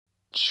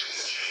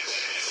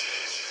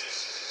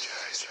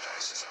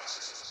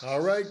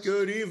All right,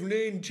 good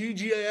evening,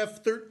 TGIF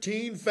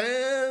 13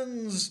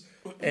 fans.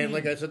 And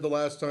like I said the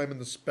last time in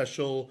the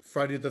special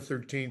Friday the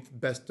 13th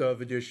Best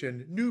of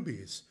Edition,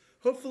 newbies.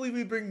 Hopefully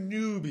we bring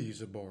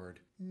newbies aboard.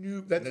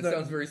 That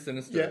sounds very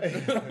sinister.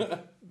 Yeah.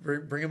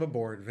 Bring him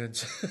aboard,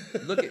 Vince.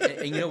 Look,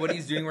 and you know what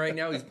he's doing right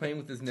now? He's playing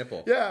with his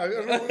nipple. Yeah,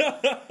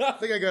 I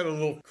think I got a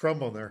little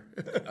crumb on there.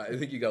 I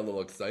think you got a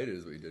little excited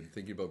is what you did,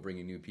 thinking about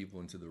bringing new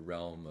people into the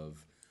realm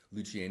of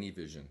Luciani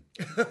vision.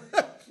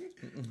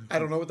 I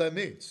don't know what that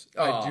means.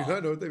 I do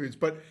not know what that means.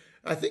 But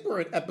I think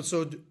we're at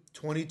episode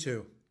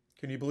 22.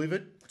 Can you believe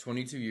it?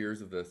 22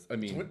 years of this. I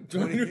mean,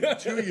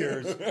 22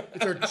 years.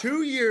 It's our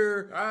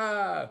 2-year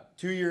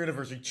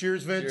anniversary.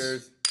 Cheers, Vince.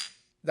 Cheers.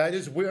 That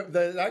is weird.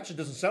 That actually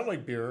doesn't sound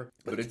like beer,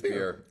 but it's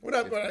beer.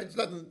 It's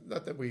not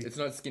that we. It's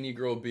not skinny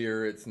girl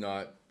beer. It's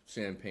not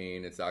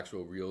champagne. It's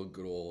actual real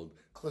good old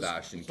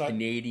fashioned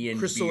Canadian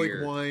Crystal beer.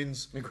 Lake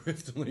wines.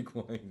 Crystal Lake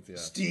wines. Yeah.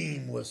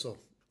 Steam Whistle.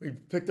 We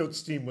picked out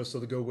Steam Whistle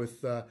to go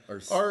with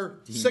our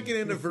second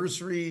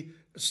anniversary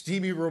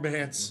steamy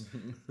romance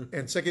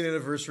and second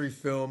anniversary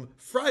film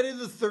Friday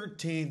the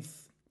 13th.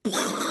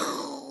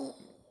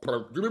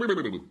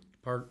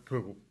 Part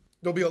 2.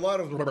 There'll be a lot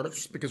of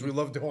because we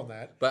love doing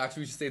that. But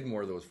actually, we should save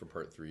more of those for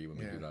part 3 when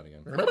we do that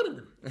again.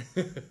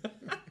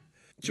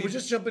 Should we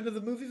just jump into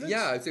the movie then?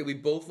 Yeah, I'd say we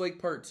both like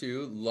part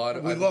 2.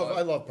 I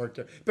love part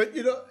 2. But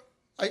you know,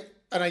 I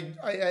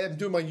am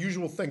doing my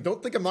usual thing.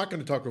 Don't think I'm not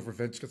going to talk over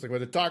Vince because I'm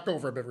going to talk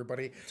over him,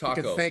 everybody. You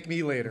can thank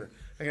me later.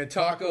 I'm going to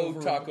talk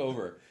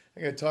over.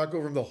 I'm going to talk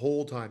over him the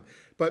whole time.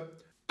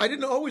 But I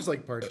didn't always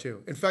like part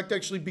 2. In fact,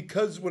 actually,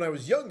 because when I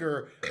was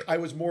younger, I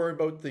was more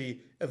about the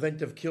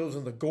event of kills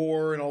and the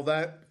gore and all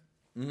that.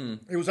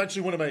 Mm-hmm. It was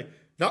actually one of my,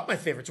 not my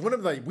favorites, one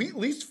of my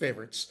least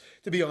favorites,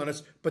 to be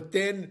honest. But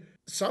then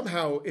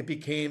somehow it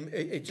became,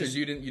 it just,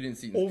 you didn't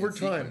see over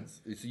time.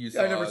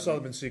 So I never saw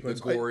them in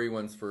sequence. The gory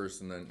ones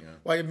first, and then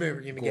Well, I remember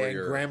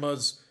again,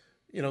 grandma's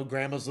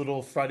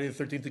little Friday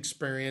the 13th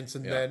experience,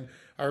 and then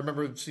I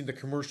remember seeing the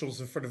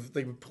commercials in front of,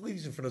 they would play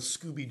these in front of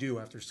Scooby-Doo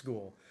after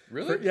school.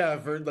 Really?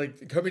 For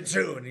like coming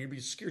soon, and you'd be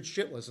scared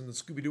shitless, and the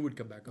Scooby-Doo would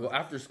come back on. Well,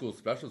 after school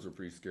specials were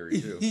pretty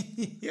scary too.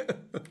 Yeah.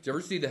 Did you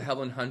ever see the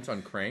Helen Hunt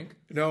on Crank?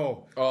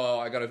 No. Oh,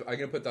 I gotta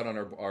put that on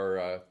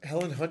our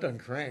Helen Hunt on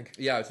Crank.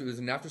 Yeah, so it was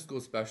an after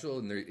school special,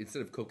 and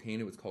instead of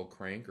cocaine, it was called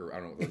Crank, or I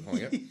don't know what they're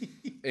calling it.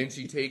 And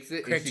she takes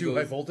it, Crank and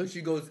high voltage.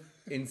 She goes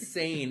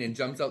insane and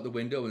jumps out the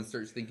window and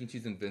starts thinking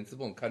she's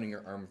invincible and cutting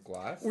her arm with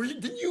glass.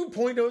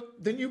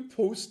 Didn't you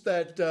post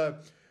that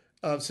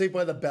Saved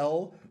by the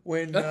Bell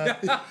when? I'm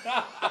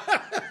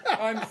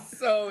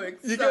so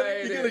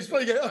excited. I'm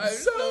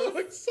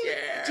so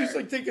scared. She's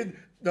like taking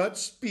not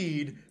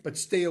speed but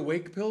stay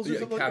awake pills or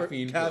something.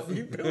 Caffeine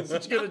pills.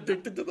 She got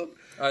addicted to them.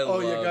 I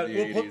love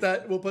We'll put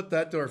that. We'll put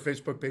that to our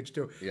Facebook page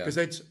too, because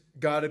it's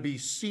got to be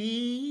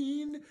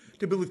seen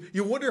to believe.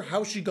 You wonder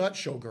how she got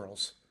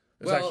Showgirls.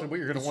 Is actually what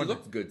you're going to wonder. She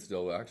looked good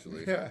still,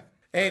 actually. Yeah.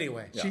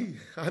 Anyway,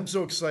 I'm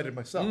so excited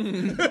myself.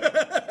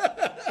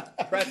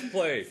 Press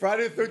play.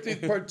 Friday the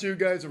 13th, part 2,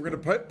 guys. We're going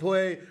to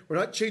play. We're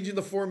not changing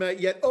the format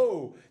yet.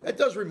 Oh, that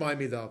does remind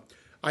me, though.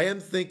 I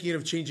am thinking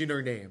of changing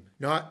our name.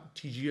 Not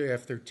TGIF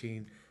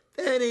 13.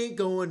 That ain't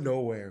going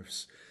nowhere.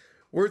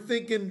 I'm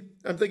thinking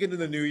in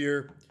the new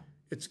year,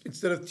 it's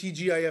instead of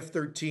TGIF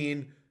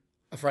 13,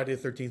 a Friday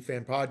the 13th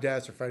fan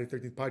podcast or Friday the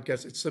 13th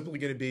podcast, it's simply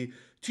going to be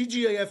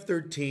TGIF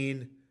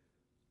 13,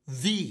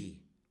 the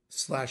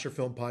slasher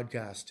film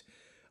podcast.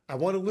 I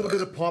want a little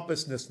bit of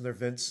pompousness in there,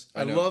 Vince.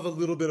 I love a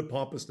little bit of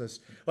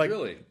pompousness. Like,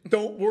 really?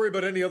 Don't worry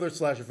about any other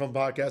slasher film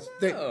podcast.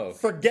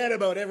 Forget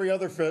about every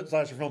other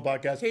slasher film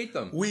podcast. Hate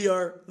them. We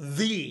are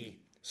the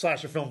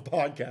slasher film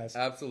podcast.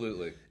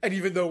 Absolutely. And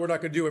even though we're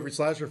not going to do every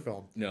slasher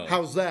film,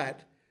 how's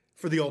that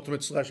for the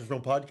ultimate slasher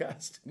film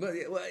podcast? But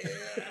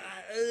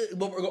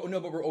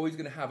we're always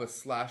going to have a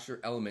slasher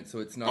element, so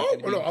it's not going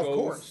to be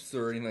ghosts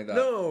or anything like that.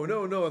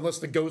 No, unless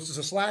the ghost is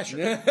a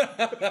slasher.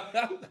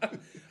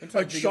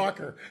 Like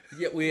Shocker.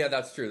 Yeah,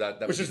 that's true.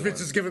 That which is Vince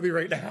is giving me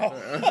right now.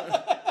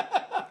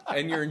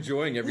 And you're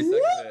enjoying every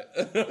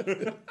second of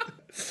it.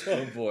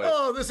 Oh, boy.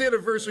 Oh, this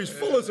anniversary is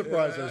full of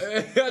surprises.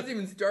 It hasn't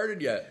even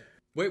started yet.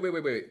 Wait. When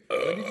did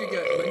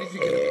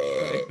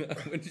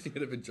you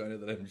get a vagina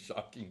that I'm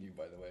shocking you,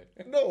 by the way?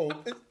 No.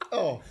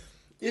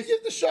 You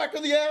get the shock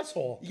of the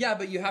asshole. Yeah,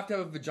 but you have to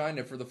have a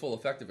vagina for the full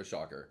effect of a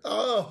shocker.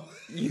 Oh.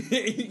 You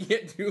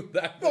can't do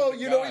that. Well,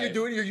 you know what you're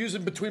doing? You're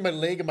using between my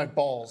leg and my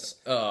balls.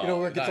 Oh, you know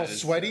where it gets all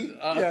sweaty?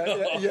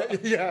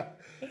 Yeah.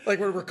 Like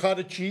where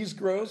ricotta cheese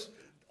grows?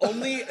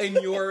 Only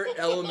in your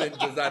element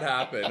does that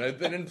happen. I've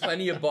been in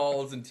plenty of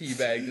balls and tea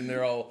bags, and they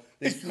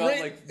smell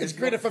great. like... It's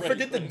great if I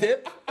forget the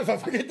dip. If I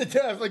forget the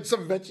dip, I have like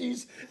some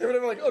veggies. And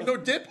whatever, like, oh, no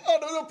dip? Oh,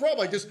 no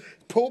problem. I just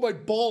pull my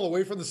ball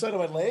away from the side of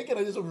my leg, and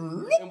I just...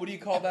 And what do you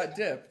call that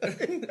dip?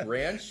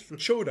 Ranch?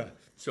 Chota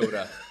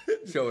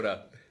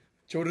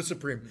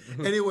Supreme.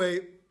 Anyway,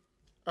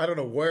 I don't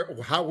know where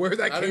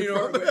that came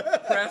from.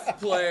 Press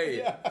play.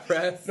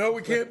 Yeah. No,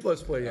 we can't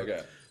press play yet.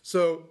 Okay.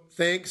 So,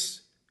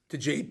 thanks to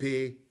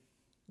JP,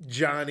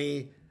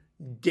 Johnny,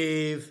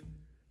 Dave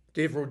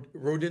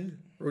Rodin.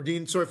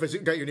 Sorry if I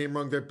got your name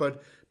wrong there,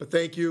 but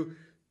thank you.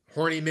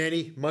 Horny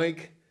Manny,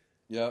 Mike.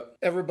 Yeah.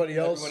 Everybody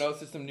else. Everyone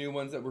else, there's some new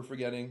ones that we're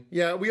forgetting.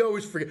 Yeah, we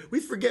always forget.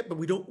 We forget, but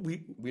we don't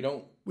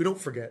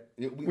forget.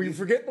 We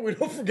forget, but we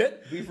don't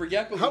forget. We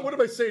forget, but what am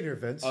I saying here,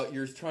 Vince?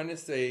 You're trying to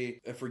say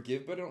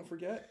forgive, but don't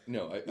forget?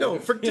 No.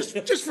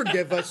 Just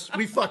forgive us.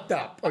 We fucked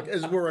up. Okay,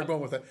 is where I'm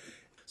going with it.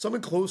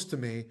 Someone close to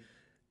me,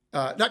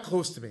 not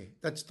close to me.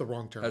 That's the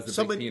wrong term. Has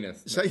a big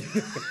penis.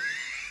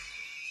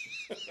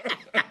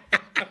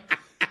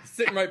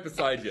 Sitting right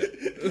beside you.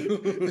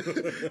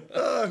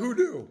 Who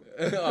knew?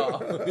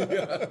 Oh,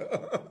 yeah.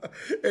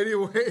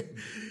 Anyway,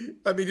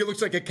 I mean, he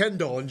looks like a Ken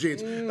doll in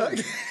jeans.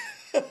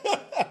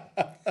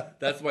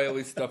 That's why I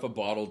always stuff a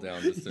bottle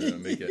down just to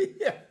make it.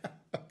 Yeah,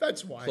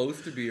 that's why.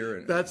 Close to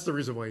beer. That's the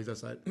reason why he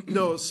does that.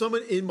 No,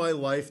 someone in my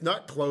life,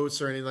 not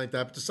close or anything like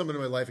that, but just someone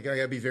in my life. I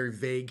gotta be very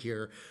vague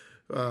here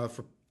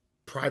for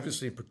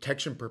privacy and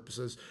protection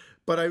purposes.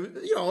 But I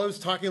was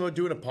talking about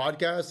doing a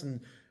podcast,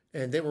 and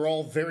they were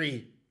all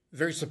very,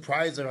 very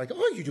surprised. They're like,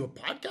 "Oh, you do a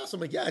podcast?" I'm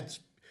like, "Yeah, it's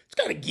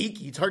kind of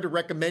geeky. It's hard to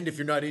recommend if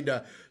you're not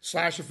into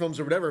slasher films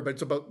or whatever, but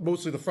it's about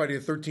mostly the Friday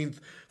the 13th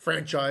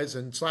franchise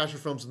and slasher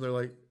films." And they're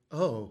like,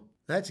 "Oh,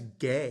 that's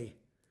gay."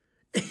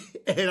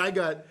 And I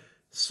got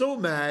so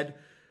mad.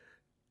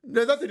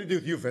 No, nothing to do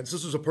with you, Vince.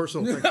 This was a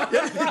personal thing.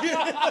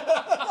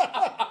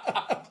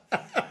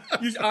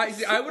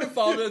 I would have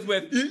followed those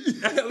with,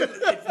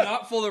 it's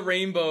not full of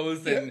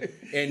rainbows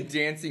and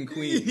dancing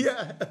queens.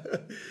 Yeah.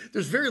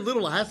 There's very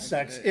little ass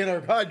sex in our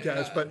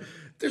podcast, but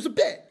there's a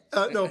bit.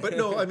 No.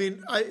 I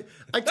mean, I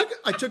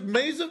took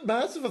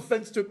massive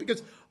offense to it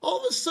because all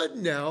of a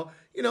sudden now,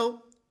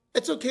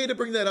 it's okay to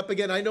bring that up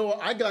again. I know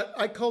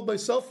I called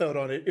myself out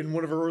on it in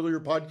one of our earlier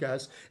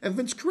podcasts, and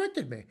Vince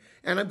corrected me.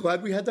 And I'm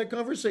glad we had that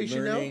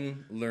conversation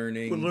learning,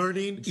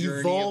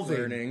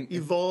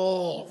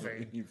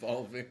 evolving.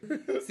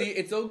 See,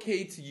 it's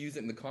okay to use it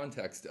in the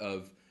context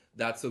of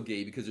that's so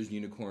gay because there's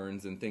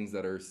unicorns and things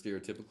that are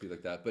stereotypically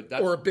like that. But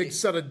that's, or a big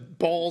set of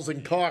balls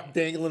and cock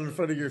dangling in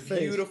front of your face.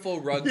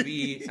 Beautiful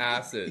rugby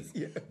asses.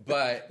 Yeah.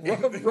 But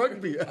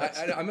rugby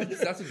asses. I'm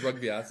obsessed with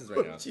rugby asses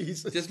right now.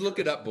 Jesus. Just look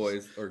it up,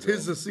 boys or girls.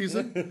 'Tis the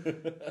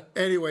season.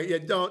 Anyway, yeah,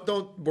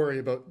 don't worry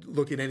about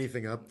looking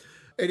anything up.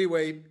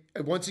 Anyway,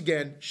 once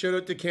again, shout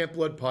out to Camp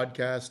Blood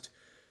Podcast.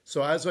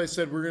 So as I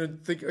said, we're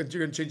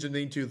gonna change the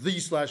name to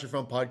the Slasher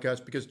Film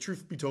Podcast because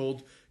truth be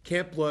told,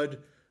 Camp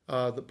Blood,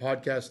 the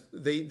podcast,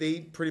 they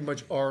pretty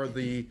much are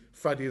the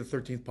Friday the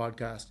 13th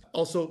podcast.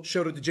 Also,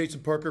 shout out to Jason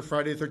Parker,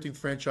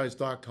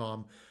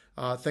 Friday13thfranchise.com.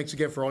 Thanks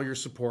again for all your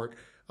support.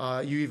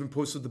 You even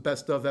posted the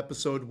best of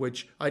episode,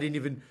 which I didn't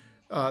even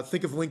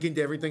think of linking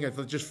to everything. I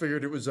just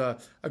figured it was a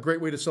great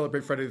way to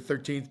celebrate Friday the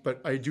 13th,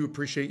 but I do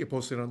appreciate you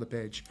posting it on the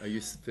page. Are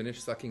you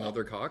finished sucking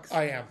other cocks?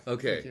 I am.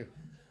 Okay. Thank you.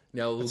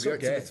 Now we'll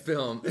get to this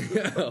film.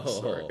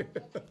 Sorry.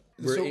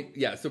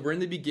 So we're in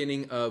the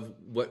beginning of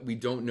what we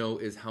don't know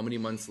is how many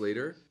months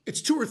later.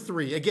 It's 2 or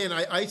 3. Again,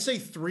 I say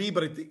 3,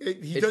 but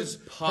it's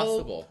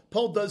possible.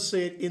 Paul does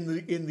say it in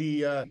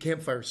the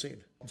campfire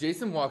scene.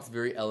 Jason walks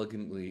very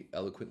eloquently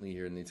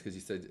here, and it's because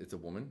he said it's a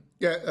woman.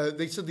 Yeah,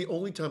 they said the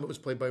only time it was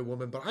played by a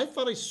woman, but I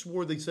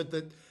swore they said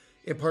that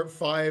in part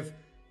 5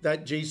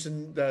 that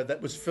Jason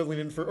that was filling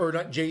in for, or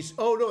not Jason.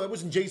 Oh no, it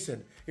wasn't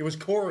Jason. It was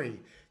Corey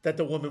that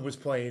the woman was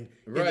playing.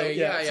 Right.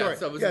 Sorry.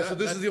 So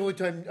this is the only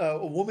time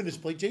a woman has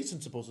played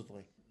Jason,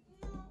 supposedly.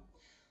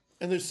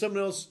 And there's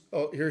someone else.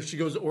 Oh, here she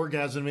goes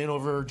orgasming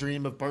over her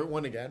dream of part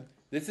 1 again.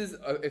 This is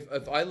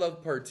if I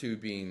love part 2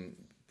 being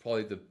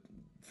probably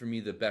for me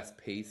the best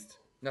paced.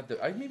 Maybe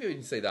I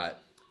didn't say that.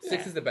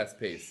 6 is the best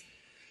pace.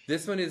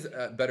 This one is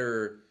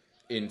better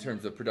in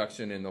terms of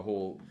production and the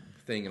whole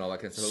thing and all that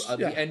kind of stuff.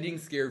 The ending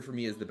scare for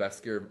me is the best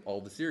scare of all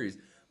the series.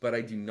 But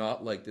I do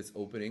not like this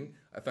opening.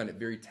 I find it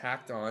very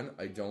tacked on.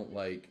 I don't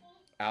like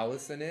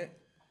Alice in it.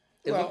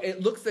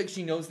 It looks like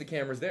she knows the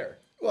camera's there.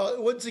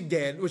 Well, once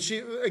again,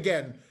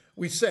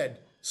 we said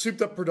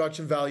souped up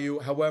production value.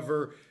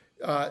 However,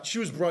 she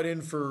was brought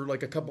in for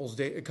like a couple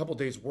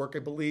days work, I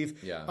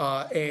believe.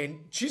 Yeah.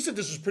 And she said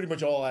this was pretty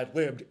much all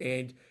ad-libbed,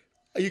 and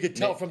you could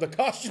tell from the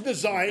costume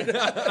design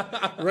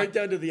right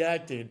down to the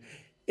acting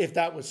if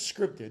that was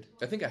scripted.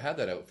 I think I had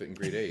that outfit in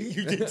grade 8.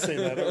 You did say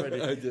that already.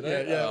 I did.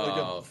 Yeah. Like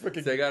a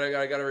freaking. So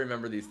I gotta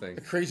remember these things.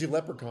 A crazy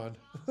leprechaun.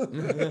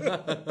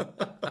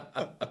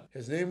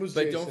 His name was.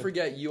 But Jason. don't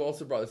forget, you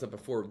also brought this up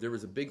before. There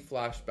was a big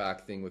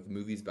flashback thing with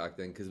movies back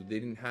then because they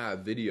didn't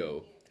have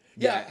video.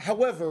 Yeah.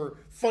 However,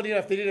 funny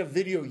enough, they didn't have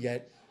video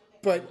yet,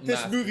 but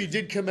this movie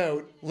did come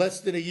out less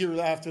than a year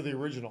after the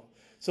original.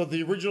 So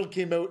the original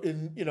came out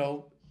in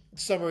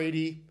summer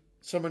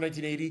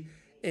 1980.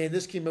 And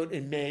this came out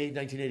in May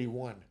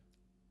 1981.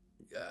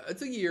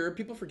 It's a year.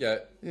 People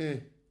forget.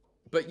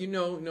 But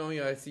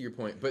I see your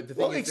point. But the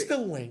thing it's the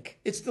link.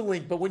 It's the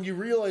link. But when you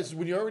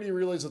already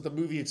realize that the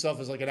movie itself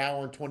is like an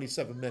hour and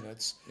 27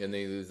 minutes. And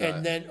they lose that.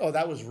 And then,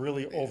 that was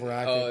really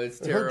overacted. Oh, it's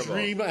terrible. Her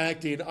dream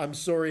acting, I'm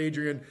sorry,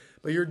 Adrian,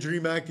 but your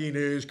dream acting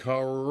is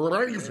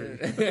crazy.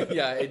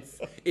 Yeah,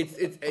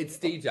 it's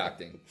stage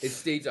acting. It's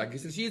stage acting.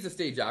 Since she is a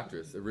stage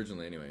actress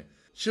originally, anyway.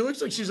 She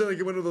looks like she's in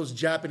like one of those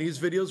Japanese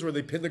videos where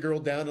they pin the girl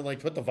down and like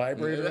put the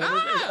vibrator on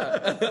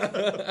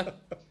her.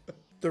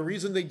 The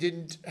reason they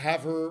didn't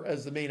have her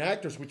as the main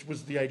actress, which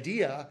was the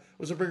idea,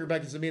 was to bring her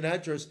back as the main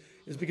actress,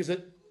 is because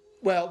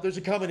there's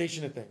a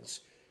combination of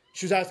things.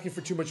 She was asking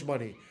for too much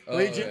money.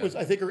 I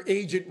think her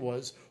agent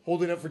was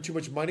holding up for too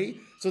much money,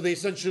 so they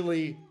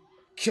essentially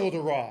killed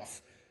her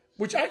off.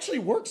 Which actually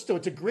works, though.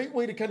 It's a great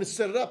way to kind of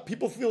set it up.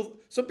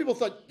 Some people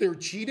thought they were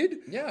cheated.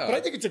 Yeah. But I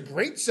think it's a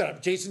great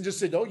setup. Jason just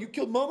said, "Oh, you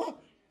killed Mama?"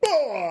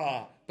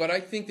 Bah! But I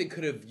think they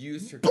could have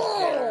used her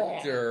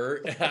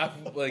character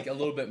have like a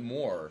little bit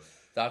more.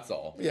 That's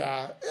all.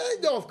 Yeah.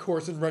 No, of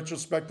course, in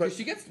retrospect. But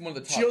She gets one of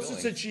the top she also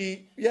billings.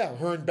 said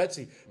her and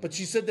Betsy. But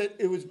she said that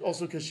it was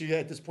also because she,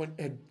 at this point,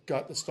 had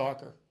got the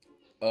stalker.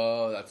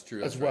 Oh, that's true.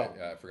 That's As well. right.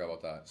 Yeah, I forgot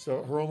about that.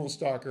 So her own little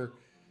stalker.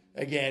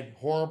 Again,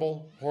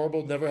 horrible.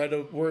 Never had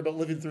to worry about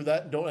living through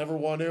that. Don't ever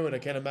want to. And I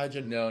can't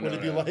imagine what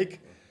it'd be like.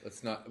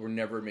 Let's not. We're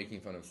never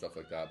making fun of stuff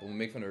like that, but we'll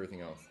make fun of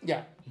everything else.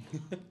 Yeah.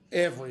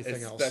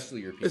 Everything else.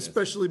 Especially your penis.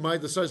 Especially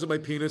the size of my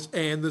penis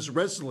and this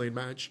wrestling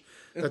match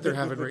that they're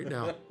having right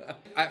now.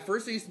 At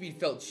first, I used to be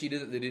felt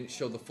cheated that they didn't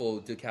show the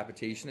full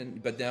decapitation,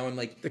 but now I'm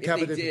like,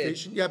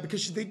 Decapitation. Yeah,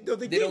 because they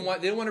don't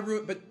want to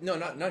ruin. But no,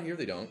 not here.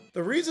 They don't.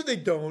 The reason they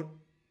don't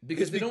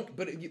Because they don't.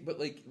 But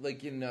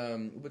like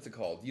in what's it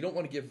called? You don't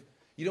want to give.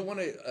 You don't want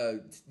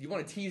to. You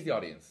want to tease the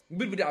audience. You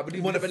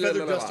want to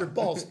feather dust their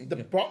balls.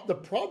 The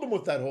problem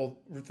with that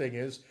whole thing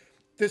is,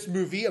 this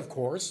movie, of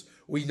course,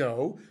 we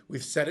know,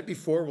 we've said it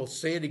before, we'll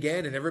say it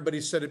again, and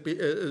everybody's said it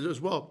as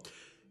well,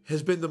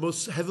 has been the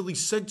most heavily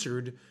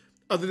censored,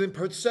 other than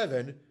Part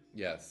 7,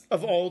 Yes.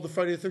 of all the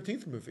Friday the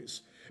 13th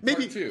movies.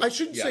 Maybe, Part 2, I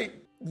shouldn't say,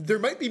 there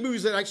might be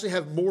movies that actually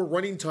have more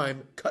running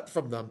time cut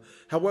from them.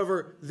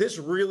 However, this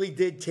really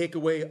did take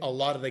away a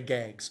lot of the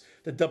gags.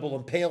 The double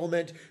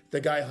impalement,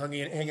 the guy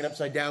hanging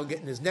upside down,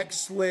 getting his neck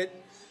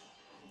slit.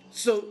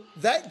 So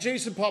that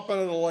Jason pop out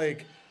of the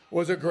lake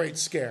was a great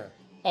scare.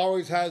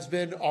 Always has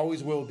been,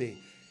 always will be.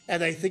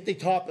 And I think they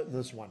top it in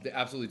this one. They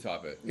absolutely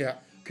top it. Yeah.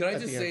 Can I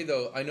At just the say end.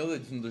 though? I know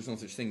that there's no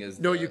such thing as.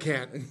 No, you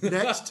can't.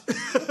 Next.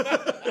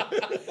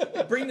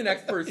 Bring the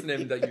next person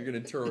in that you're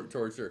going to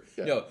torture.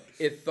 Yeah. No,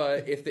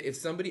 if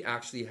somebody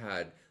actually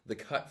had the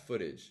cut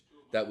footage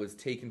that was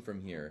taken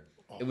from here,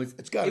 it would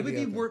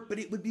be worth, but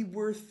it would be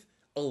worth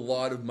a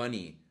lot of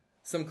money.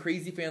 Some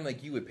crazy fan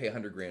like you would pay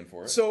 $100,000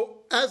 for it. So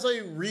as I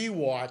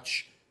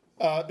rewatch,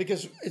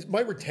 because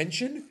my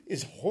retention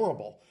is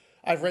horrible.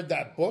 I've read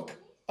that book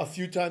a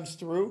few times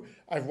through.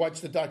 I've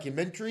watched the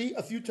documentary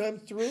a few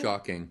times through.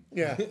 Shocking.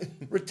 Yeah,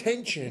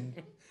 retention.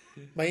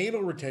 My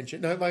anal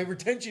retention. Now, my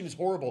retention is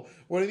horrible.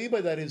 What I mean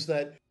by that is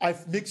that I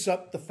mix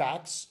up the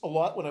facts a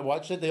lot when I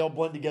watch it. They all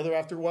blend together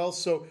after a while.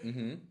 So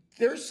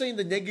they're saying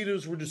the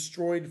negatives were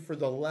destroyed for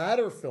the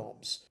latter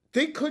films.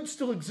 They could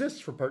still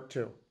exist for Part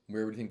 2.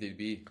 Where would you think they'd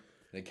be?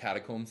 In a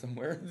catacomb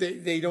somewhere?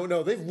 They don't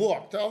know. They've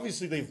looked.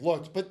 Obviously, they've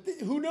looked, but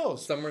who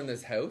knows? Somewhere in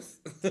this house?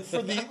 For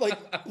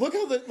the look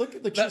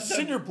at the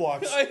cinder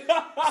blocks.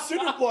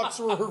 Cinder blocks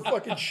were her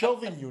fucking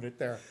shelving unit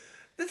there.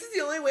 This is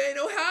the only way I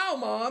know how,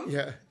 Mom.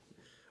 Yeah.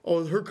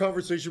 Oh, her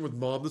conversation with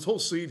Mom. This whole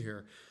scene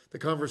here, the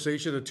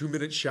conversation, the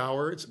 2-minute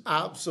shower. It's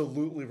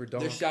absolutely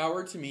redundant. The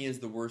shower to me is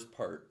the worst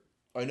part.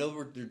 I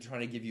know they're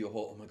trying to give you a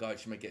whole. Oh my god,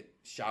 she might get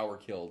shower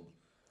killed.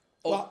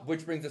 Oh, well,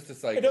 which brings us to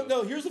Psycho.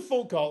 No, here's a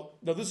phone call.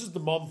 No, this is the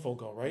mom phone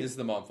call, right? This is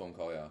the mom phone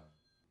call, yeah.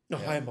 No,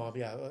 yeah. Hi, Mom.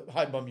 Yeah,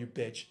 hi, Mom, you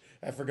bitch.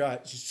 I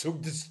forgot. She's so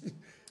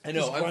I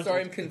know. I'm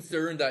sorry. I'm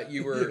concerned that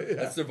you were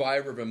a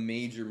survivor of a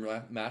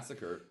major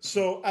massacre.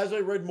 So, as I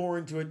read more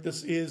into it,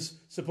 this is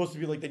supposed to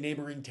be like the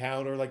neighboring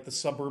town or like the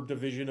suburb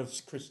division of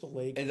Crystal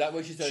Lake. And that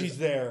what she says? She's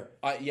there.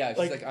 Yeah, she's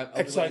like I'm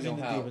excising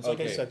the demons.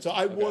 Like I said, so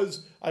I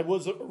was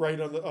right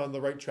on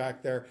the right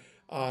track there.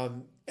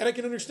 And I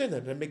can understand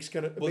that. That makes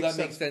kind of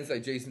makes sense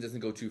that Jason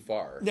doesn't go too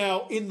far.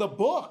 Now, in the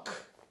book,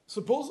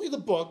 supposedly the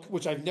book,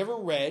 which I've never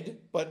read,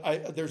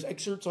 but there's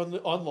excerpts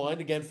online.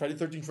 Again,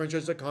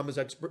 Friday13franchise.com has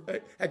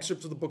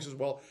excerpts of the books as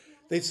well.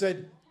 They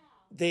said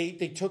they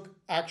took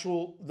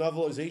actual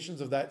novelizations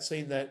of that,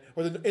 saying that,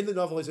 in the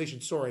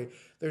novelization, sorry,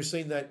 they're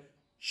saying that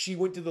she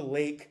went to the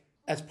lake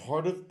as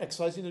part of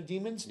excising the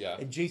demons,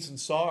 and Jason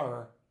saw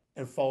her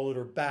and followed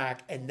her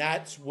back, and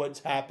that's what's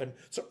happened.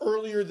 So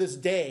earlier this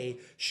day,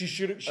 she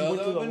went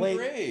to the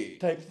lake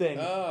type thing,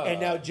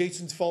 and now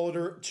Jason's followed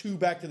her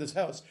back to this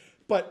house.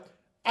 But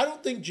I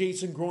don't think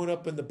Jason growing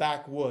up in the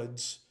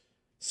backwoods,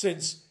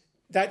 since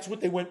that's what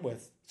they went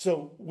with.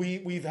 So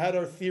we've had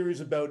our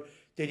theories about,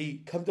 did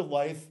he come to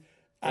life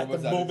at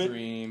was the that a moment,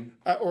 dream?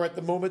 or at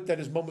the moment that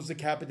his mom was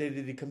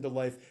decapitated, he'd come to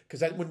life,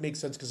 because that wouldn't make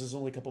sense because it's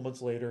only a couple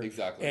months later.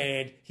 Exactly.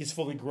 And he's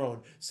fully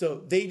grown.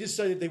 So they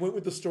decided, they went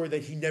with the story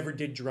that he never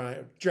did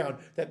drown.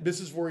 That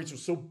Mrs. Voorhees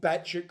was so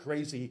batshit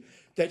crazy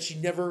that she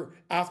never,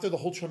 after the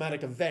whole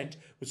traumatic event,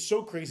 was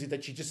so crazy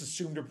that she just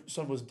assumed her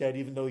son was dead,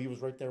 even though he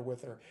was right there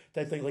with her.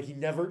 That thing, like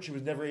she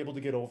was never able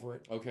to get over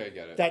it. Okay, I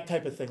get it. That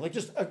type of thing, like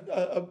just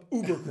a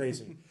uber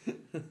crazy.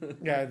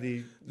 Yeah,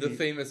 the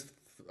famous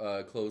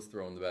clothes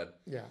throw in the bed.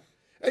 yeah.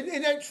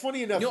 And that's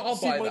funny enough. I'll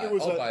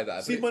buy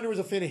that. Steve Miner was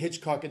a fan of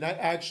Hitchcock, and that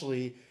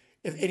actually,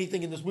 if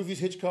anything in this movie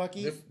is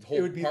Hitchcocky, This whole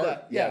it would be part,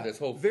 that. yeah, this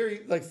whole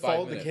very like 5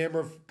 follow the minutes.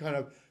 camera, kind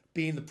of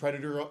being the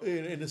predator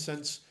in a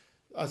sense.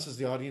 Us as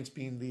the audience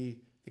being the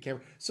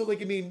camera. So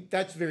like, I mean,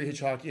 that's very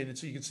Hitchcockian, and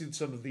so you can see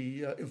some of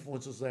the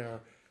influences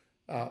there.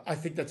 I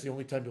think that's the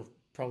only time you'll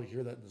probably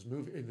hear that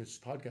in this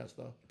podcast,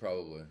 though.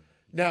 Probably.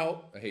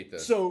 Now, I hate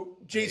this. So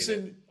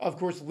Jason, of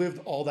course,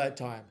 lived all that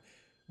time.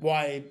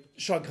 Why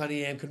Sean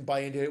Cunningham couldn't buy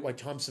into it? Why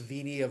Tom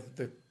Savini of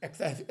the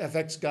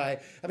FX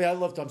guy? I mean, I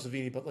love Tom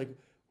Savini, but like,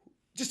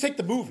 just take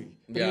the movie.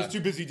 But he was too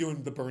busy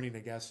doing the burning, I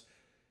guess.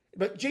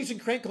 But Jason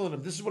Crank calling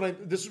him. This is what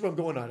I'm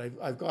going on.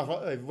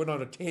 I've went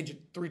on a tangent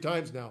 3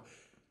 times now.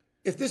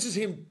 If this is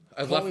him,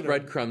 I've left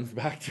breadcrumbs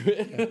back to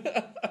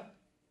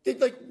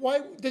it.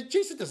 Why did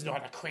Jason doesn't know how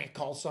to crank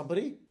call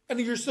somebody? I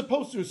mean, you're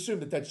supposed to assume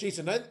that that's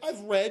Jason.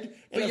 I've read,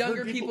 But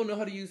younger people know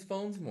how to use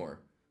phones more.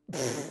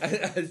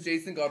 As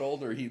Jason got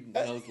older, he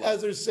knows less.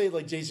 As they say,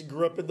 like Jason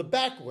grew up in the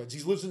backwoods.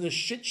 He lives in this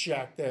shit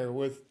shack there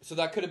with. So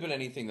that could have been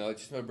anything though.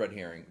 It's just a red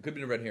herring. Could have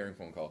been a red herring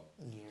phone call.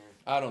 Yeah.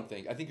 I don't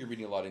think. I think you're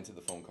reading a lot into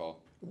the phone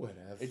call.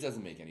 Whatever. It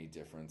doesn't make any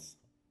difference.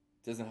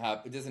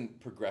 It doesn't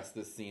progress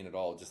this scene at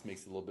all. It just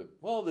makes it a little bit.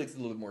 Well, it makes it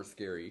a little bit more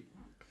scary.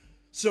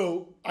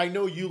 So I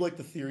know you like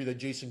the theory that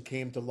Jason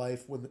came to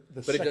life when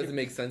But it doesn't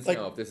make sense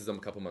now if this is a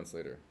couple months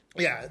later.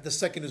 Yeah, the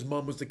second his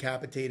mom was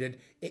decapitated,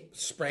 it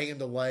sprang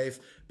into life.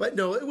 But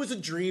no, it was a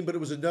dream, but it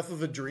was enough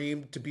of a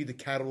dream to be the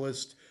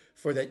catalyst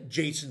for that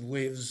Jason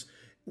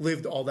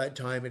lived all that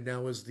time and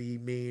now is the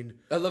main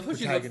I love how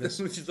protagonist.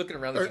 she's looking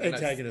around Or like she's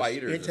antagonist.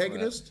 spiders.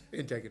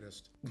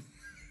 Antagonist.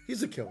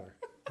 He's a killer.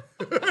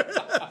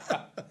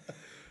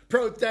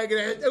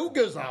 Protagonist. Who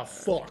gives a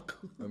fuck?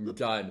 I'm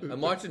done.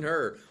 I'm watching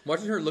her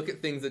look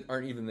at things that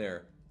aren't even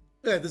there.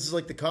 Yeah, this is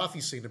like the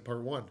coffee scene in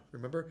part 1.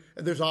 Remember?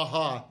 And there's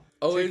aha.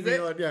 Oh, Take is me it?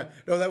 on. Yeah.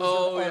 No, that was.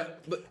 Oh, yeah.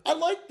 But I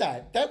like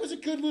that. That was a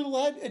good little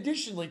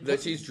addition. Like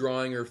that she's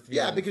drawing her.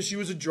 Yeah, because she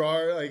was a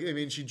drawer. Like, I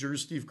mean, she drew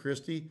Steve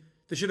Christie.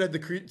 They should have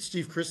the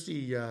Steve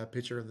Christie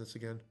picture in this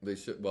again. They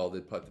should. Well, they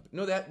put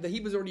that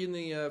he was already in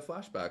the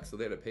flashback, so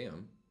they had to pay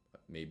him.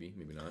 Maybe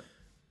not.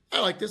 I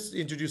like this.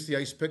 Introduce the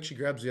ice pick. She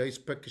grabs the ice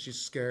pick because she's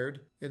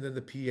scared, and then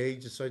the PA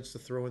decides to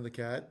throw in the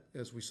cat,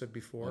 as we said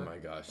before. Oh my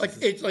gosh!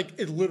 It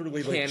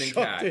literally like Cannon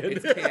shoved cat. in.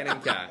 It's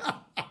cannon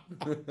cat.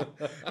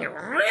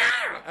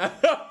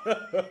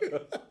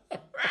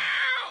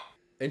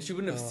 And she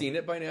wouldn't have seen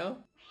it by now.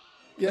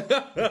 Yeah.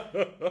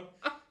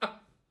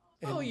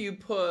 Oh, you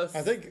puss!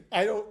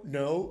 I don't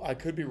know. I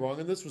could be wrong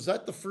on this. Was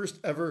that the first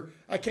ever?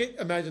 I can't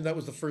imagine that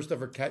was the first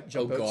ever cat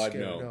jump out God,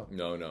 scare.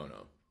 no.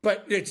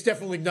 But it's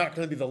definitely not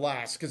going to be the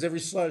last because every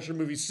slasher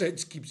movie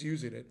since keeps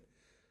using it.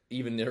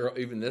 Even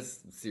this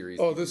series.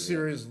 Oh, this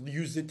series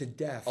used it to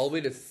death. All the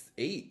way to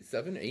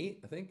 7, 8,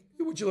 I think.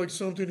 Would you like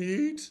something to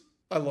eat?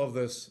 I love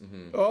this.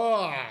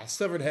 Mm-hmm.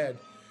 Severed head.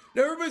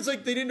 Now everybody's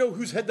like, they didn't know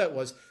whose head that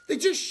was. They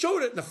just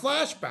showed it in the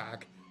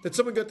flashback that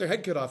someone got their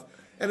head cut off.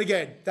 And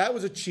again, that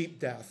was a cheap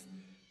death.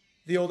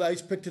 The old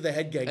ice pick to the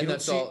head gang. You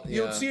don't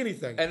see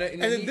anything. And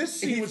then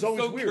this scene was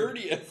always so weird.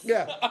 Courteous.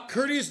 Yeah,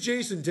 courteous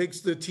Jason takes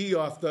the tea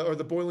off or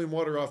the boiling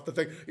water off the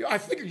thing. I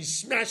figured he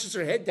smashes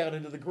her head down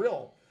into the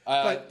grill,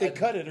 but they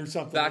cut it or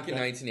something. Back in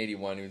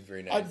 1981, it was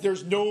very nice. There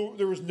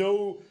was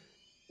no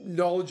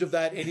knowledge of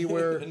that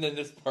anywhere. And then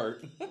this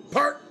part.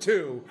 Part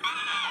 2.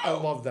 I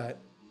love that.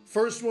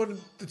 First one,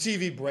 the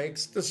TV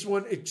breaks. This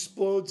one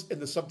explodes, and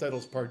the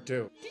subtitles part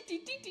 2.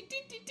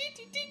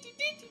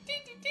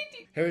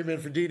 Harry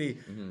Manfredini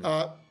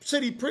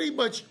said he pretty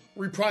much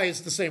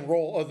reprised the same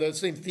role or the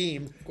same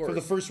theme for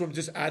the first one,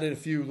 just added a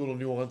few little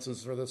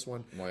nuances for this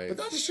one. But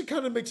that just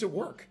kind of makes it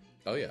work.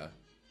 Oh, yeah.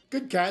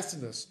 Good cast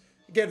in this.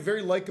 Again,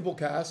 very likable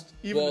cast.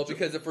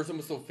 Because the first one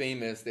was so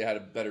famous, they had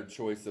a better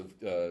choice of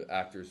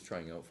actors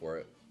trying out for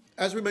it.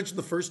 As we mentioned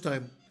the first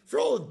time, for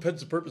all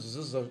intents and purposes,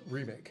 this is a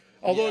remake.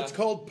 Although it's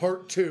called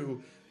Part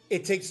 2,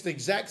 it takes the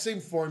exact same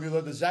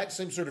formula, the exact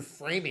same sort of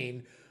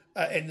framing,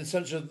 and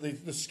essentially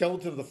the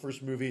skeleton of the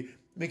first movie,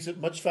 makes it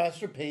much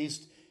faster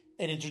paced,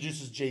 and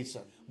introduces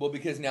Jason. Well,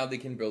 because now they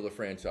can build a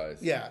franchise.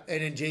 Yeah,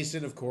 and then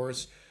Jason, of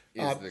course.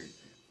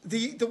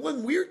 The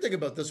one weird thing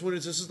about this one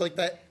is this is like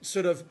that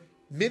sort of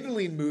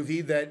middling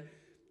movie that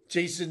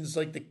Jason's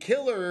like the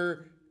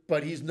killer,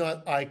 but he's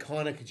not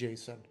iconic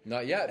Jason.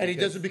 Not yet. And he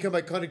doesn't become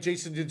iconic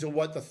Jason until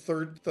what,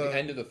 the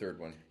end of the third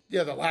one.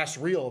 Yeah, the last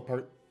reel,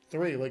 part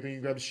 3, like when you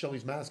grab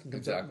Shelley's mask and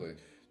comes out and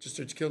just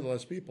starts killing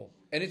less people.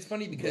 And it's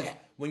funny because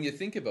when you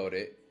think about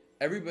it,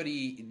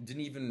 everybody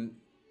didn't even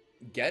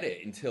get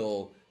it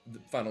until the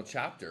final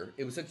chapter.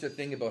 It was such a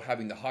thing about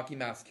having the hockey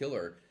mask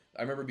killer.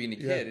 I remember being a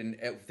kid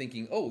and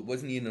thinking, oh,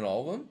 wasn't he in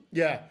all of them?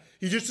 Yeah,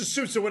 you just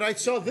assume. So when I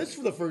saw this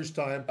for the first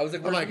time, I was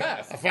like, where's the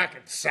mask? A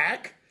fucking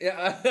sack?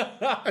 Yeah.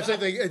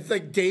 It's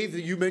like Dave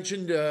that you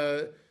mentioned.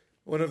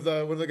 One of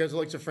the guys who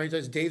likes the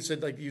franchise, Dave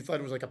said like you thought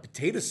it was like a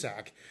potato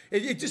sack.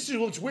 It just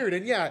looks weird.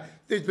 And yeah,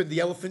 there's been the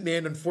Elephant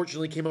Man.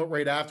 Unfortunately, came out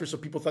right after, so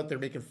people thought they're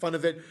making fun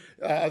of it.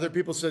 Other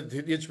people said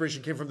the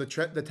inspiration came from the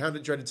town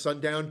that dreaded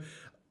sundown.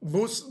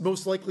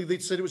 Most likely they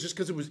said it was just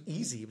because it was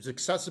easy. It was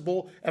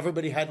accessible.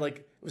 Everybody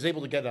was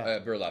able to get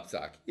a burlap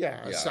sack.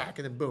 a sack,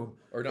 and then boom.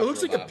 Or It not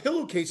looks like a burlap.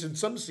 pillowcase in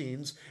some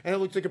scenes, and it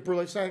looks like a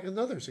burlap sack in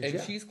other scenes.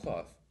 And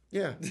cheesecloth.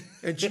 Yeah,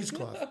 and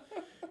cheesecloth.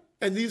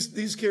 And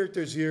these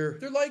characters here,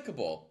 They're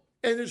likable.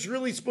 and it's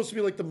really supposed to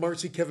be like the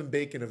Marcy Kevin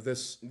Bacon of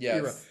this Yes.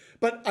 era.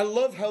 But I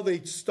love how they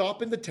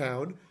stop in the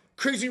town.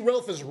 Crazy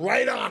Ralph is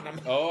right on them.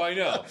 Oh, I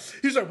know.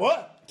 He's like,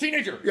 what?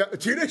 Teenager. Yeah,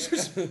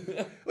 teenagers.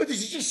 What, did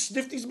you just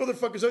sniff these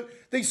motherfuckers out?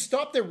 They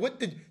stopped there. What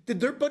did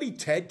their buddy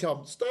Ted tell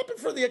them? Stop in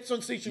front of the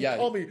Exxon station. Yeah.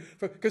 Call me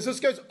because this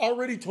guy's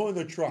already towing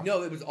their truck.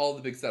 No, it was all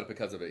the big setup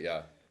because of it,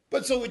 yeah.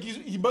 But so like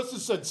he must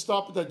have said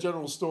stop at that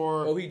general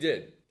store. Oh, he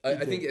did. I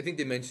think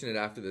they mentioned it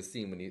after the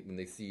scene when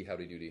they see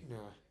Howdy Doody.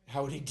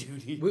 Howdy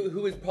Doody.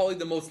 Who is probably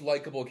the most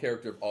likable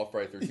character of all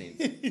Friday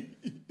 13th.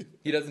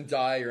 He doesn't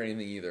die or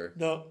anything either.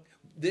 No.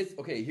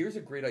 Here's a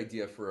great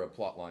idea for a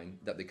plot line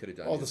that they could have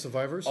done. All the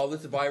survivors? All the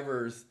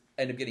survivors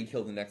end up getting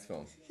killed in the next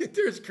film.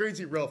 There's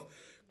Crazy Ralph.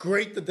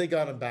 Great that they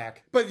got him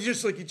back. But he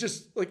just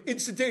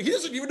instantaneously, he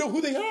doesn't even know who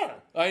they are.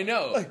 I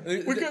know.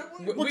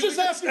 We're just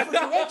asking for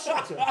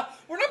directions.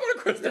 We're not going to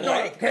Crystal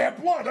Lake.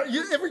 Camp Blood.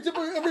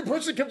 Every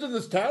person that comes in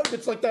this town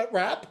gets like that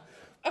rap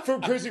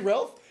from Crazy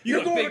Ralph.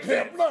 You're got going to big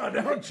Camp Blood,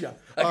 aren't you?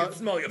 I can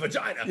smell your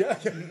vagina. Yeah.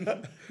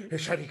 Hey,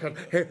 Shady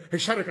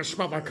can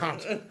smell my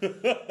cunt.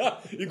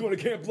 You're going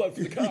to Camp Blood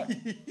for the cock.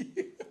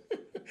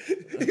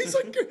 He's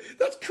like,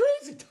 that's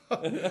crazy,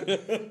 Tom.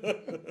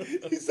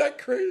 He's that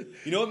crazy.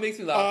 You know what makes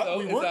me laugh, though?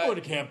 We is weren't that going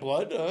to Camp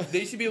Blood.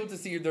 They should be able to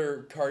see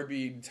their car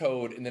being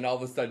towed, and then all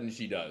of a sudden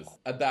she does.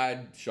 A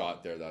bad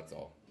shot there, that's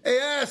all. Hey,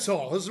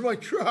 asshole, this is my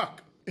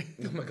truck.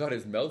 Oh my god,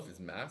 his mouth is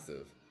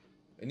massive.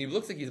 And he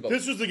looks like he's about...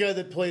 This was the guy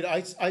that played.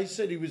 I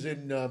said he was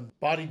in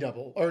Body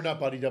Double, or not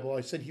Body Double.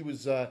 I said he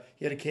was.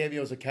 He had a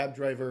cameo as a cab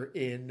driver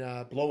in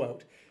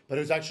Blowout, but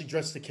it was actually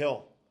Dressed to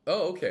Kill.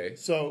 Oh, okay.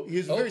 So he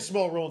has a very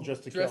small role in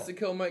Dressed to Kill. Dressed to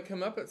Kill might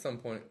come up at some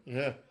point.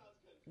 Yeah.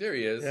 There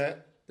he is. Yeah.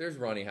 There's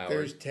Ronnie Howard.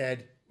 There's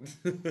Ted.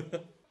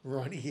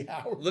 Ronnie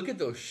Howard. Look at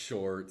those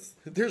shorts.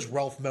 There's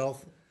Ralph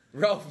Mouth.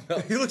 Ralph,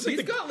 He looks like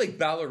he's got like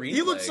ballerina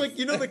He looks legs.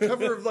 like, the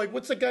cover of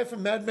what's the guy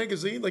from Mad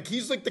Magazine? Like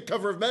he's like the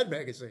cover of Mad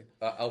Magazine.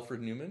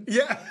 Alfred Newman?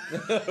 Yeah.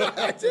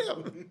 That's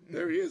him.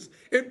 There he is.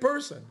 In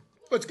person.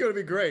 It's going to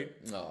be great.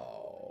 Oh.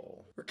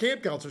 We're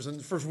camp counselors,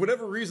 and for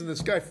whatever reason,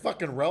 this guy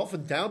fucking Ralph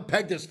and down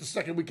pegged us the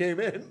second we came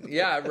in.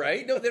 Yeah,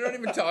 right? No, they're not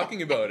even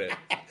talking about it.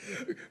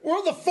 We're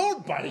on the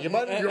phone, buddy.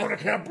 You're on a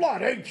Camp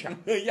Blood, ain't you?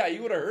 Yeah,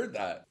 you would have heard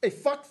that. Hey,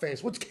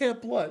 fuckface, what's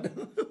Camp Blood?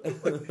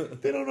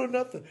 They don't know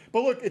nothing.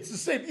 But look, it's the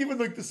same, even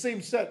like the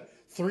same set.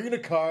 3 in a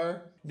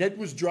car. Ned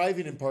was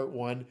driving in part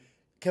 1.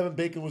 Kevin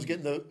Bacon was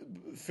getting the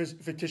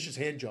fictitious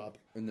hand job.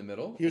 In the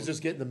middle? He was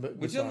just getting the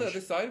Was she on the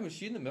other side? Was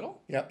she in the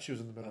middle? Yeah, she was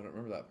in the I middle. don't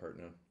remember that part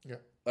now. Yeah.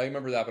 I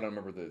remember that, but I don't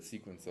remember the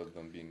sequence of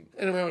them being...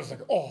 And I was like,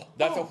 oh.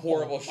 That's a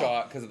horrible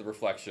shot because of the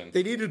reflection.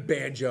 They needed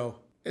banjo.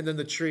 And then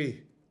the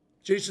tree.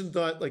 Jason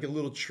thought like a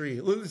little tree.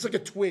 It's like a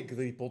twig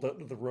that he pulled out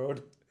into the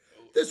road.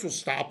 This will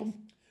stop him.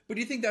 But do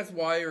you think that's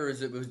why, or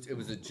is it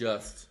was it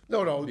just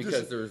No.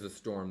 because there was a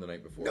storm the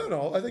night before?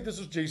 No. I think this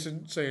is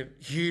Jason saying,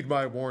 heed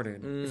my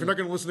warning. If you're not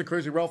going to listen to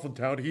Crazy Ralph in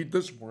town, heed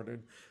this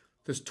warning.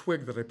 This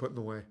twig that I put in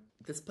the way.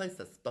 This place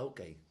is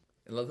spooky.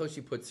 I love how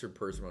she puts her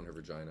purse around her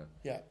vagina.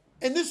 Yeah.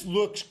 And this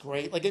looks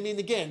great. Like, I mean,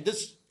 again,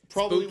 this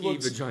probably Spooky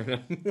looks...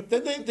 vagina.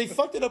 Then they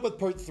fucked it up with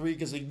part 3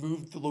 because they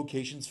moved the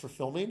locations for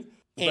filming.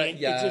 And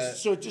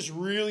it just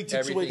really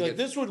takes away. Like,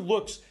 this one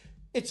looks...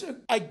 It's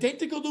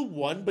identical to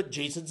 1, but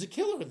Jason's a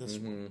killer in this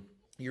one.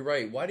 You're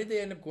right. Why did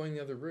they end up going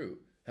the other route?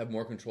 Have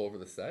more control over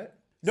the set?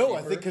 No, Cheaper?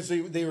 I think because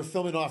they were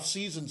filming off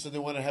season, so they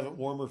want to have it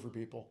warmer for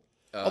people.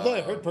 Although I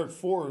heard part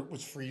 4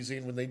 was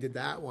freezing when they did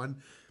that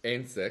one.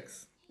 And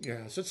 6.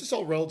 Yeah, so it's just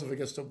all relative, I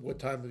guess, to what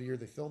time of the year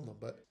they filmed them.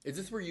 But Is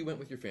this where you went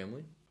with your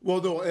family?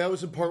 well, no, that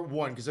was in part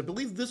 1 because I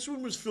believe this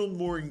one was filmed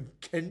more in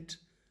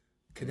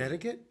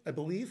Connecticut, I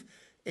believe,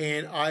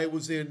 and I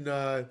was in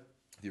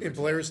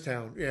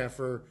Blairstown, yeah,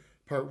 for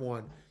part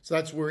 1. So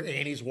that's where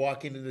Annie's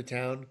walking into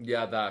town.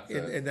 Yeah, that's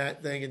it. And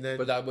that thing, and then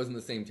But that wasn't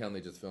the same town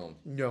they just filmed.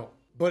 no.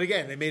 But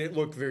again, they made it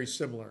look very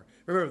similar.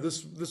 Remember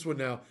this one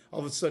now. All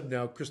of a sudden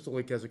now, Crystal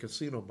Lake has a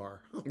casino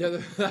bar. Yeah,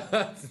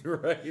 that's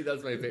right.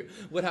 That's my favorite.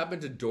 What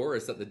happened to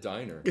Doris at the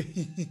diner?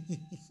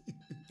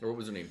 Or what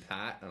was her name?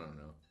 Pat? I don't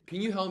know.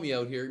 Can you help me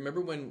out here?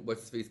 Remember when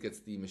what's his face gets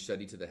the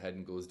machete to the head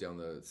and goes down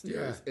the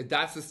stairs? Yeah.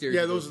 That's the stairs.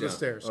 Yeah, he those goes are the down.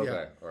 stairs, Okay,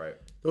 yeah. all right.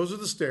 Those are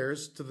the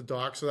stairs to the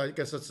dock. So I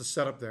guess that's the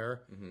setup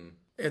there. Mm-hmm.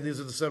 And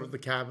these are the setup of the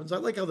cabins. I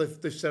like how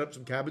they've set up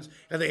some cabins.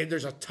 And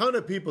there's a ton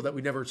of people that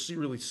we never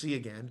really see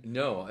again.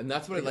 No, and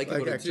that's what I like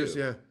about actors, it too.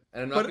 yeah.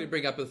 And I'm not going to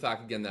bring up the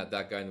fact again that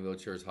that guy in the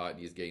wheelchair is hot and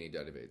he's gay and he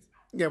died of AIDS.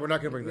 Yeah, we're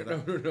not going to bring that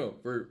up. No.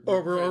 We're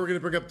going to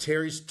bring up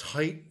Terry's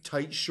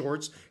tight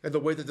shorts and the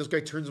way that this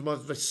guy turns them on,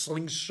 like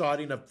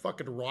slingshotting a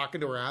fucking rock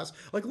into her ass.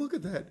 Like, look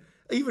at that.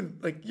 Even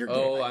like you're.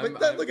 Oh,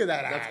 look at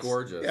that ass. That's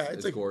gorgeous. Yeah,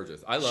 it's like,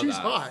 gorgeous. I love. She's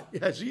hot.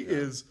 Yeah, she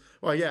is.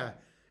 Well, yeah.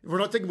 We're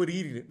not talking about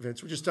eating it,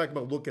 Vince. We're just talking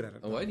about looking at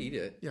it. Oh, I'd eat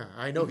it. Yeah,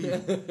 I know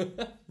you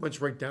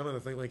munch right down on the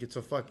thing like it's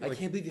a fuck. I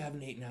can't believe you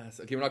haven't eaten ass.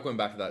 Okay, we're not going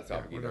back to that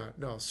topic either. Not.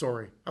 No,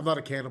 sorry. I'm not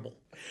a cannibal.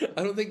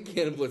 I don't think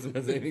cannibalism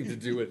has anything to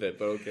do with it,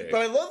 but okay.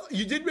 But I love,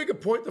 you did make a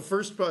point the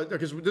first part,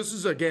 because this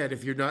is, again,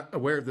 if you're not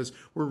aware of this,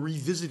 we're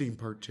revisiting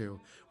part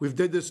 2. We've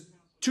did this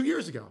 2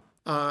 years ago.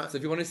 So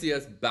if you want to see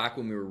us back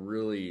when we were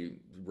really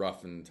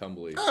rough and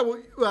tumbly.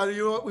 Well,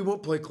 you know what? We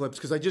won't play clips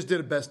because I just did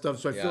a best of,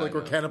 so I feel like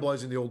we're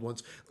cannibalizing the old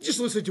ones. Just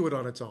listen to it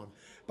on its own.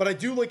 But I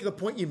do like the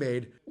point you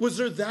made. Was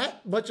there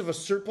that much of a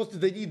surplus?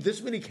 Did they need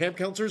this many camp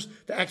counselors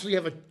to actually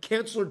have a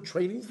counselor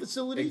training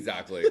facility?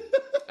 Exactly.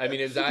 I mean,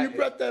 is that you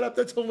brought that up?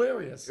 That's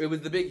hilarious. It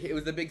was the big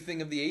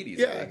thing of the 80s.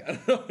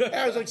 Yeah,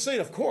 I was like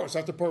saying, of course,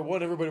 after part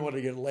 1, everybody wanted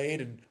to get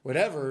laid and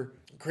whatever.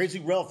 Crazy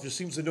Ralph just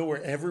seems to know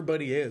where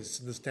everybody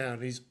is in this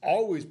town. He's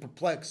always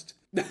perplexed.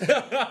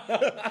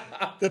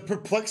 The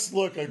perplexed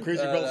look on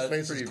Crazy Ralph's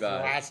face is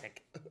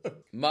classic.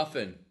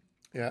 Muffin.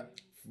 Yeah.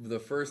 The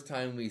first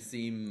time we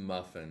see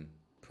Muffin.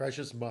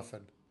 Precious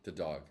Muffin. The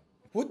dog.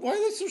 Why are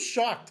they so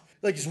shocked?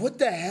 Like, what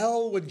the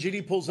hell when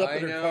Ginny pulls up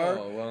in her car?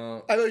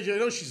 Well, I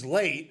know she's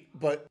late,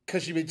 but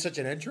because she made such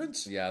an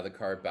entrance? Yeah, the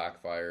car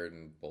backfired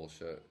and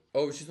bullshit.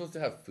 Oh, is she supposed to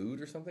have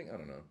food or something? I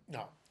don't know.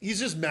 No. He's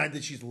just mad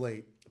that she's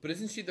late. But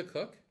isn't she the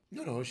cook?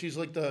 No, she's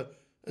like the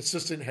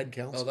assistant head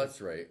counselor. Oh,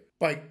 that's right.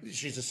 But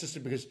she's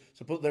assistant because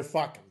they're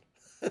fucking.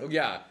 Oh,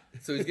 yeah.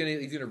 So he's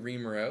gonna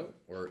ream her out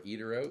or eat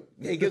her out?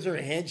 Yeah, he gives her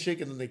a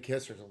handshake and then they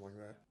kiss or something like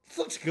that. It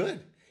looks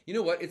good. You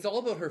know what? It's all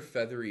about her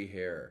feathery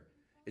hair.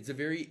 It's a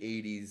very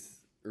 80s,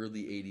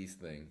 early 80s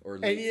thing. Or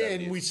late 70s.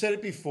 And we said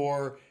it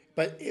before,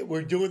 but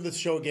we're doing this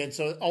show again,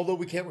 so although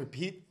we can't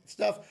repeat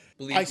stuff,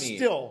 Believe me,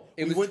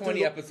 it was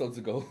 20 episodes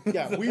ago.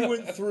 Yeah, we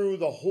went through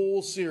the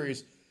whole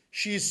series.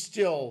 She's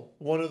still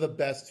one of the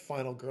best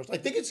final girls. I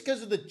think it's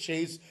because of the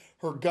chase,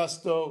 her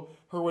gusto,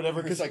 her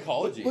whatever. Her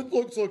psychology.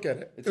 Look at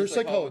it. Her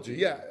psychology,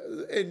 yeah.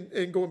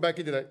 And going back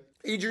into that,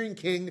 Adrienne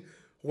King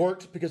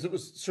worked because it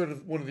was sort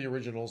of one of the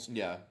originals.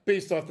 Yeah.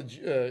 Based off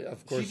the,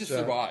 of course. She just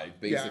survived,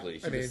 basically.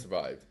 Yeah, she just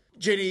survived.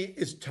 Jenny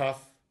is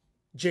tough.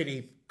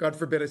 Jenny, God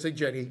forbid I say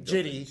Jenny.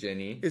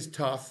 Jenny is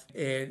tough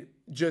and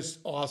just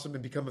awesome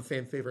and become a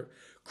fan favorite.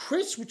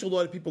 Chris, which a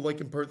lot of people like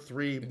in part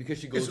 3. Because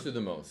she goes through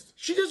the most.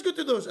 She does go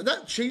through those. And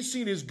that chase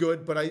scene is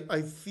good, but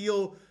I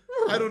feel,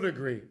 I don't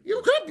agree.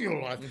 You could be a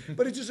lot,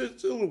 but it's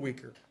a little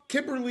weaker.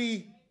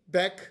 Kimberly,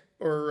 Beck,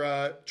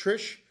 or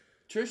Trish.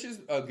 Trish is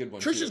a good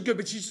one. Trish is good,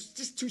 but she's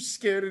just too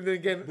scared. And then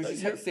again, but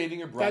she's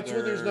saving her brother. That's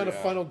when there's not a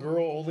final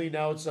girl only.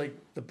 Now it's like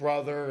the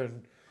brother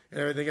and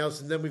everything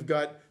else. And then we've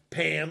got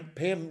Pam.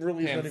 Pam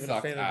really is not even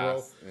a fan of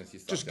girl.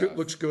 Just good,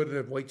 looks good in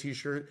a white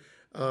t-shirt.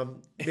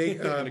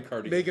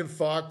 Megan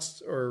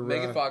Fox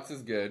Megan Fox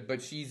is good,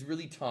 but she's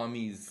really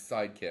Tommy's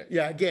sidekick.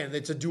 Yeah, again,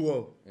 it's a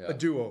duo.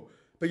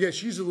 But yeah,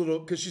 she's a little,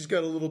 because she's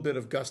got a little bit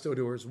of gusto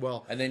to her as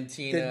well. And then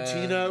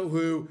Tina,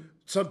 who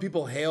some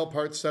people hail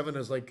part 7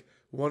 as like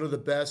one of the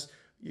best.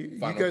 You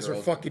guys are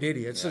fucking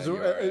idiots.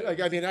 Yeah,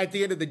 I mean, at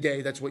the end of the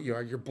day, that's what you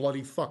are. You're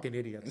bloody fucking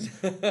idiots.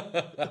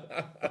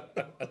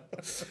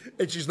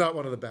 And she's not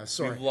one of the best.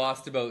 Sorry. We've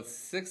lost about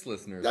 6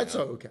 listeners. That's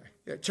okay.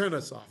 Yeah, turn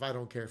us off. I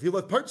don't care. If you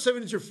love part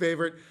 7 is your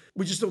favorite,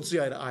 we just don't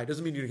see eye to eye.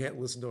 Doesn't mean you can't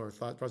listen to our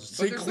thought process.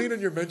 Stay clean on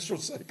your menstrual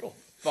cycle.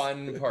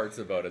 Fun parts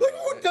about it. Like,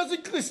 who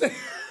doesn't?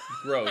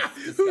 Gross.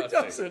 Who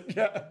doesn't?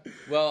 Yeah.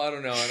 Well, I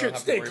don't know. I don't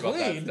have to worry about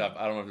that clean. stuff.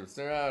 I don't have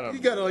to. You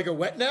got like a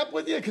wet nap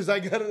with you? Because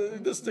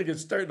this thing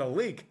is starting to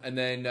leak. And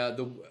then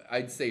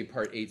I'd say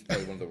part 8 is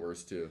probably one of the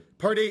worst too.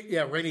 Part 8,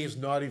 yeah, Rainey is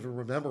not even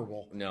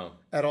memorable. No.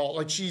 At all.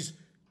 Like she's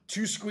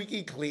too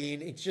squeaky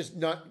clean. It's just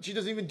not. She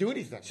doesn't even do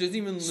anything. She doesn't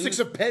even sticks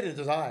a pen in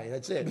his eye.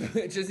 That's it.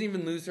 She doesn't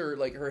even lose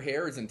her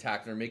hair is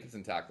intact and her makeup's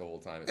intact the whole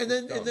time. And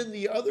then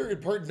the other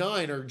in part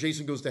 9, or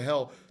Jason Goes to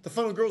Hell, the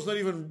final girl's not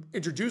even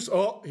introduced.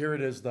 Oh, here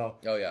it is though.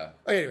 Oh yeah.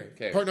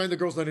 Anyway, part 9, the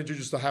girl's not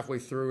introduced till halfway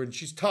through, and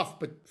she's tough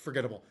but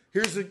forgettable.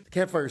 Here's the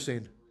campfire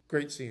scene.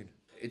 Great scene.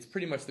 It's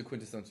pretty much the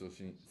quintessential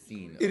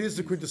scene. It is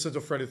the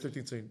quintessential Friday the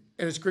 13th scene,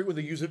 and it's great when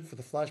they use it for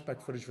the flashback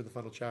footage for the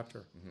final chapter.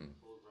 Mm-hmm.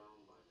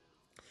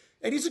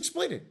 And he's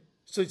explained it.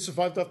 So he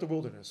survived off the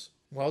wilderness.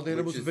 Wild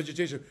animals and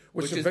vegetation.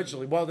 Which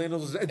eventually, wild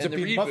animals ends up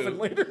being Muffin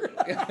later.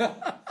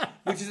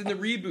 Which is in the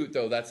reboot,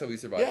 though. That's how he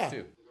survives, too.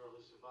 The girl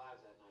who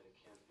survived that night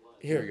at Camp Blood.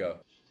 Here we go.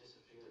 She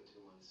disappeared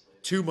 2 months later.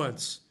 2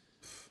 months.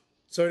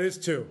 So it is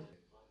 2.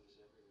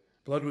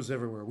 Blood was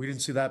everywhere. We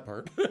didn't see that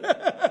part.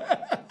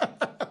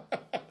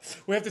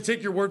 We have to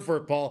take your word for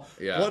it, Paul.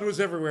 Yeah. Blood was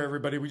everywhere,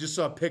 everybody. We just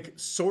saw a pick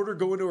sort of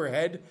go into her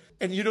head.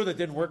 And you know that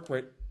didn't work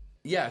right.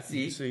 Yeah,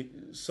 see?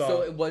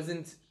 So it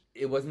wasn't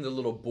it wasn't the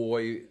little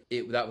boy.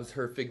 That was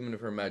her figment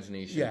of her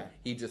imagination. Yeah.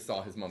 He just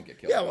saw his mom get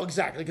killed. Yeah, well,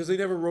 exactly, because they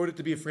never wrote it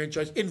to be a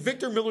franchise. In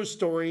Victor Miller's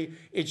story,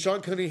 in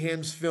Sean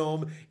Cunningham's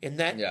film, in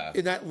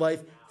that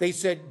life, they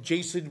said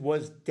Jason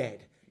was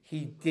dead.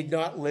 He did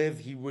not live.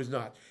 He was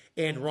not.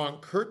 And Ron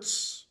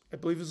Kurtz, I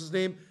believe is his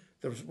name,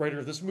 the writer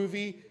of this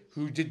movie,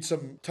 who did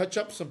some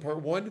touch-ups on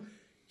part one,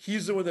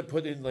 he's the one that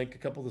put in like a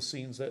couple of the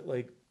scenes that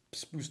like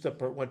spruced up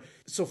part one.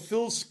 So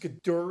Phil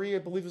Scuderi, I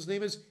believe his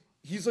name is,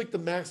 he's like the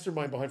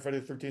mastermind behind Friday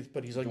the 13th,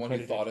 but he's like The one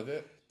who thought of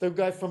it? the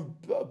guy from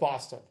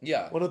Boston.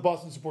 Yeah. One of the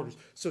Boston supporters.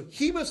 So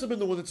he must have been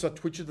the one that saw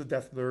Twitch of the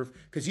Death Nerve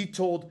because he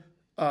told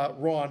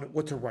Ron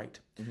what to write.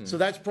 So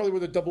that's probably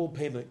where the double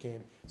payment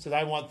came. Said,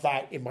 I want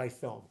that in my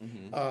film.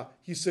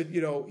 He said,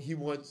 he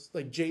wants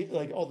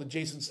like all the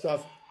Jason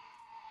stuff.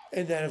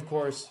 And then, of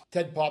course,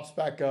 Ted pops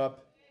back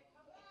up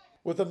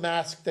with a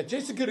mask that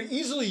Jason could have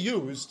easily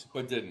used.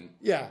 But didn't.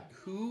 Yeah.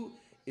 Who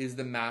is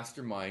the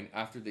mastermind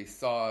after they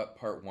saw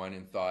part one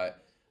and thought,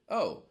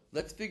 oh,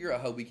 let's figure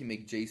out how we can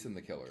make Jason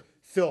the killer?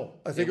 Phil.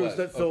 I think it was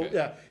that Phil. Okay.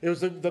 Yeah. It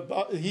was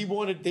he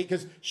wanted,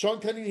 because Sean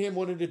Cunningham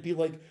wanted it to be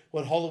like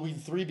what Halloween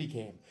 3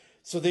 became.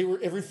 So they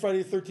were every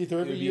Friday the 13th or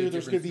every year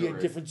there's going to be a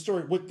different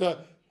story. What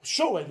the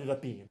show ended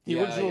up being. The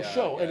original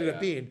show ended up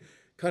being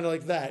kind of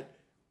like that.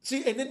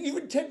 See, and then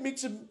even Ted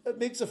makes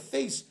a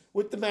face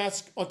with the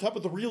mask on top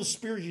of the real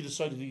spear he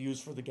decided to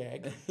use for the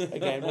gag.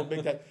 Again, we'll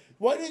make that.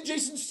 Why didn't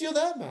Jason steal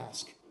that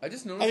mask? I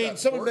just noticed. I mean,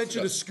 someone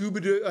mentioned a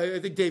scuba. I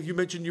think Dave, you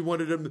mentioned you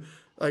wanted him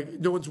like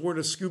no one's worn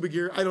a scuba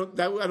gear. I don't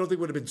think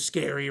would have been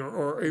scary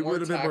or it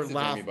would have been more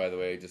laugh. By the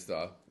way, just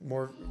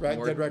more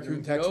dead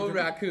raccoon taxidermy. No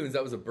raccoons.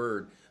 That was a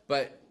bird.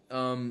 But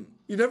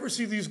you never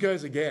see these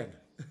guys again.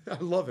 I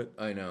love it.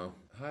 I know.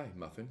 Hi,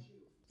 Muffin.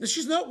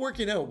 She's not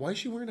working out. Why is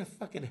she wearing a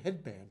fucking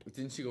headband?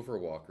 Didn't she go for a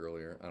walk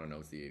earlier? I don't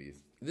know. It's the 80s.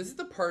 This is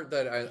the part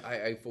that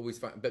I've always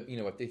found. But you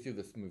know what? They threw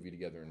this movie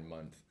together in a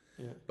month.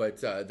 Yeah. But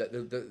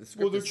the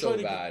script is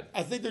so bad.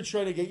 I think they're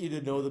trying to get you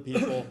to know the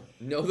people.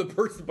 Know the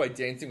person by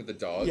dancing with the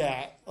dog.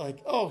 Yeah. Like,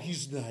 oh,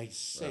 he's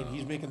nice. And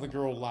he's making the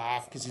girl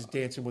laugh because he's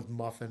dancing with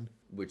Muffin.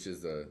 Which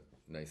is a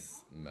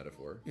nice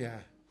metaphor. Yeah.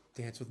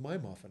 Dance with my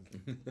Muffin.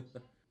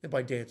 And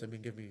by dance, I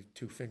mean give me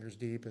 2 fingers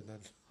deep and then...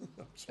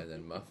 and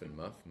then Muffin,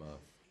 muff.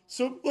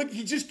 So, like,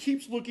 he just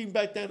keeps looking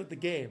back down at the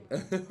game.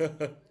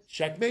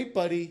 Checkmate,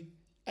 buddy.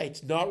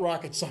 It's not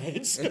rocket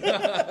science. And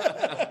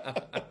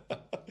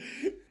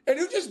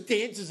who just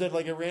dances at,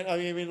 like, a random... I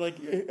mean, like,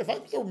 if I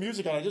throw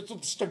music on, I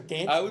just start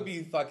dancing. I would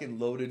be fucking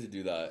loaded to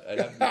do that. I'd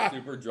have to be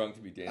super drunk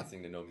to be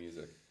dancing to no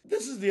music.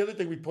 This is the other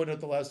thing we pointed out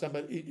the last time,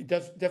 but it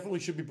definitely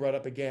should be brought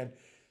up again.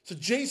 So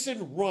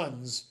Jason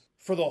runs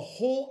for the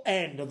whole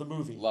end of the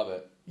movie. Love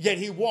it. Yet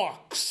he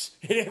walks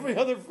in every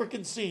other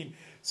freaking scene.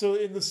 So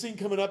in the scene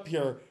coming up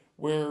here,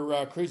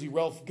 where Crazy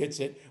Ralph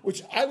gets it,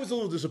 which I was a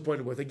little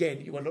disappointed with.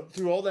 Again, you went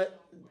through all that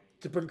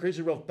to bring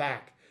Crazy Ralph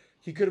back.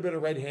 He could have been a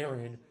red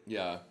herring.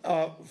 Yeah.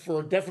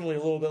 For definitely a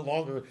little bit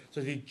longer. So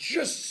they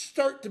just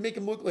start to make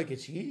him look like,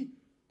 is he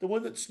the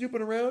one that's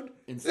snooping around?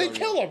 They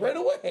kill him right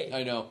away.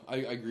 I know. I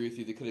agree with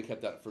you. They could have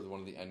kept that for one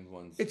of the end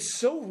ones. It's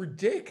so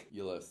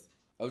ridiculous.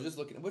 I was just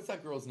looking. What's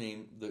that girl's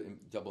name? The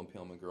double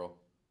impalement girl.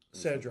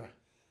 Sandra.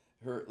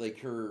 Her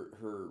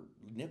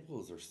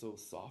nipples are so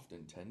soft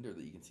and tender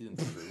that you can see them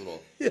through her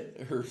little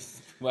her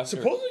sweater.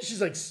 Supposedly she's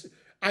like,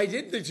 I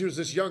didn't think she was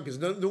this young because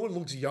no one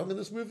looks young in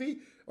this movie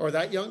or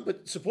that young,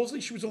 but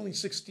supposedly she was only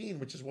 16,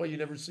 which is why you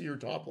never see her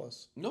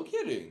topless. No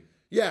kidding.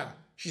 Yeah,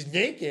 she's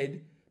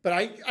naked, but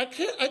I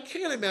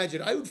can't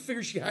imagine. I would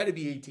figure she had to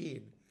be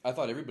 18. I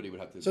thought everybody would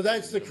have to. So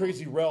that's the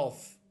Crazy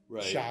Ralph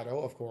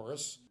shadow, of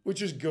course,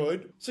 which is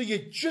good. So you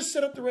just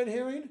set up the red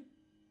herring,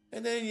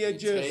 and then you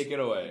just take it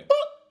away.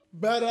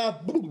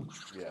 Bada boom.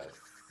 Yes.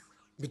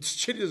 But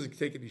she doesn't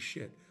take any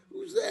shit.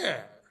 Who's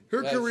there?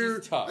 Her Yeah, career,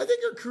 she's tough. I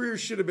think her career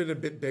should have been a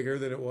bit bigger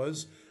than it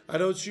was. I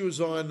know she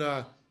was on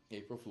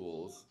April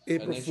Fool's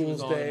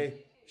Day.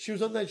 She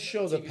was on that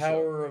show, The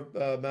Power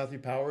of Matthew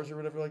Powers or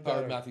whatever like that.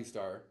 Power of Matthew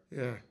Starr.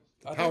 Yeah.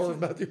 The Power of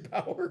Matthew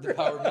Power. The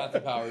Power of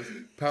Matthew Powers.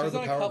 Power She's of the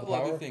on Power a of couple the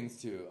Power. other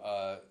things too.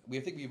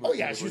 Oh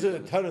yeah, she's in a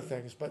ton of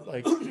things, but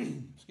like,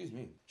 excuse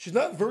me. She's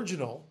not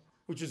virginal,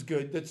 which is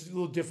good. That's a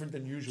little different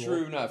than usual.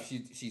 True enough.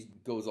 She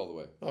goes all the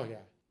way. Oh yeah.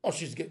 Oh,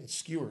 she's getting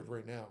skewered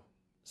right now.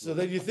 So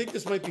then you think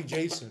this might be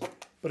Jason,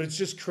 but it's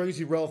just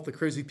Crazy Ralph, the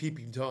crazy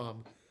peeping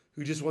Tom,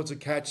 who just wants to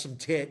catch some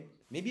tit.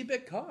 Maybe a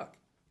bit cock.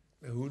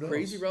 Who knows?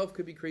 Crazy Ralph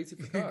could be crazy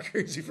for cock.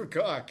 Crazy for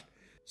cock.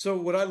 So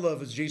what I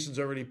love is Jason's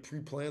already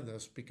pre-planned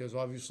this because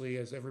obviously,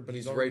 as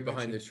everybody's He's right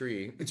behind the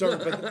tree. It's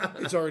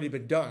already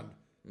been done.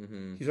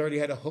 Mm-hmm. He's already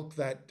had to hook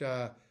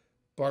that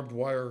barbed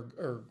wire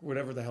or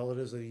whatever the hell it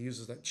is that he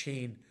uses, that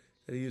chain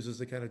that he uses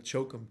to kind of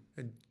choke him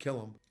and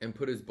kill him. And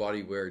put his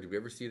body where? Did we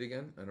ever see it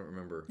again? I don't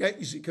remember. Yeah,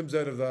 you see, it comes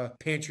out of the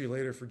pantry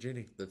later for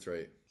Ginny. That's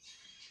right.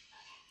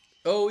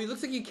 Oh, he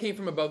looks like he came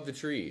from above the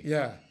tree.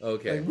 Yeah.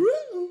 Okay. Like,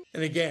 woo!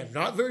 And again,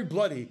 not very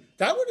bloody.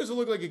 That one doesn't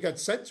look like it got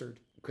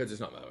censored. Because there's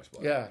not that much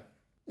blood. Yeah.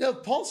 Now,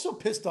 Paul's so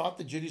pissed off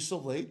that Ginny's so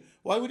late.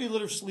 Why would he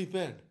let her sleep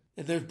in?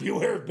 And there's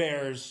beware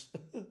bears.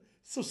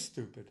 So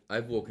stupid.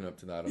 I've woken up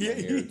to that on my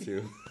hair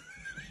too.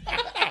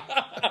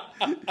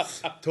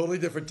 Totally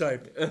different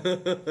type.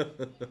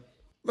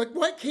 Like,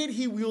 why can't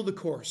he wheel the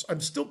course? I'm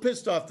still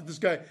pissed off that this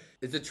guy.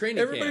 It's a training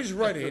Everybody's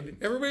camp. running.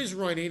 Everybody's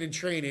running and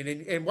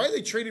training. And why are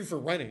they training for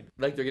running?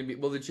 Like they're going to be,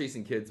 well, they're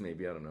chasing kids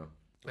maybe. I don't know.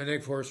 And then,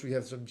 of course, we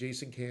have some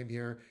Jason Cam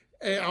here.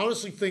 And I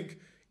honestly think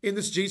in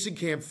this Jason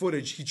Cam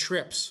footage, he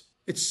trips.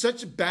 It's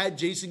such a bad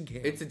Jason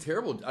Cam. It's a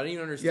terrible, I don't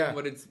even understand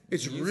what it's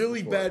It's used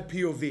really for. bad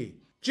POV.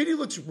 Ginny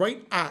looks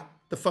right at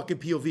the fucking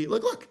POV.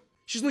 Look.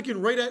 She's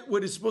looking right at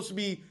what is supposed to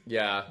be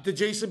Yeah. the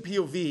Jason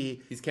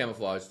POV. He's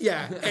camouflaged.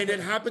 Yeah, and it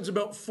happens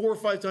about 4 or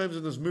 5 times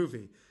in this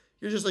movie.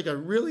 You're just like, I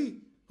really?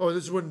 Oh,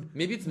 this is when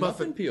Maybe it's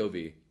Muffin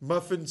POV.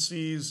 Muffin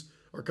sees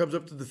or comes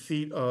up to the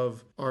feet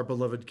of our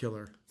beloved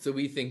killer. So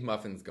we think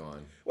Muffin's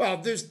gone. Well,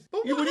 there's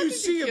But when how you could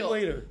see him kill-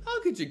 later,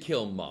 How could you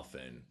kill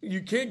Muffin?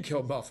 you can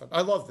kill Muffin.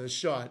 I love this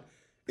shot.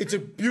 It's a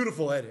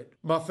beautiful edit.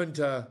 Muffin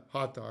to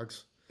hot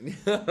dogs.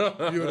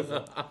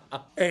 Beautiful.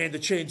 And the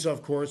chainsaw,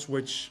 of course,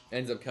 which,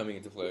 Ends up coming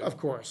into play. of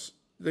course,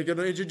 they're going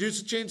to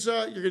introduce the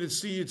chainsaw. You're going to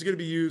see it's going to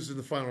be used in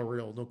the final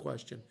reel, no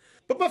question.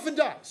 But Muffin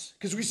dies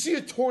because we see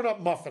a torn up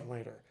Muffin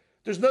later.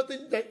 There's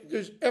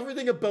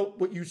everything about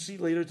what you see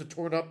later. It's a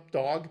torn up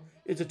dog.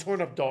 It's a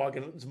torn up dog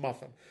and it's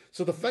Muffin.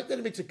 So the fact that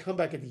it makes a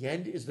comeback at the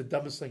end is the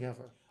dumbest thing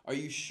ever. Are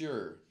you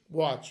sure?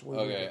 Watch.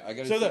 Okay, I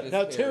gotta So see that, this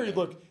now pair Terry, then.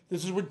 look.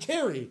 This is when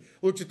Terry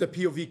looks at the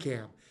POV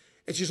cam,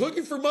 and she's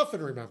looking for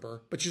Muffin.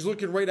 Remember, but she's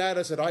looking right at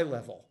us at eye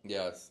level,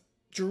 Yes.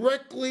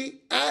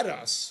 directly at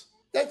us.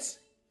 That's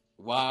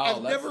Wow.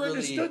 I've that's never really-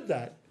 understood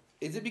that.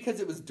 Is it because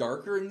it was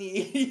darker in the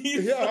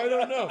 80s? Yeah, I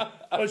don't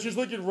know. She's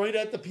looking right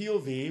at the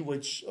POV,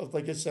 which,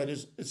 like I said,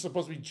 is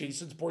supposed to be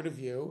Jason's point of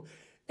view,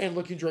 and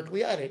looking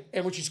directly at it.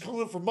 And when she's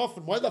calling for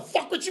Muffin, why the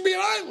fuck would she be at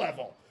eye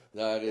level?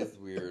 That is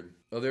weird.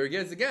 Oh, there he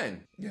is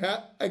again.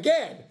 Yeah,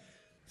 again.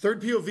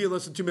 Third POV in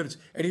less than 2 minutes.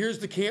 And here's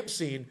the camp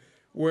scene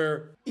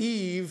where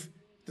Eve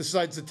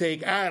decides to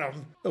take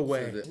Adam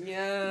away.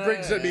 Yeah.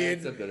 Brings him in.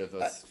 It's a bit of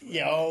a...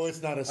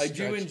 It's not a I stretch.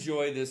 do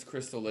enjoy this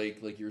Crystal Lake.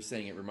 Like you were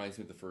saying, it reminds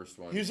me of the first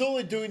one. He's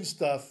only doing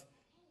stuff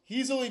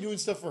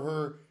for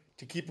her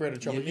to keep her out of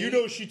trouble. Yeah, You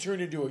maybe- know she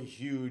turned into a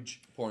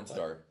huge... Porn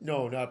star.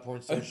 No, not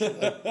porn star.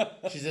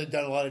 She's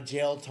done a lot of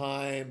jail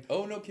time.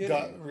 Oh, no kidding.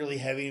 Got really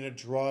heavy into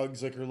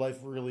drugs. Like her life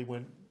really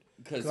went...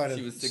 Because kind she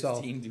of was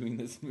 16 doing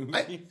this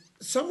movie.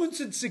 Someone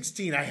said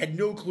 16. I had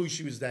no clue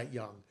she was that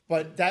young.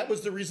 But that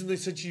was the reason they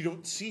said you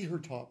don't see her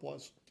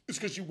topless. It's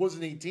because she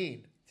wasn't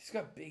 18. She's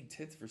got big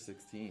tits for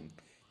 16.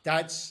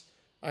 That's,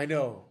 I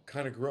know,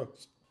 kind of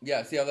gross.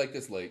 Yeah, see, I like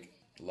this lake.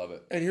 Love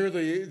it. And here are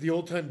the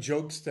old time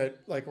jokes that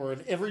were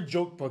in every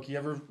joke book you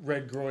ever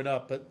read growing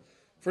up. But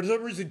for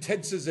some reason,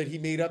 Ted says that he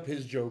made up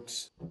his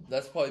jokes.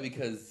 That's probably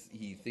because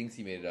he thinks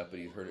he made it up, but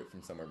he's heard it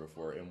from somewhere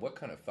before. And what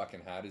kind of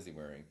fucking hat is he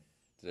wearing?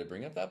 Did I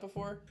bring up that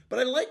before? But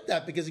I like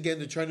that because, again,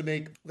 they're trying to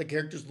make the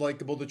characters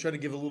likable. They're trying to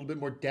give a little bit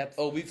more depth.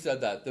 Oh, we've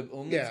said that. The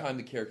only Yeah. time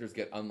the characters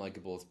get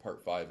unlikable is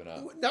part 5 and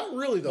up. Not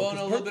really, though. Well, 'cause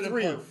no, a part little bit in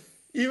 3, part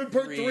even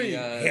part 3, 3,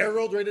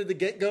 Harold right at the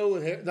get-go.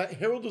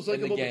 Harold was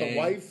And the likable with the gang.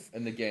 wife.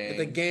 And the gang. And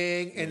the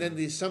gang. And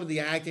then some of the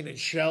acting and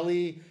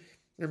Shelley.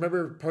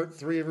 Remember part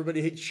 3,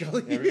 everybody hates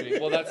Shelley?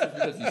 Well, that's just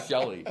because he's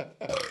Shelley.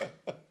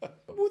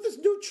 Well, there's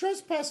no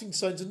trespassing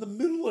signs in the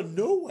middle of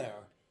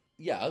nowhere.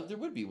 Yeah, there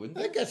would be, wouldn't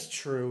I there? think that's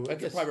true.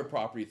 That's a private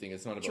property thing.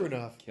 It's not about True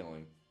enough.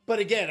 killing. But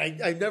again,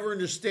 I never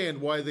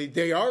understand why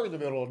they are in the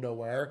middle of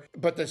nowhere,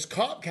 but this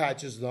cop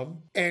catches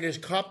them, and his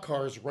cop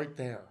car is right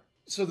there.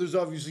 So there's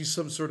obviously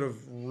some sort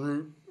of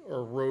route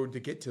or road to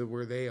get to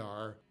where they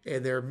are,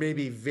 and they're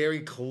maybe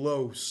very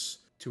close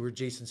to where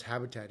Jason's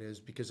habitat is,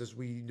 because as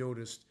we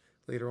noticed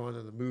later on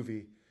in the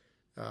movie,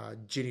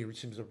 Ginny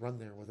seems to run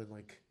there within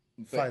like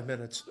 5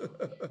 minutes.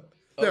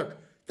 Look,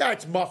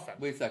 that's Muffin.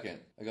 Wait a second.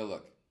 I gotta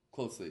look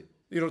closely.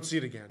 You don't see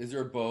it again. Is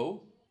there a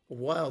bow? A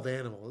wild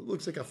animal. It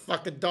looks like a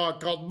fucking dog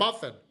called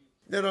Muffin.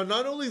 No,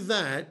 not only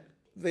that,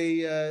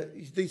 they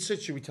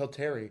said, should we tell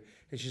Terry?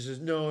 And she says,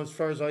 no, as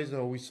far as I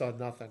know, we saw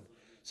nothing.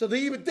 So they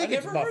even think I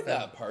it's never Muffin. heard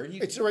that part.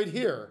 It's right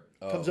here.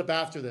 Comes up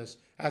after this.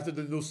 After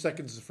the no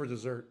seconds for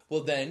dessert.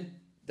 Well, then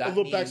that A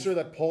little means, backstory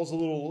that Paul's a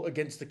little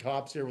against the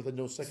cops here with a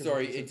no seconds.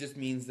 Sorry, for it dessert. just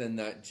means then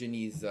that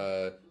Ginny's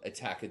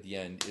attack at the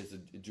end is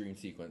a dream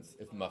sequence.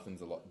 If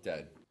Muffin's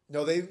dead.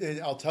 No,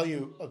 I'll tell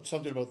you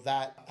something about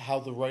that, how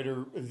the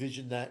writer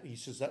envisioned that. He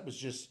says that was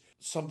just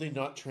something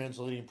not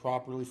translating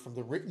properly from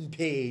the written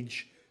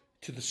page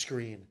to the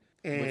screen.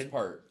 And Which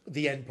part?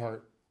 The end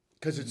part.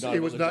 Because Not it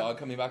was the not. dog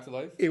coming back to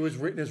life. It was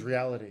written as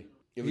reality.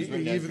 It was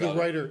written as even the reality.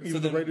 writer. So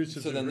Even then- the writer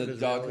says So it then was the written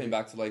as dog reality. coming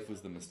back to life was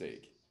the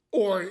mistake.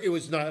 Or it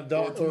was not a Or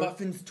dog. it's Or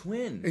Muffin's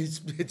twin.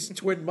 it's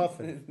twin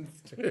Muffin.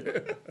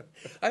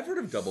 I've heard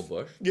of Double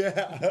Bush.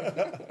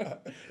 Yeah.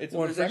 It's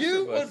One when for there's you,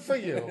 extra bush. one for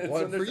you. It's One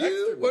when for there's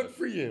you, extra one bush.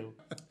 for you.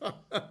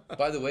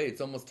 By the way,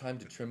 it's almost time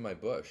to trim my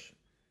bush,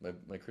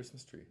 my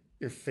Christmas tree.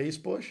 Your face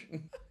bush?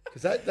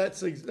 Because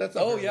that's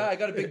Oh yeah, I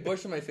got a big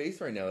bush on my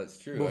face right now. That's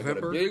true. I got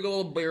November? a big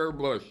old bare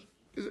bush.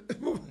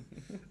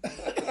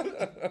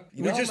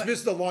 We just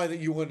missed the line that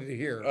you wanted to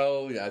hear.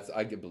 Oh yeah,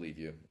 I can believe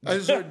you.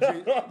 This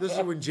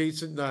is when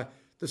Jason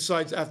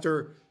decides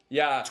after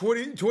Yeah.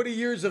 20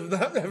 years of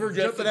not ever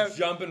Just jumping a out.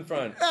 jump in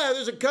front. Ah,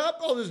 there's a cop.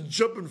 I'll just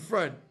jump in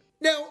front.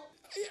 Now,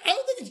 I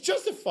don't think it's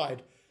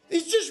justified.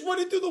 He's just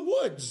running through the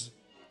woods.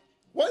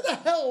 Why the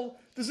hell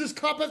does this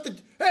cop have to?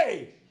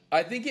 Hey,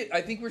 I think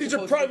we're these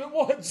are supposed to- private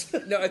woods.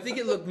 No, I think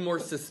it looked more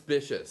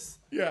suspicious.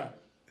 Yeah,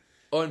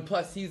 Oh, and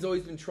plus, he's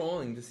always been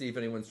trolling to see if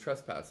anyone's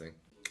trespassing.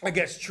 I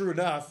guess true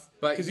enough.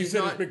 But Because he he's said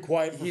not, it's been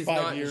quiet for he's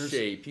 5 not years. in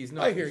shape. He's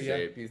not I hear in ya.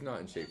 shape. He's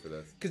not in shape for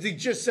this. Because he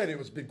just said it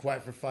was been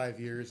quiet for 5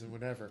 years and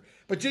whatever.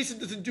 But Jason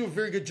doesn't do a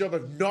very good job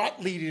of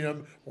not leading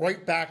him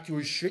right back to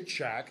his shit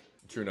shack.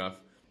 True enough.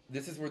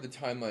 This is where the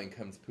timeline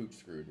comes pooch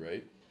screwed,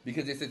 right?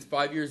 Because it's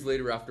 5 years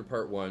later after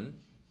part 1,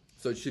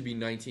 so it should be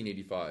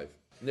 1985.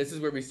 And this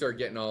is where we start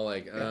getting all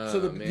like, So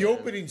the man.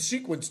 opening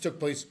sequence took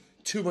place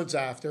 2 months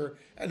after,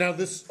 and now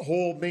this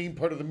whole main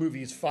part of the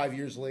movie is 5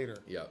 years later.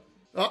 Yeah.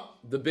 Oh,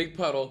 The big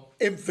puddle.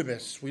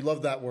 infamous. We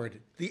love that word.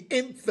 The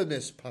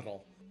infamous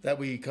puddle that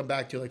we come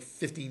back to like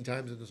 15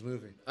 times in this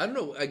movie. I don't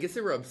know. I guess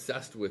they were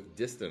obsessed with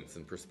distance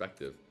and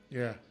perspective.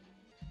 Yeah.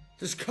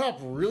 This cop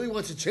really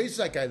wants to chase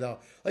that guy, though.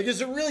 Like, is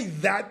it really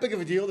that big of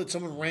a deal that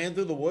someone ran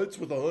through the woods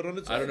with a hood on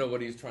its head? I don't know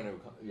what he's trying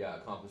to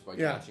accomplish by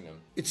Yeah. catching him.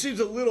 It seems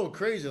a little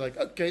crazy. Like,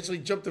 okay, so he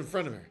jumped in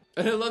front of her.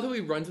 And I love how he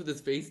runs with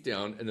his face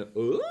down and then,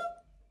 ooh,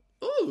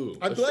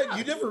 I'm a glad shot.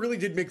 you never really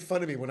did make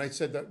fun of me when I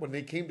said that when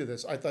they came to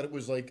this. I thought it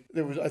was like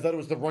I thought it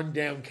was the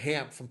rundown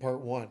camp from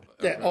part 1.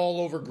 That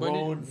all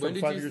overgrown from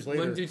 5 years later.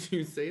 When did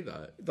you say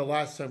that? The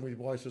last time we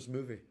watched this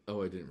movie.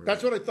 Oh, I didn't remember.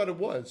 That's what I thought it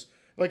was.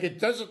 Like, it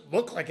doesn't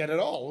look like it at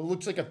all. It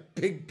looks like a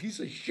big piece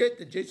of shit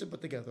that Jason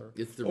put together.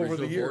 It's the over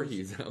original the years.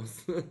 Voorhees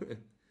house.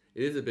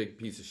 It is a big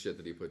piece of shit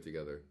that he put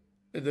together.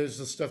 And there's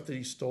the stuff that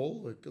he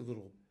stole, like a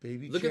little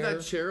baby Look chair. at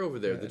that chair over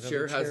there. Yeah, The another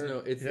chair has chair. no.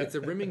 It's Yeah. it's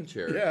a rimming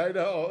chair. Yeah, I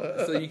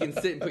know. So you can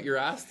sit and put your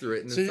ass through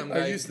it, and then See, some I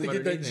guy used to come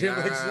get that underneath chair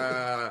and, like-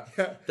 "Ah."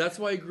 Yeah. That's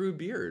why I grew a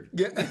beard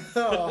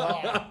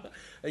Yeah.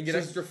 and get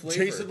extra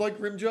flavor. Jason like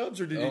rim jobs,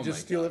 or did he Oh just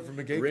my steal God. it from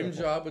a gay rim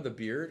couple? job with a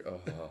beard?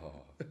 Oh,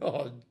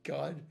 Oh,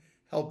 God.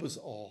 Help us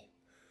all.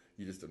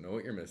 you just don't know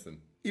what you're missing.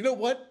 You know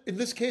what? In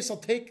this case, I'll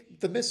take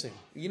the missing.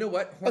 You know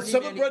what? Horny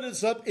Someone Manny- brought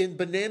this up in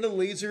Banana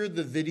Laser,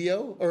 the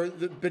video, or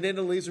the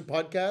Banana Laser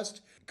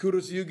podcast.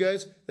 Kudos to you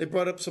guys. They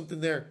brought up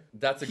something there.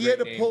 That's a He great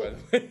had to name, pull, by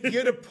the way. He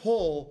had to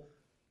pull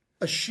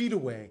a sheet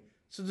away.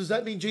 So does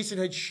that mean Jason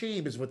had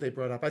shame, is what they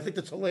brought up? I think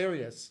that's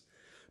hilarious.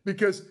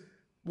 Because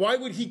why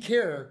would he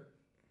care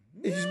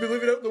if he's been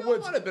living out in the I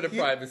woods? want a bit of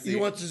privacy. He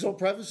wants his own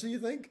privacy, you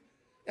think?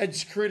 And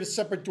just create a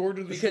separate door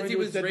to the Because shrine he to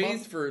his was dead mom?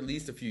 raised for at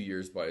least a few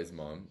years by his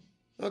mom.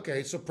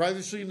 Okay, so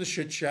privacy in the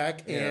shit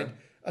shack and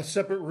a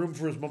separate room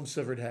for his mom's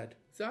severed head.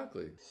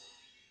 Exactly.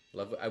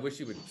 Love. I wish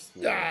he would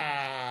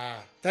swear.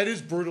 That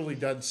is brutally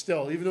done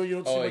still, even though you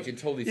don't see Oh, much. you can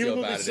totally see even how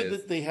though bad they it said is.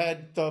 that they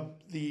had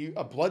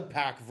a blood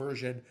pack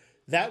version,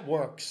 that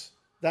works.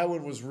 That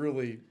one was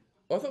really...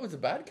 Oh, I thought it was a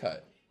bad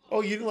cut.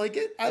 Oh, you didn't like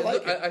it? I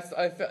like it.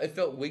 It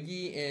felt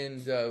wiggy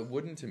and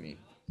wooden to me.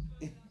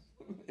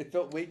 It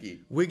felt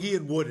wiggy. Wiggy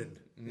and wooden.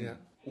 Yeah.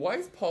 Why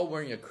is Paul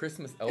wearing a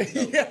Christmas elf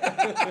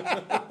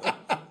outfit?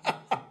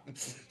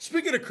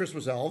 Speaking of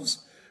Christmas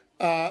elves,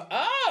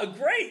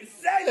 Great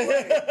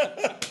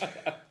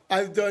segue!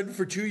 I've done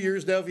for 2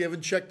 years now. If you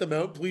haven't checked them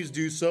out, please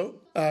do so.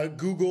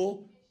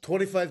 Google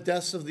 25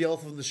 Deaths of the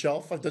Elf on the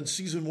Shelf. I've done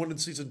season 1 and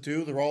season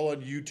 2. They're all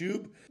on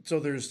YouTube. So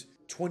there's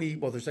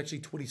there's actually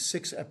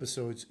 26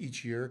 episodes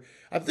each year.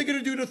 I'm thinking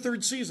of doing a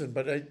third season,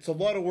 but it's a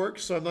lot of work,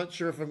 so I'm not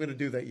sure if I'm going to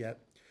do that yet.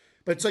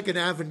 But it's like an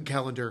advent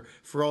calendar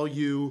for all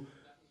you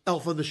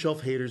Elf on the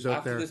Shelf haters out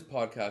After there. this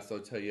podcast, I'll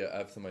tell you I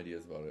have some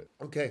ideas about it.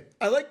 Okay.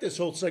 I like this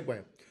whole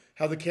segue.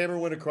 How the camera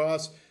went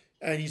across,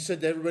 and he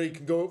said that everybody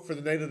can go out for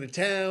the night of the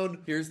town.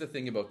 Here's the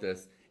thing about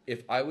this.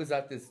 If I was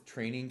at this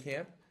training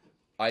camp,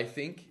 I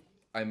think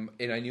and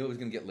I knew I was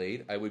going to get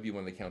laid, I would be one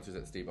of the counselors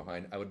that stayed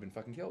behind. I would have been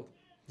fucking killed.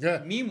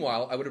 Yeah.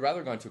 Meanwhile, I would have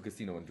rather gone to a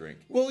casino and drink.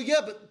 Well,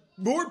 yeah, but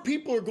more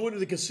people are going to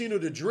the casino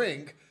to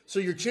drink, so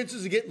your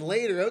chances of getting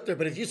laid are out there.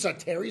 But if you saw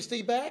Terry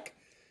stay back,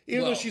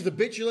 even though Well- she's a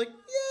bitch, you're like,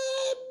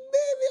 yeah,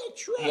 maybe I'll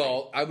try.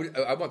 Well,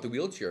 I want the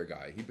wheelchair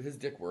guy. His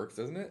dick works,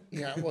 doesn't it?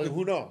 Yeah, well,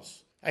 who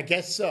knows? I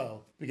guess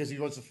so, because he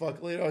wants to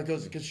fuck later, or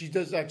because she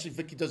does actually,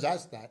 Vicky does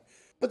ask that.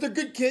 But they're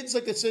good kids,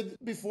 like I said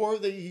before.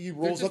 He They're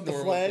rolls just up the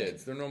normal flag,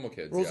 kids. They're normal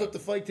kids. rolls yeah. up the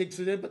flag, takes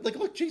it in. But like,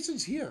 look,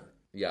 Jason's here,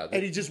 Yeah,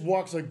 and he just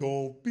walks like,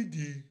 go,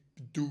 bidi,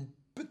 bidu,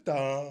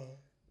 bida.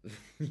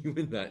 you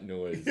and that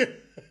noise.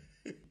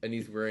 And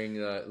he's wearing,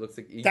 looks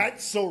like...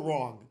 That's so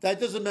wrong. That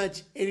doesn't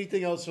match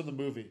anything else from the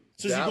movie.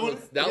 So is he going, I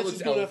guess looks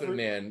he's going Elephant after,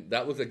 Man.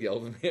 That looks like the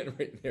Elephant Man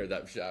right there,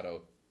 that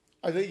shadow.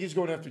 I think he's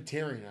going after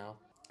Terry now.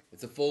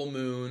 It's a full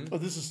moon. Oh,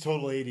 this is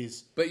total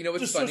 80s. But you know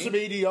what's Just funny? throw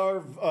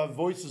some ADR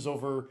voices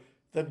over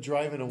them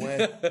driving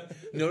away.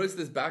 Notice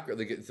this background.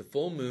 Like, it's a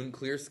full moon,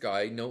 clear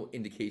sky, no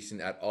indication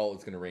at all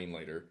it's going to rain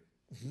later.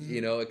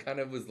 You know, it kind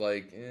of was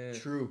like, eh.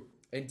 True.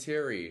 And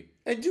Terry.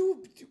 And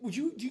do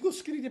you go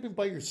skinny dipping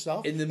by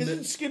yourself? In the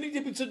Isn't skinny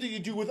dipping something you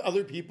do with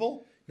other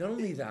people? Not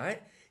only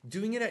that,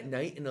 doing it at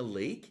night in a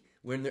lake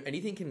when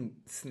anything can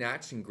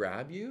snatch and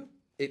grab you.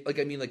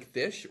 Like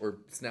fish or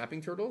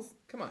snapping turtles.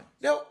 Come on.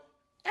 Now,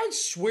 I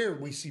swear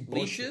we see bush.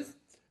 Leashes?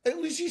 At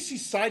least you see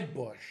side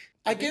bush.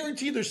 I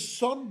guarantee there's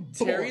some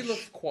bush. Terry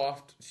looks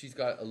coiffed. She's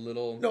got a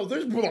little. No,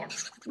 there's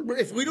bush.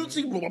 If we don't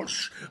see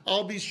bush,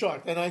 I'll be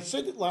shocked. And I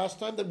said it last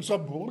time that we saw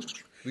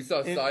bush. We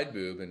saw side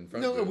boob and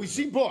front No, boob. we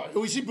see bush.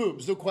 We see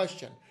boobs, no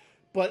question.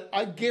 But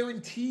I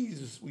guarantee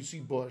we see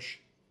bush.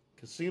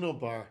 Casino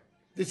bar.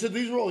 They said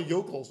these were all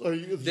yokels.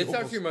 This Yokels.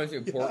 actually reminds me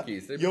of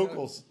Porky's. Did I bring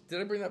Yokels. that-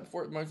 Did I bring that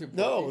before? It reminds me of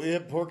No, Porky's. they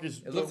had Porky's.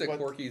 It looks like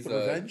Porky's.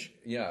 Revenge.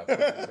 Yeah.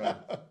 Porky's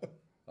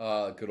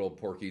Revenge. Good old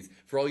Porky's.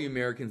 For all you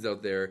Americans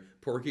out there,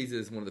 Porky's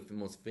is one of the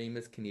most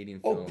famous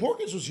Canadian Oh, films.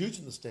 Porky's was huge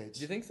in the States.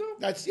 Do you think so?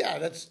 That's.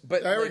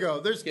 But, there we like, go.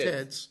 There's kids.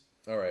 tits.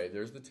 All right,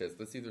 there's the tits.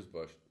 Let's see if there's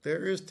bush.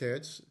 There is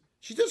tits.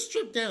 She does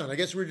strip down. I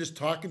guess we were just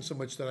talking so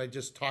much that I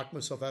just talked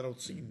myself out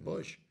of seeing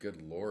bush.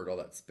 Good Lord, all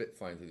that spit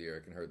flying through the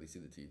air. I can hardly see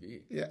the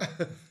TV. Yeah.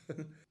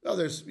 Oh,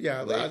 there's.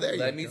 Yeah. There you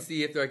Let me go.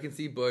 see if I can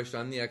see bush.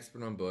 I'm the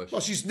expert on bush.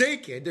 Well, she's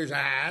naked. There's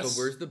ass.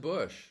 So where's the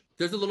bush?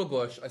 There's a little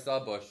bush. I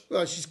saw a bush.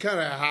 Well, she's kind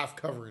of half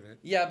covering it.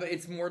 Yeah, but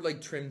it's more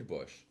like trimmed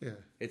bush. Yeah.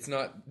 It's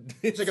not.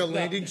 It's like a not-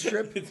 landing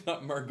strip. It's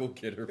not Margot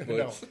Kidder bush.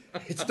 No,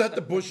 it's not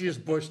the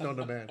bushiest bush known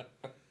to man.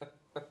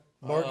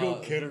 Margot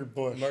Kidder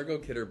bush. Margot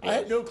Kidder bush. I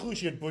had no clue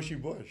she had bushy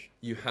bush.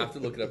 You have to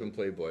look it up in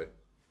Playboy.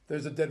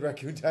 There's a dead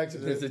raccoon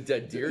taxidermy. There's a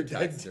dead deer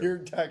taxidermy. Deer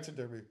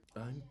taxidermy.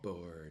 I'm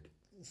bored.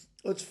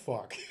 Let's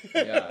fuck.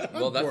 Yeah,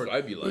 well, I'm that's bored. what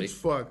I'd be like. Let's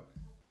fuck.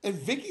 And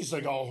Vicky's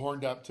like all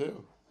horned up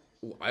too.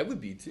 Well, I would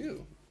be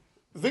too.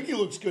 Vicky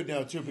looks good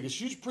now too because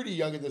she's pretty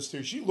young in this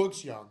too. She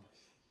looks young.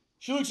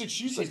 She looks like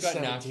she's like She's got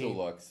 17. natural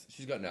looks.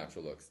 She's got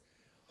natural looks.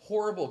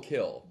 Horrible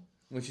kill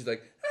when she's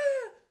like,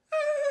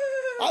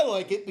 I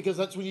like it because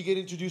that's when you get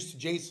introduced to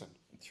Jason.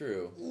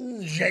 True.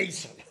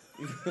 Jason.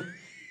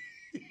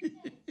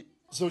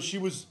 So she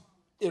was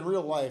in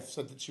real life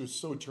said that she was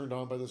so turned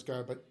on by this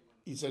guy, but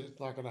he said it's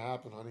not going to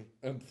happen, honey.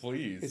 And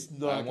please, It's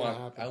not I gonna want,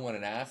 happen. I want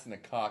an ass and a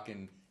cock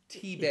and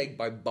teabagged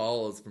by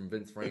balls from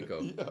Vince Franco.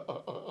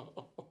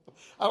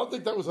 I don't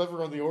think that was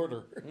ever on the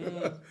order.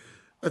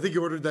 I think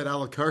you ordered that a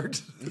la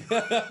carte.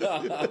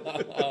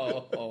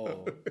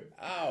 Oh,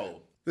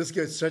 ow! This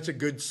guy's such a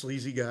good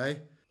sleazy guy.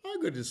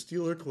 I'm going to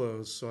steal her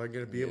clothes so I'm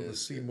going to be able to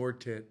see more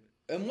tit.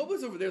 And what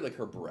was over there, like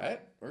her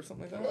barrette or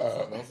something like that?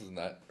 Something else is in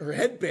that. Her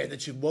headband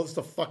that she loves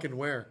to fucking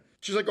wear.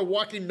 She's like a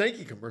walking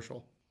Nike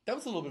commercial. That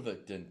was a little bit of a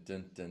dun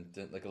dun dun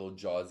dun, like a little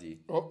Jaws-y.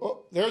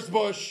 Oh, there's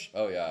Bush.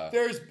 Oh yeah.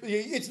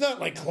 It's not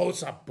like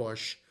close-up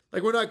Bush.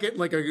 Like we're not getting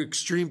like an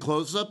extreme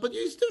close-up, but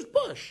there's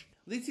Bush.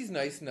 At least he's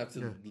nice enough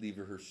to leave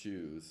her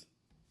shoes.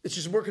 It's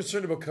just more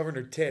concerned about covering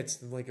her tits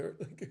than like her.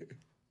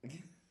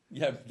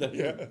 Yeah, the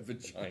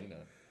vagina.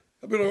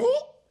 I'd be like,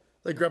 oh,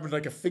 like grabbing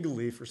like a fig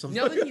leaf or something.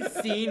 Now that he's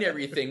seen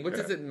everything, what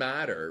does it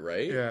matter,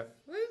 right? Yeah.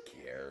 Who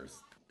cares?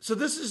 So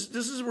this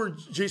is where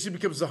Jason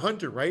becomes the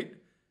hunter, right?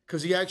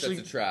 Because he actually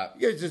That's a trap.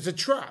 Yeah, it's a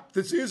trap.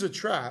 This is a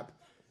trap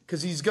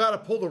because he's got to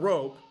pull the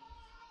rope.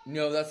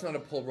 No, that's not a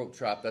pull rope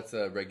trap. That's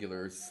a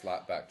regular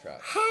slapback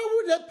trap. How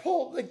would that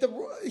pull? Like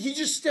he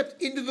just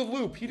stepped into the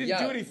loop. He didn't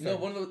do anything. No,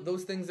 one of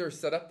those things are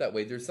set up that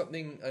way. There's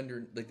something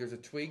under, like there's a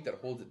twig that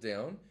holds it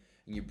down,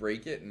 and you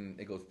break it, and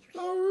it goes.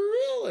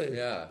 Oh, really?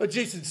 Yeah. But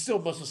Jason still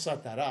must have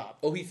set that up.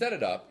 Oh, he set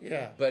it up.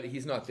 Yeah. But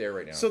he's not there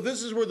right now. So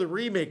this is where the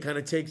remake kind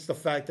of takes the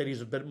fact that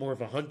he's a bit more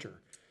of a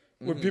hunter.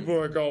 When people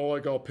are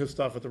all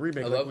pissed off at the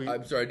remake.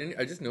 I'm sorry.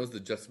 I just noticed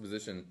the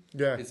juxtaposition.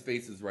 Yeah. His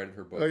face is right at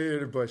her butt. Oh,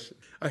 yeah, Bush.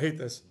 I hate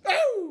this.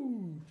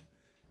 Oh!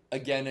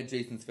 Again at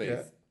Jason's face.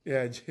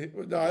 Yeah.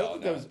 No, I don't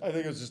think that was. I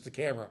think it was just the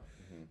camera.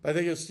 I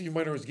think it was Steve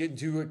Miner was getting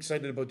too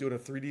excited about doing a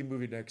 3D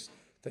movie next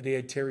that he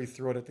had Terry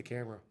throw it at the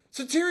camera.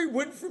 So Terry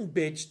went from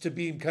bitch to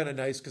being kind of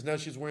nice because now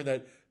she's wearing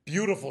that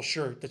beautiful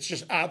shirt that's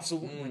just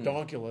absolutely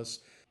redonkulous.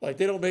 Like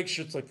they don't make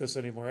shirts like this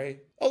anymore, eh?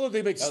 Although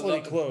they make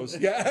slutty clothes.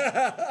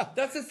 Yeah.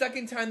 That's the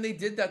second time they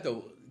did that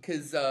though,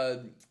 because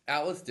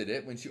Alice did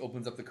it when she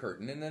opens up the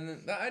curtain, and then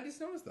I just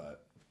noticed that.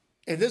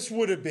 And this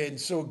would have been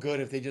so good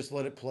if they just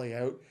let it play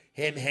out.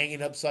 Him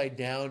hanging upside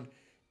down.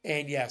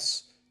 And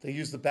yes, they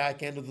use the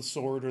back end of the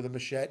sword or the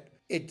machete.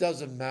 It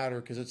doesn't matter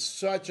because it's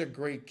such a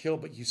great kill,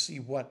 but you see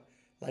what?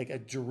 Like a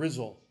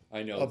drizzle.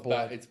 I know. of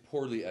blood. It's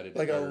poorly edited.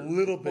 Like a or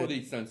little bit.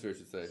 Poorly censored, I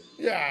should say.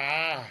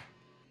 Yeah.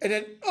 And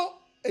then,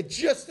 it's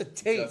just a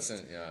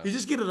taste. Yeah. You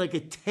just get like a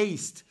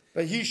taste.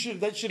 But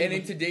that should And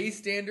in today's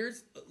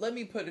standards, let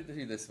me put it to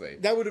you this way.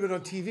 that would have been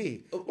on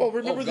TV. Well,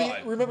 remember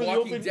the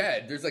Walking open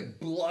Dead? There's like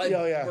blood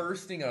Yeah.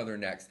 bursting out of their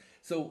necks.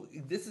 So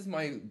this is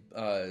my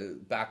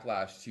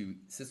backlash to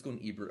Siskel and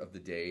Ebert of the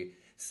day,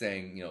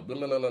 saying, blah,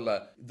 blah, blah, blah, blah.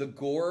 The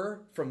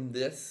gore from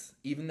this,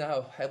 even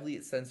how heavily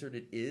it's censored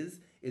it is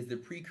the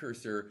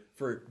precursor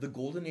for the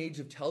golden age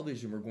of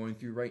television we're going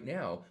through right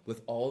now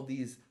with all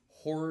these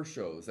horror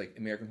shows like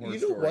American Horror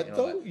You know Story what, and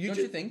all though? that. You Don't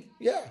just- you think?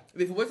 Yeah.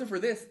 If it wasn't for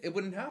this, it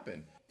wouldn't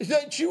happen.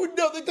 That you would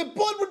know that the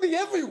blood would be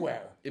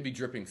everywhere. It'd be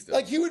dripping still.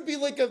 Like he would be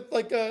like a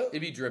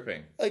It'd be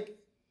dripping.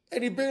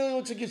 and he barely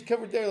looks like he's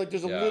covered there. Like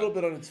there's a Yeah. little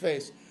bit on his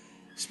face.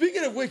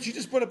 Speaking of which, you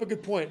just brought up a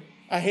good point.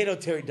 I hate how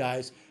Terry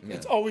dies. Yeah.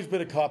 It's always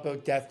been a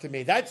cop-out death to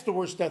me. That's the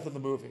worst death in the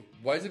movie.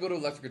 Why does it go to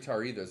electric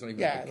guitar either? It's not even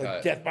Yeah, a good like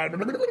cut. death by.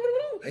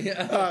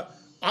 Yeah.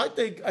 I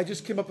think I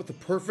just came up with the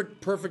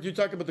perfect. You're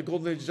talking about the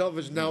golden age of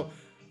television. Now,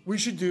 we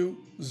should do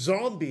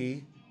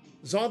zombie,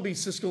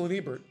 Siskel and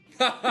Ebert.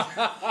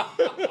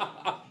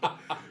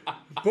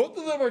 Both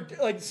of them are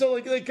like so.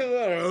 Like they come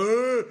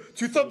out,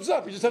 2 thumbs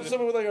up. You just have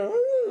someone with like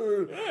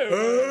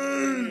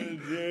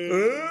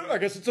I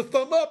guess it's a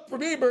thumb up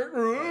from Ebert.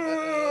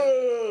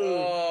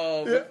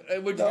 Oh, Yeah.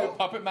 would you do it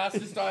Puppet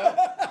Master style?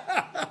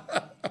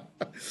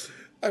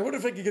 I wonder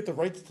if I could get the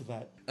rights to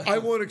that. I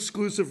want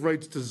exclusive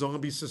rights to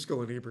zombie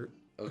Siskel and Ebert.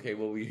 Okay,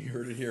 well, we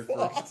heard it here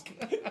first.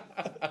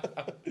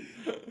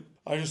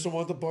 I just don't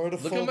want the bar to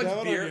Look fall how much down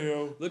on beer.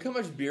 you. Look how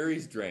much beer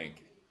he's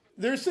drank.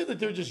 They're saying that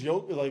they're just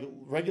like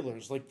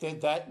regulars. Like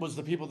that was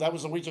the people. That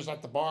was the waitress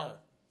at the bar.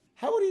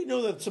 How would he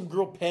know that some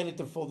girl panicked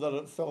and fell out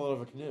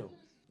of a canoe?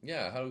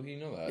 Yeah, how do you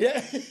know that?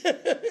 Yeah,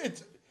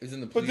 it's, Is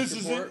in the but police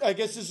this report? is. I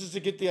guess this is to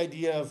get the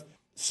idea of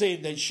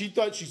saying that she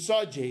thought she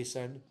saw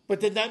Jason,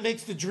 but then that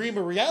makes the dream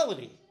a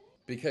reality.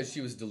 Because she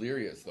was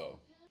delirious, though.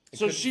 It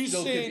So could, she's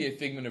still saying- could be a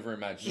figment of her So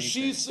imagination.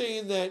 she's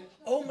saying that.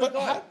 Oh my but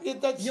god!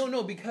 that's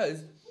No,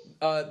 because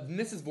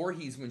Mrs.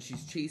 Voorhees, when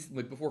she's chased,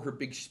 like before her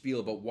big spiel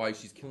about why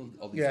she's killed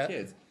all these Yeah.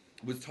 kids,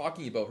 was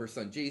talking about her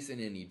son Jason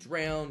and he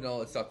drowned and all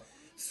that stuff.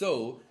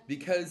 So,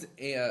 because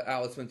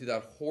Alice went through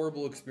that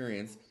horrible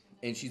experience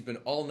and she's been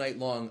all night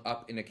long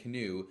up in a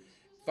canoe,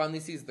 finally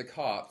sees the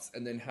cops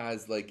and then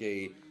has like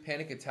a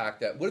panic attack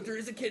that, what if there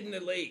is a kid in the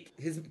lake?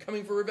 He's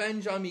coming for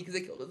revenge on me because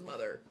they killed his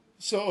mother.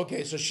 So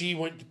okay, so she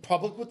went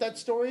public with that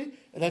story,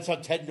 and that's how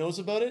Ted knows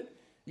about it.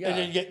 Yeah. And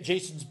then yet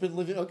Jason's been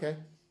living. Okay.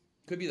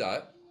 Could be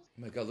that.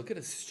 Oh my god, look at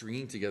us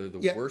stringing together the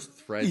Yeah. worst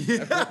threads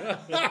ever.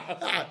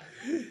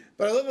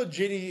 But I love how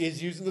Ginny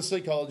is using the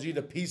psychology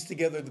to piece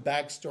together the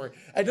backstory.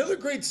 Another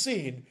great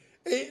scene.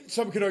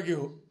 Some could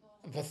argue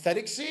a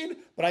pathetic scene,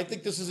 but I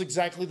think this is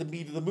exactly the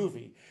meat of the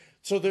movie.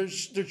 So they're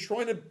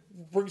trying to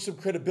bring some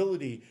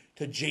credibility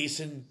to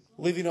Jason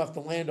living off the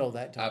land all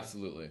that time.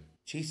 Absolutely.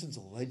 Jason's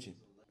a legend.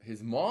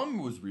 His mom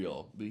was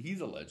real, but he's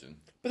a legend.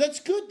 But that's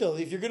good though.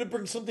 If you're going to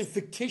bring something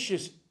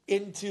fictitious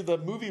into the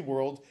movie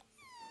world,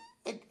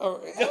 like, or,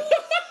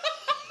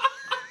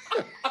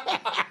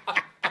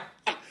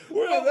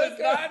 What was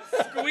that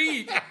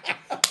squeak?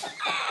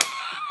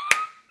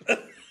 I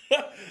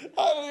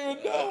don't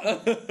even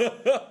know.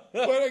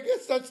 But I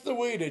guess that's the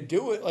way to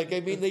do it. Like, I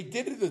mean, they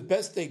did it the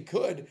best they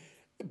could.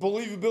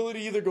 Believability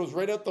either goes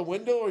right out the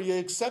window or you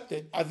accept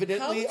it.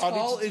 Evidently, How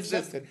tall audiences is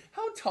this? accept it.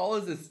 How tall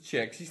is this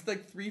chick? She's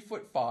like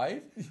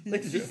 3'5".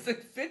 Like she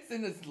like fits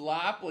in his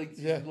lap like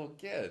she's Yeah. a little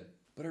kid.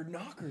 But her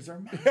knockers are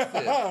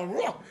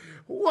massive.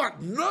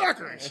 What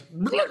knockers?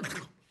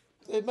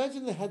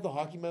 Imagine they had the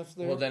hockey mask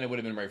there. Well, then it would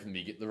have been right from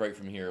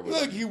here. It would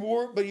Look, he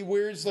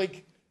wears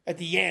like at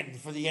the end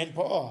for the end.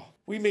 Oh,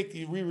 we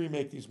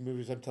remake these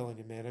movies. I'm telling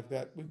you, man.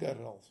 We've got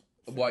it all.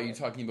 Why are you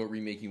talking about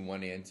remaking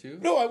 1 and 2?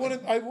 No,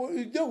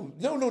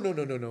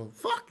 no.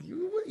 Fuck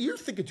you. You're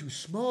thinking too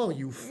small.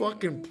 You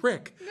fucking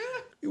prick.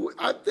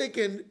 I'm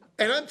thinking,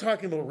 and I'm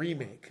talking about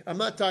remake. I'm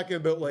not talking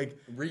about like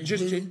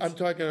Reboot? I'm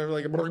talking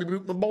like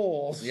reboot my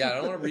balls. Yeah, I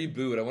don't want to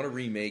reboot. I want to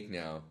remake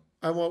now.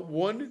 I want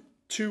 1,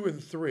 2,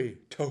 and 3.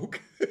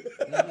 Toke.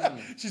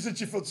 She said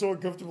she felt so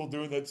uncomfortable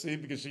doing that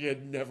scene because she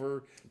had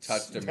never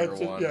Touched a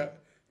marijuana. Yeah,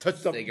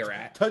 touched a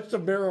Cigarette. Touched a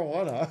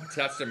marijuana.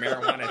 Touched a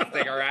marijuana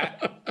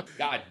cigarette.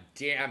 God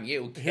damn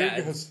you, Here he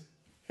kid. goes.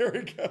 Here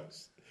he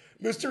goes.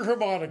 Mr.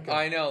 Harmonica.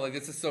 I know, like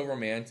this is so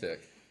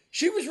romantic.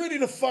 She was ready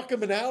to fuck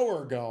him an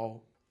hour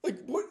ago. Like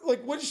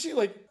what is she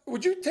like?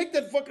 Would you take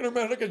that fucking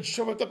harmonica and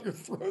shove it up your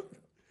throat?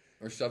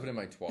 Or shove it in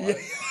my twat.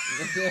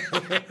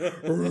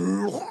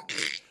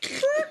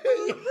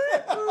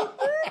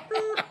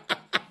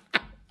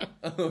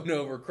 Oh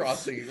no, we're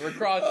crossing. We're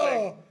crossing.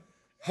 Oh,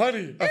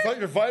 honey, I thought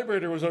your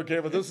vibrator was okay,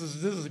 but this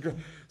is good.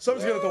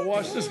 Someone's gonna have to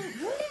wash this.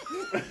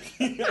 I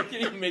can't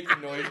even make the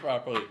noise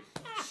properly.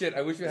 Shit,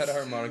 I wish we had a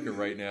harmonica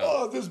right now.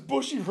 Oh, this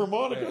bushy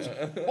harmonica is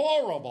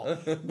horrible.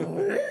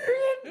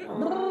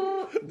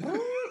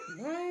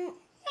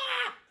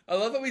 I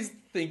love how he's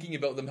thinking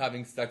about them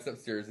having sex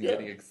upstairs and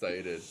getting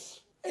excited.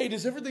 Hey,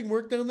 does everything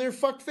work down there,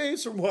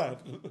 fuckface, or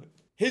what?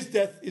 His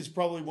death is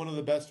probably one of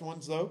the best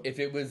ones, though. If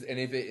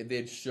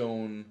they'd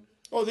shown.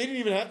 Oh, they didn't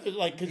even have to,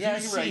 like, because Yeah,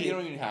 you you're see right. it. You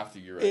don't even have to.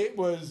 You're right. It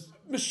was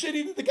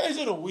machete. The guy's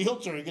in a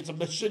wheelchair. He gets a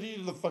machete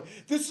to the fuck.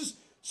 This is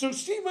so.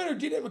 Steve Miner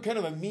did have a kind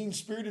of a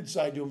mean-spirited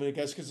side to him, I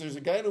guess, because there's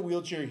a guy in a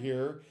wheelchair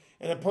here,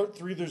 and in part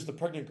 3, there's the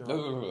pregnant girl.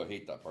 Oh, I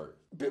hate that part.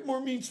 A bit more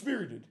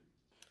mean-spirited.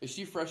 Is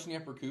she freshening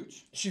up her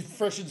cooch? She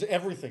freshens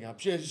everything up.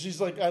 She's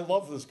like, I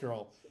love this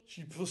girl.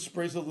 She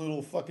sprays a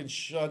little fucking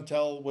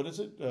Chantel. What is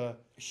it?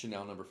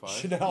 Chanel number 5.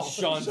 Chanel.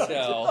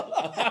 Chantel.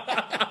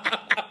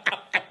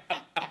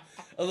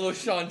 A little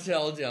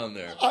Chantel down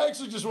there. I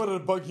actually just wanted to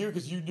bug you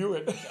because you knew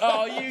it.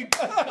 Oh, you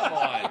come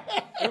on!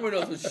 Everyone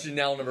knows what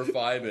Chanel number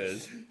 5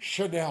 is.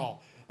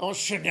 Chanel. Oh,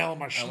 Chanel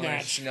my I want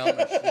snatch. Chanel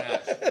my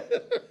snatch.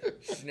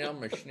 Chanel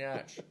my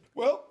snatch.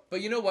 Well,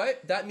 But you know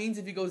what? That means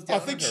if he goes down, I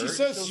think on her, she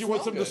says she'll she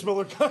wants him to good. smell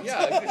her cunt.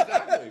 Yeah,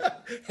 exactly.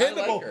 I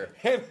like her.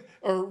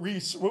 Or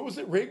Reese. What was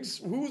it? Riggs?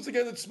 Who was the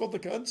guy that smelled the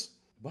cunts?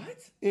 What?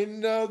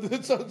 in the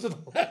Sons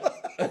of the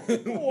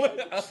Lambs.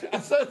 What?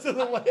 In Sons of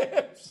the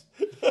Lambs.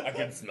 I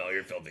can smell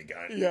your filthy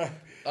gun. Yeah.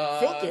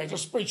 Filthy. I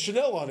just sprayed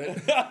Chanel on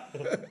it.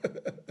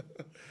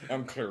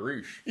 I'm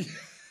Clarice.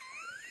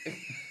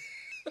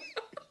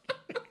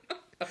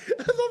 I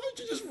love that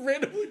you just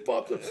randomly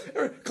popped up.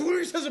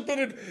 Clarice hasn't been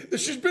in.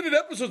 She's been in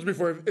episodes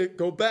before.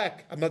 Go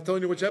back. I'm not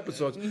telling you which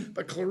episodes,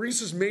 but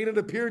Clarice has made an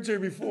appearance here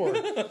before,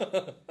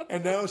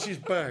 and now she's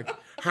back.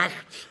 And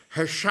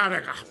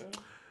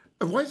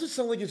why does it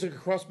sound like it's like a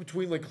cross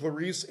between like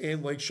Clarice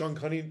and like Sean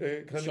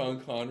Cunningham? Sean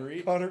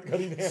Connery. Connor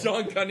Cunningham.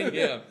 Sean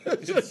Cunningham.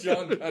 It's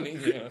Sean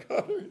Cunningham.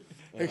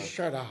 Hey,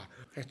 shut up.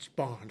 It's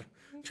Bond.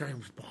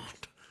 James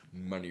Bond.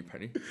 Money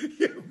penny.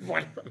 Yeah,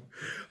 what?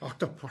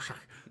 Octopus.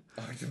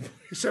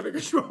 He said he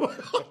could smell my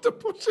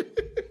octopus.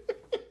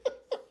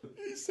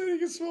 He said he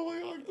could smell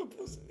my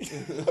octopus.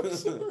 I'm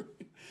sorry.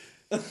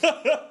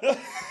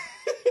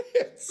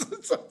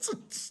 it's such a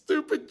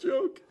stupid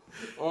joke.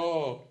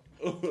 Oh.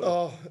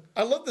 Oh,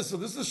 I love this. So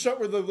this is the shot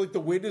where the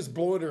wind is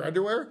blowing her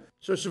underwear.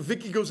 So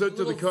Vicky goes out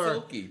to the car.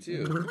 Silky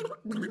too.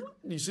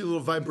 You see a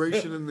little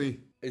vibration in the.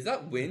 Is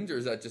that wind or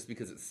is that just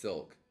because it's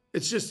silk?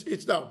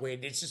 It's not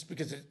wind. It's just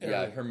because it's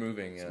Yeah, her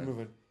moving. Yeah.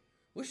 moving.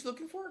 What's she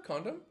looking for? A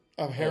condom?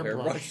 A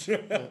hairbrush.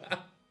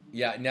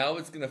 Yeah, now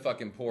it's gonna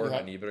fucking pour, Yeah.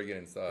 honey. You better get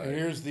inside. And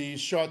here's the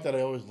shot that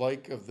I always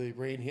like of the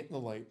rain hitting the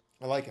light.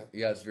 I like it.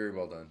 Yeah, it's very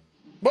well done.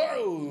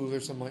 Whoa!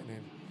 There's some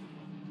lightning.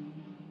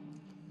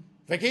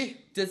 Vicky?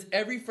 Does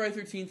every Friday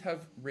 13th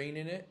have rain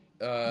in it?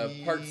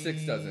 Part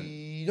 6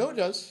 doesn't. No, it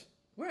does.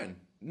 When?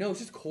 No, it's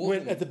just cold.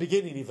 When, at the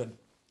beginning, even.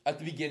 At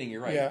the beginning,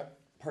 you're right. Yeah.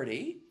 Part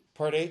 8?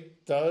 Part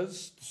 8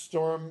 does. The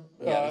storm.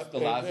 Yeah, the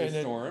Lazarus and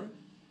then storm.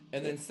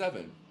 And then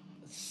 7.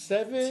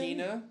 7.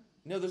 Tina?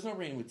 No, there's no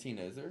rain with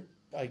Tina, is there?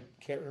 I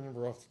can't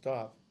remember off the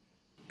top.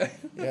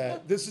 Yeah,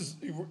 this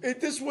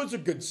was a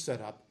good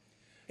setup.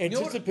 know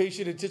what-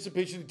 Anticipation,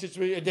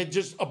 and then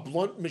just a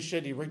blunt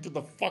machete right to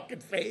the fucking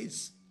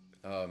face.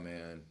 Oh,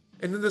 man.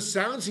 And then the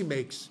sounds he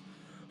makes.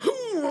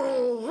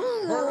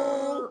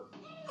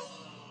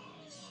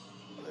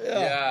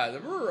 Yeah,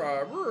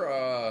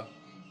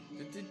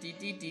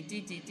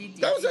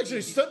 That was actually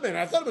a stuntman.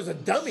 I thought it was a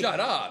dummy. Shut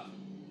up.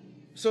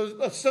 So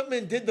a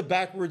stuntman did the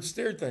backward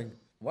stare thing.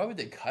 Why would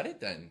they cut it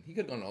then? He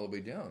could have gone all the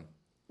way down.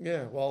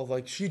 Yeah, well,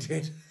 like she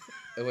did.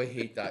 Oh, I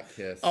hate that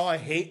kiss. Oh, I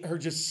hate her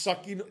just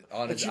sucking.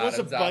 On and his she wants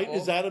to Adam's bite apple?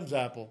 his Adam's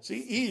apple. See,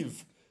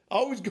 Eve.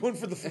 Always going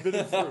for the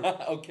forbidden fruit.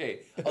 Okay,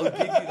 I'll give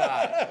you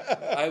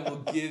that. I will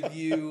give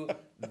you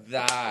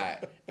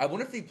that. I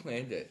wonder if they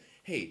planned it.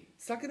 Hey,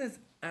 sucking his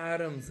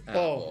Adam's Oh,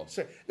 apple.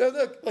 sorry. No,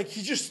 look, like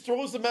he just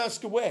throws the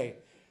mask away.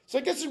 So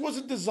I guess it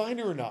wasn't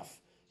designer enough.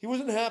 He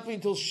wasn't happy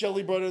until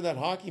Shelley brought in that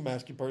hockey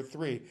mask in part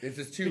 3. This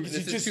is too. Because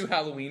This he is too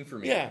Halloween for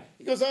me. Yeah,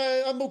 he goes,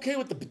 I'm okay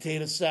with the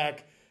potato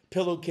sack,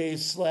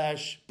 pillowcase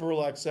 /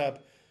 burlap sack.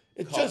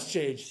 It just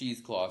changed.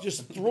 Cheesecloth.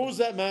 Just throws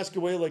that mask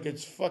away like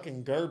it's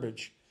fucking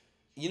garbage.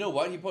 You know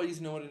what? He probably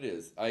doesn't know what it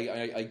is.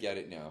 I get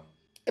it now.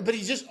 But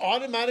he just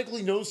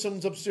automatically knows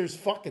someone's upstairs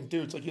fucking,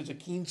 dude. It's like he has a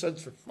keen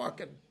sense for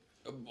fucking.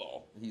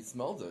 Well, he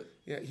smells it.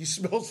 Yeah, he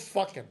smells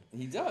fucking.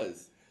 He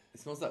does.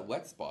 It smells that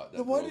wet spot. That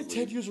Then why girls did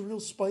Ted leave. use a real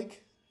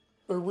spike?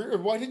 Or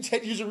why did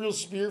Ted use a real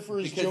spear for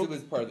his Because joke? it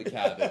was part of the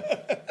cabin.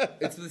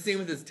 It's the same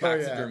with his Oh, yeah.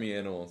 taxidermy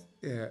animals.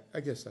 Yeah, I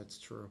guess that's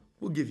true.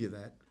 We'll give you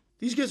that.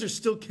 These guys are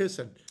still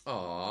kissing.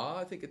 Aw,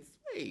 I think it's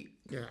sweet.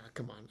 Yeah,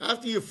 come on.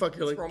 After you fuck,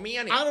 you're like,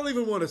 romantic. I don't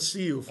even want to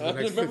see you for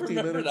the next 15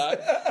 Remember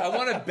minutes. that? I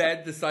want a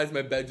bed the size of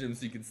my bedroom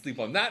so you can sleep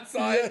on that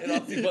side and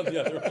I'll sleep on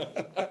the other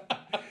one.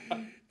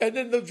 And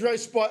then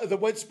the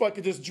wet spot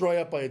can just dry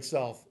up by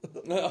itself.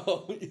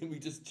 No, we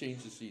just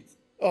changed the sheets.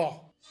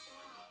 Oh.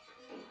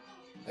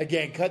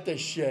 Again, cut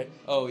this shit.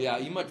 Oh yeah,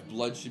 you much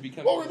blood should be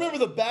coming. Well, out. remember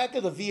the back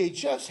of the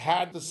VHS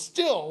had the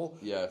still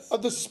Yes,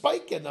 of the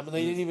spike in them, and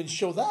they didn't even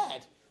show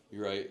that.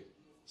 you're right.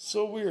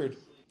 So weird.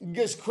 You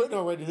guys quitting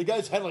already. The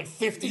guy's had like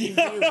 15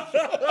 years.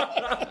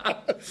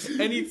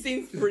 And he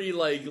seems pretty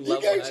like You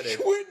level guys headed.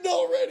 quitting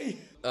already.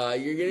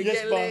 You're gonna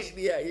Yes, get boss. late.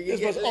 Yeah, you're gonna Yes,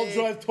 get boss. I'll late.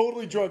 drive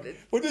totally drunk.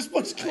 When this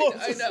place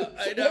closes.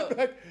 I know.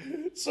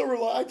 So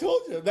I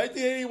told you,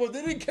 1981,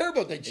 they didn't care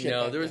about that shit.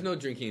 No, back there was then. no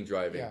drinking and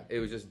driving. Yeah. It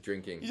was just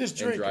drinking. You just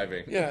and drink.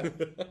 driving. Yeah.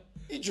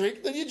 You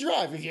drink, then you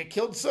drive. If you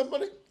killed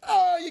somebody,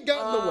 you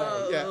got in the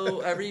way. Yeah. Oh,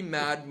 every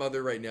mad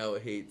mother right now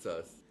hates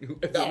us.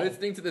 If No. you're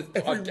listening to this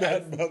Every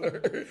podcast, mad mother.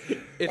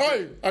 It's-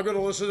 Hey, I'm going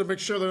to listen to make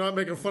sure they're not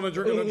making fun of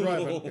drinking and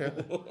driving. Yeah.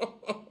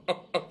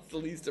 it's the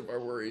least of our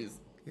worries.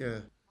 Yeah.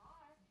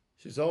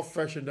 She's all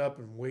freshened up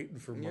and waiting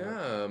for Mark.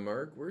 Yeah,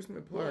 Mark, where's my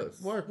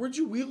puss? Mark, where'd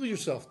you wheel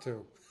yourself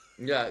to?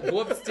 Yeah, go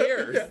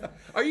upstairs.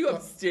 Are you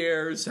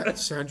upstairs?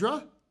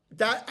 Sandra?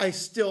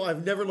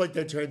 I've never liked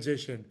that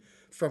transition.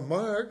 From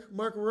Mark,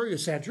 where are you?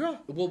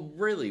 Sandra? Well,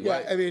 really,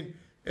 Yeah, why? I mean,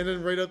 and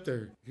then right up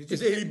there.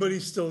 Is anybody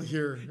still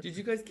here? Did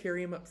you guys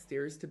carry him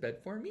upstairs to bed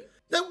for me?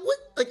 That what?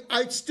 Like,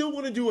 I still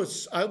want to do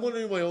I want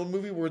to do my own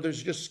movie where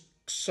there's just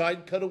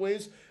side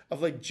cutaways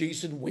of like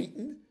Jason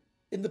waiting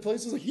in the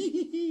place. Is like, hee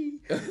hee hee.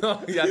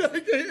 Oh, yeah,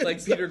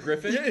 like Peter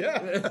Griffin.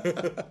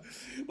 Yeah.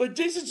 Like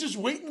Jason's just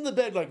waiting in the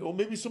bed, like, oh,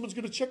 maybe someone's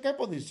gonna check up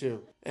on these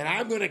two, and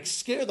I'm gonna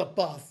scare the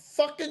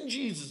fucking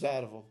Jesus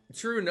out of them.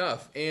 True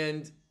enough.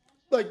 And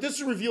Like, this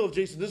is a reveal of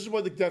Jason. This is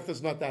why the death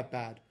is not that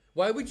bad.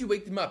 why would you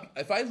wake them up?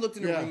 If I looked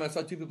in a Yeah. room and I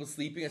saw two people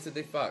sleeping, I said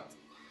they fucked.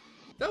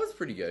 That was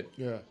pretty good.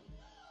 Yeah.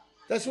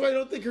 That's why I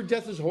don't think her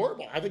death is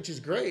horrible. I think she's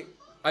great.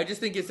 I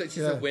just think it's that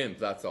she's Yeah. a wimp,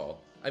 that's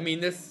all. I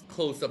mean, this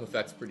close-up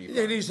effect's pretty fun.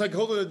 And he's like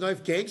holding a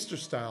knife gangster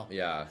style.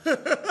 Yeah. Yeah,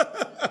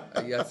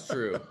 that's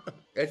true.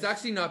 It's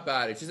actually not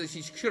bad. It's just that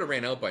she should have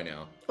ran out by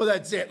now. Oh,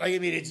 that's it. Like, I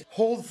mean, it's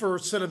hold for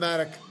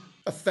cinematic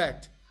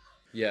effect.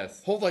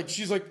 Yes. Hold, like,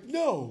 she's like,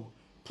 no,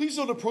 please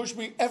don't approach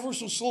me ever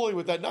so slowly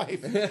with that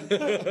knife.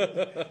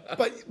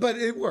 but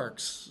it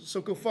works.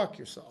 So go fuck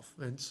yourself,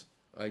 Vince.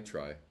 I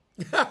try.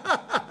 Do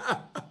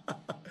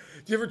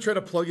you ever try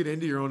to plug it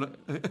into your own?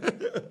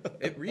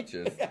 It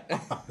reaches.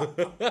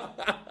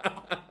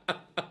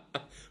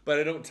 But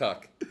I don't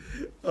tuck.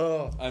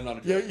 Oh, I'm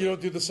not a you, drag you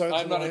don't do the Silence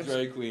I'm of the not a Lambs?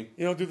 drag queen.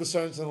 You don't do the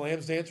Silence of the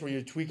Lambs dance where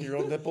you tweak your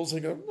own nipples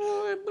and go,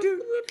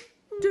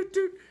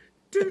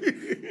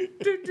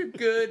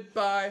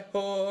 Goodbye,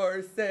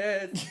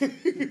 horses.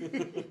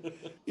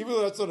 even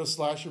though that's not a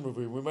slasher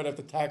movie, we might have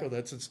to tackle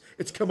that since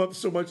it's come up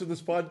so much in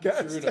this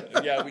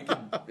podcast. Yeah, we could.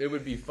 It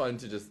would be fun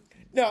to just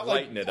Now,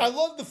 like, lighten it I up.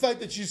 love the fact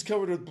that she's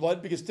covered with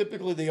blood because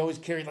typically they always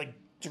carry like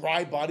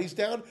dry bodies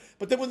down.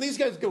 But then when these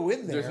guys go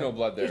in there, There's no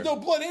blood there. There's no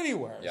blood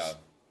anywhere. Yeah.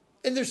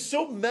 And they're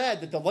so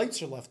mad that the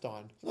lights are left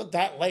on. It's not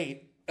that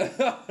late.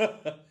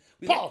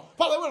 Paul,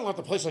 I wouldn't let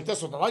the place like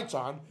this with the lights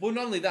on. Well,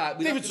 not only that,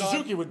 we David left it on.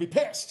 Suzuki would be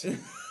pissed.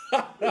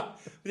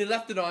 They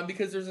left it on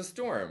because there's a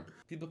storm.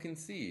 People can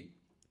see.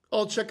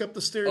 I'll check up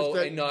the stairs. Oh,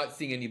 that and not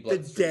seeing any the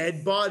blood. streaks.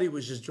 dead body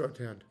was just drugged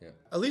down. Yeah.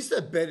 At least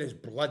that bed is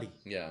bloody.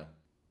 Yeah.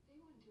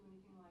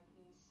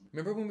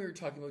 Remember when we were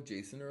talking about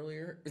Jason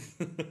earlier?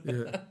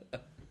 Yeah.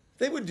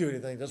 They wouldn't do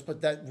anything like this,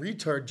 but that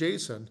retard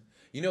Jason.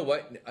 You know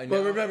what? I But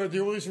know. remember, the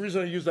only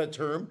reason I use that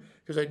term,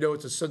 because I know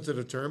it's a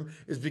sensitive term,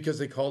 is because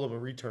they call him a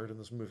retard in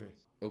this movie.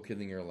 Oh,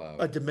 kidding, you're allowed.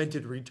 A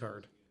demented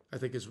retard, I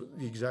think is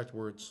the exact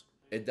words.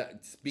 Some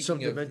Speaking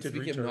demented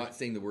of retard. not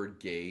saying the word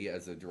gay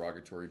as a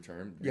derogatory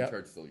term, Yeah.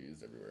 retard's still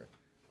used everywhere.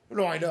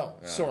 No, I know.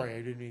 Sorry, I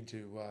didn't mean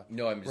to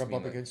No, I'm just rub mean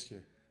up like- against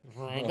you.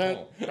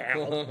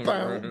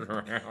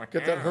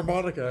 Get that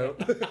harmonica out.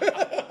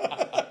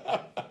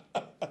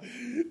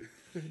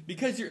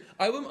 Because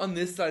I'm on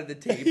this side of the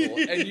table,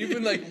 and you've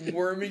been like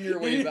worming your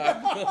way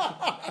back.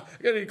 I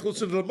gotta get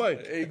closer to the mic.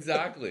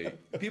 Exactly.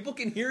 People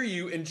can hear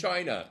you in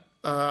China.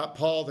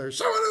 Paul, there's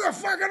someone in the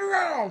fucking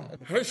room.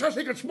 I said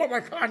he could smell my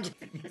cunt.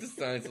 The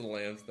Silence of the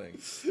Lambs thing.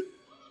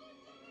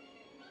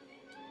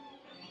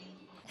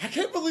 I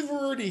can't believe we're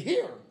already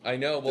here. I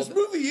know. Well, This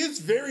movie is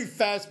very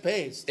fast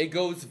paced. it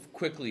goes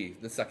quickly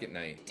the second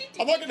night.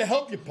 I'm not going to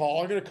help you,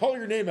 Paul. I'm going to call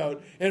your name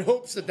out in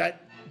hopes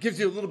that gives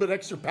you a little bit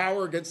extra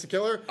power against the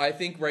killer. I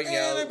think right And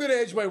I'm now going to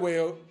edge my way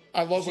out.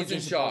 I love when she's in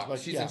Jason shock. Bourne's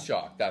like, She's yeah. in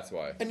shock. That's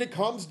why. And it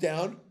calms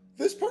down.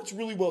 This part's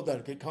really well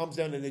done. It calms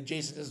down, and then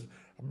Jason just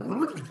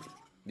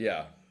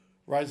Yeah.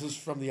 rises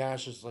from the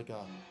ashes like a.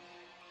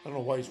 I don't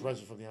know why he's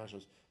rising from the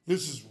ashes.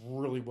 This is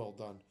really well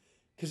done.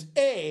 Because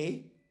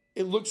A,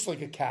 it looks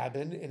like a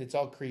cabin and it's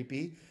all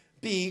creepy.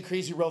 B,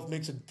 Crazy Ralph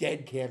makes a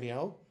dead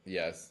cameo.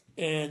 Yes.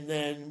 And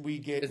then we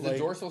get Is like, the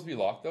door supposed to be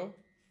locked though?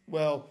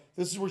 well,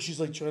 this is where she's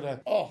like trying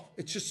to. Oh,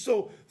 it's just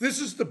so. This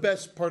is the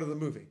best part of the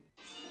movie.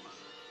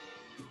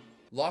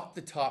 Lock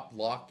the top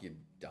lock, you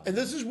dumb. And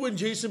this is when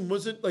Jason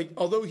wasn't like,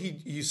 although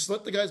he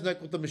slit the guy's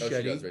neck with the Oh, machete.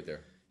 she does right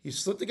there. He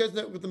slit the guy's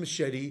neck with the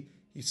machete.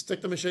 He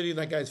stuck the machete in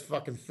that guy's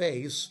fucking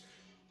face.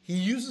 He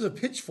uses a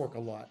pitchfork a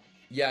lot.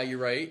 Yeah, you're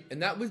right.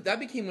 And that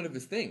became one of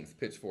his things,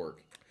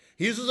 pitchfork.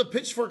 He uses a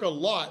pitchfork a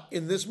lot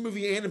in this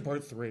movie and in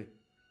part 3.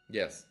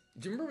 Yes.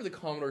 Do you remember the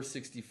Commodore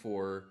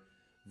 64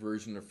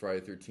 version of Friday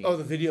the 13th? Oh,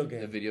 the video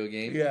game. The video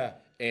game? Yeah.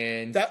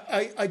 And That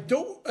I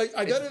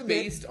gotta it's admit,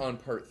 based on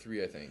part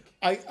 3, I think.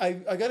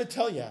 I gotta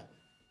tell you,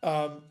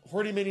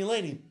 Horty Manny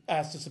Laney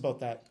asked us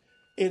about that.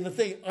 In the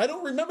thing, I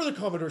don't remember the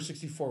Commodore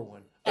 64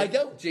 one. I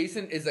don't.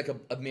 Jason is like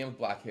a man with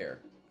black hair.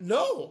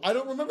 No, I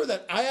don't remember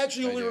that. I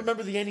actually only do.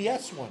 remember the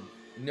NES one.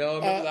 No, I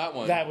remember that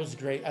one. That was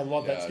great. I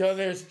love that. Yeah. So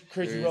there's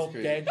Crazy There's Ralph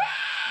Crazy- dead.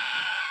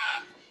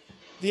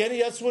 The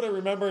NES one I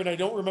remember, and I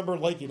don't remember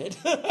liking it.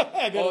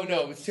 Oh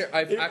no, it was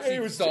I've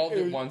actually solved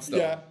it once though.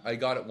 Yeah, I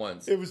got it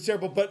once. it was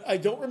terrible, but I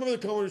don't remember the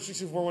Commodore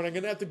 64 one. I'm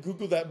gonna have to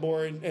Google that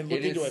more and look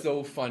It into is it.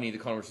 so funny, the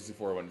Commodore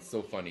 64 one. It's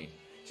so funny.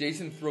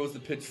 Jason throws the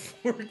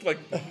pitchfork like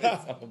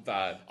it's so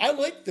bad. I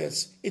like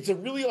this. It's a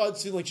really odd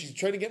scene. Like she's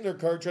trying to get in her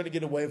car, trying to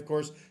get away. Of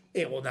course,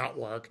 it will not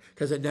work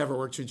because it never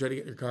works when you try to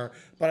get in your car.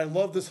 But I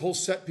love this whole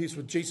set piece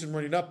with Jason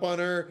running up on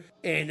her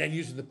and then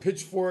using the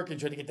pitchfork and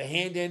trying to get the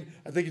hand in.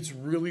 I think it's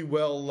really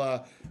well.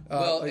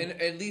 Well, like, and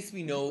at least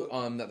we know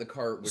that the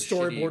car was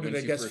shitty storyboarded, when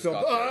I she guess. first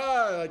Filmed.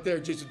 got there. Like there,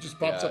 Jason just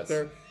pops up Yes.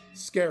 there.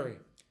 Scary.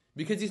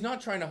 Because he's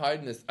not trying to hide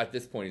in this. At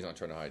this point, he's not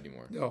trying to hide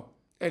anymore. No,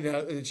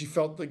 and she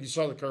felt like you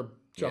saw the car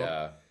jump,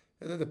 Yeah.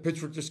 and then the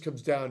pitchfork just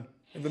comes down,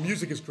 and the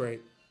music is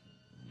great.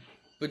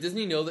 But doesn't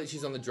he know that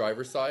she's on the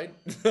driver's side?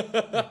 It's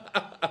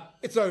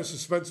not as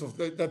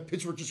suspenseful. That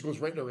pitchfork just goes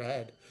right in her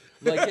head.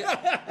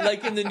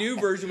 like in the new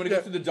version when it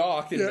goes to the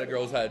dock in the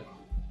girl's head.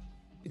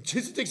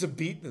 Jason takes a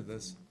beating in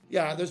this.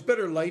 Yeah, there's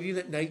better lighting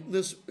at night in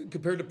this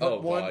compared to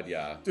part one. God,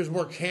 yeah. There's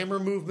more camera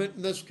movement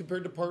in this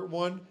compared to part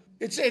one.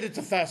 It's a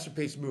faster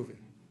paced movie,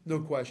 no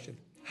question.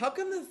 How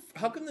come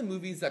the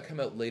movies that come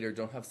out later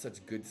don't have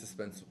such good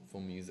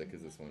suspenseful music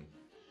as this one?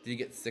 Did you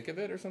get sick of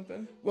it or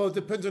something? Well, it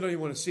depends on how you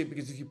want to see it,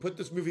 because if you put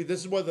this movie, this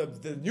is why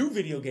the new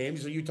video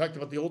games, so you talked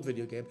about the old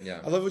video game.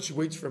 Yeah. I love when she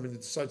waits for him and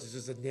decides to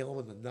just nail him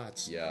in the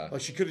nuts. Yeah. Like,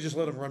 she could have just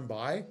let him run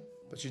by,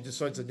 but she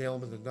decides to nail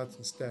him in the nuts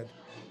instead.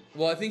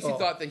 Well, I think she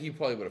thought that he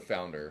probably would have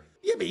found her.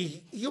 Yeah, but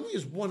he only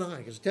has one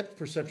eye. His depth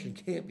perception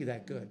can't be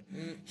that good.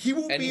 He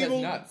won't And be he has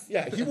able. nuts.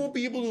 Yeah, he won't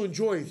be able to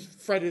enjoy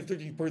Friday the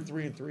 13th Part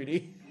 3 in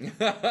 3D.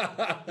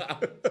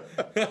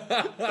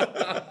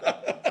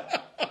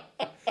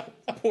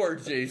 Poor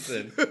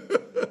Jason.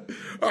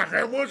 I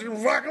can't watch a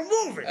fucking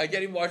movie. I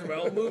can't even watch my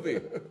own movie.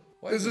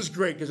 This is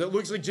great because it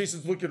looks like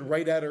Jason's looking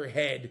right at her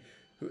head,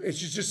 and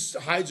she just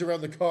hides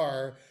around the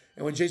car.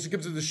 And when Jason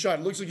comes in the shot,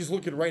 it looks like he's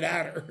looking right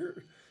at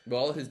her.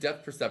 Well, his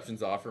depth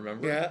perception's off,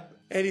 remember? Yeah.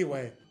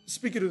 Anyway,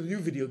 speaking of the new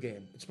video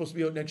game, it's supposed to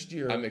be out next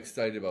year. I'm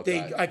excited about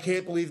that. I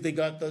can't believe they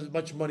got as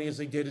much money as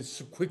they did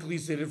as quickly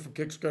as they did from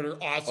Kickstarter.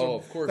 Awesome. Oh,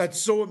 of course. That's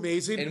so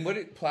amazing. And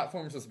what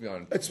platform is supposed to be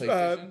on? It's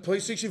PlayStation?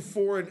 PlayStation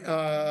 4 and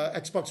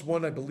Xbox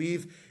One, I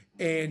believe.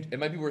 And It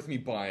might be worth me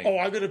buying.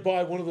 I'm going to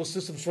buy one of those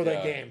systems for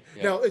that Yeah, game.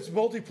 yeah. Now, it's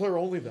multiplayer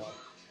only, though.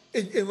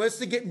 Unless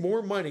they get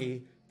more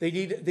money, they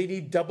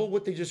need double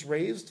what they just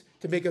raised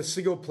to make a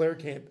single player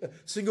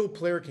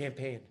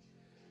campaign.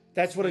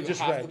 That's what I just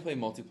You have read. to play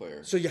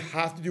multiplayer. So you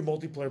have to do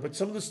multiplayer. But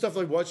some of the stuff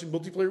I watch in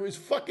multiplayer is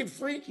fucking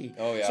freaky.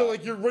 Oh, yeah. So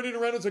like you're running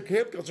around as a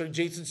camp counselor and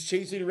Jason's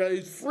chasing you around.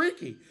 It's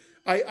freaky.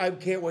 I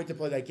can't wait to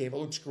play that game. It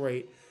looks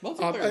great.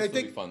 Multiplayer and is I really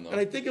think, fun, though.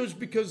 And I think it was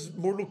because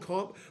Mortal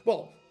Kombat...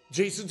 Well,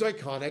 Jason's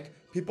iconic.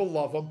 People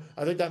love him.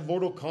 I think that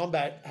Mortal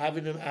Kombat,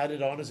 having him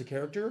added on as a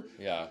character...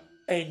 Yeah.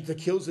 And the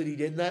kills that he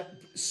did in that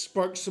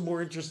sparked some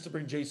more interest to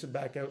bring Jason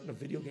back out in a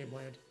video game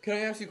land. Can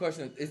I ask you a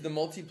question? Is the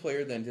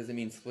multiplayer then, does it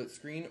mean split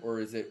screen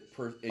or is it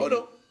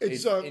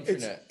It's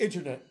internet? It's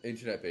internet.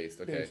 Internet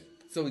based, okay. Yes.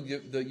 So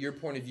your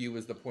point of view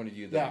is the point of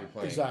view that Yeah, you're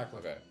playing. exactly.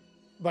 Okay.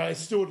 But I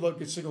still would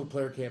look at single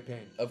player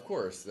campaign. Of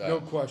course. No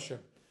question.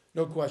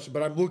 No question.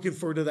 But I'm looking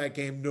forward to that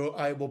game. No,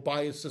 I will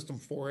buy a system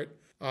for it.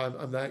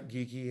 I'm that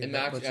geeky. And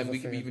that much of a we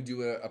could fan. even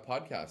do a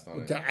podcast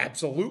on it.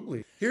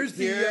 Absolutely. Here's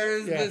the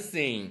the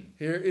scene.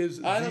 Here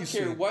is I the don't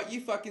care scene. what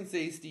you fucking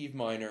say, Steve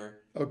Miner.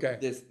 Okay.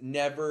 This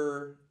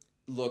never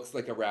looks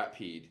like a rat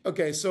peed.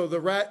 Okay, so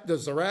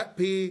does the rat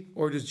pee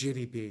or does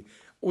Ginny pee?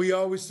 We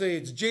always say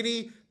it's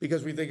Ginny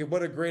because we think,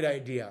 what a great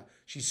idea.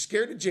 She's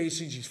scared of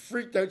Jason. She's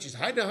freaked out. She's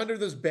hiding under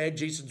this bed.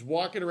 Jason's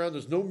walking around.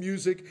 There's no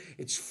music.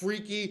 It's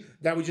freaky.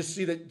 Now we just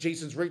see that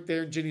Jason's right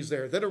there and Ginny's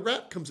there. Then a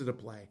rat comes into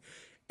play.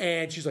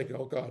 And she's like,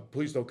 oh, God,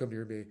 please don't come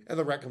near me. And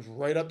the rat comes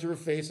right up to her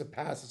face and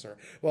passes her.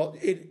 Well,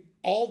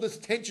 all this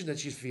tension that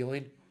she's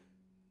feeling,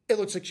 it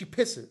looks like she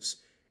pisses.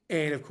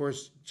 And, of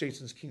course,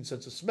 Jason's keen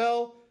sense of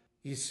smell.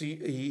 You see,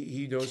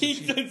 he knows.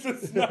 Keen sense of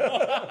smell.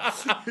 I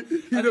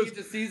think he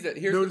just sees it.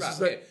 Here's the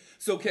rat. Okay.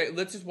 So,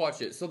 let's just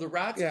watch it. So the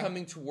rat's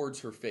coming towards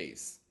her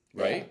face,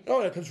 right? Yeah.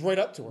 Oh, it comes right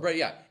up to her. Right,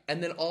 yeah.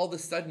 And then all of a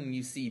sudden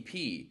you see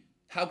pee.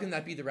 How can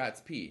that be the rat's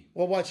pee?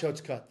 Well, watch how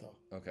it's cut,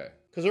 though. Okay.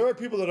 Because there are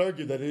people that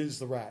argue that it is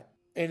the rat.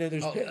 And then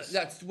there's piss.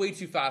 That's way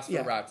too fast for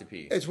a rat to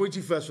pee. It's way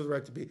too fast for the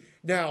rat to pee.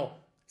 Now,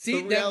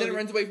 see, then it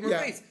runs away from her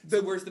face.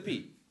 So where's the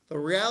pee? The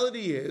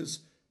reality is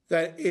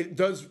that it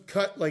does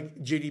cut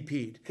like Ginny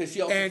peed. Because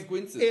she also and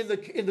squints. In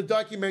the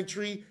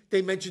documentary,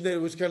 they mentioned that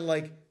it was kind of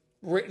like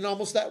written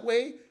almost that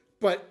way.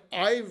 But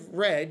I've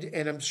read,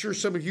 and I'm sure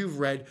some of you've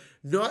read,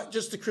 not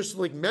just the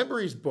Crystal Lake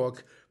Memories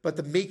book, but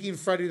the Making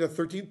Friday the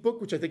 13th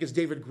book, which I think is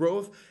David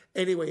Grove.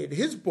 Anyway, in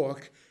his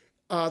book,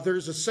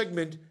 there's a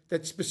segment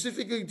that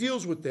specifically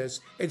deals with this,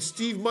 and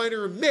Steve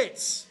Miner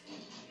admits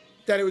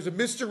that it was a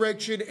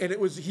misdirection, and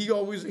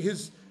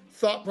his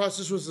thought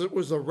process was it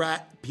was a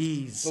rat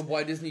pees. But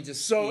why doesn't he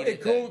just So eat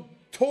it goes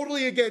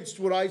totally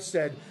against what I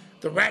said.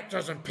 The rat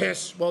doesn't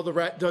piss. Well, the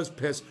rat does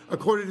piss,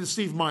 according to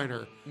Steve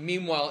Miner.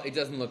 Meanwhile, it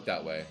doesn't look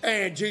that way.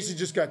 And Jason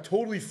just got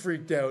totally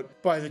freaked out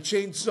by the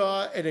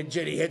chainsaw, and then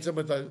Jenny hits him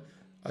with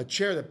a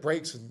chair that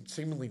breaks and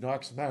seemingly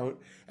knocks him out,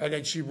 and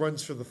then she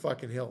runs for the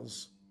fucking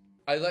hills.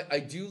 I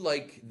do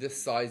like the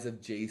size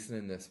of Jason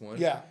in this one.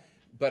 Yeah.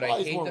 But I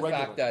he's hate more the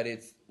regular. fact that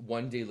it's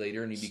one day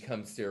later and he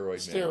becomes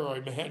Steroid Man.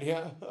 Steroid Man,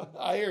 yeah.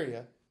 I hear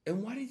you.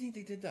 And why do you think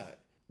they did that?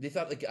 They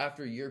thought like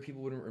after a year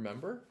people wouldn't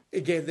remember?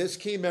 Again, this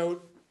came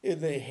out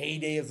in the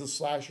heyday of the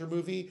slasher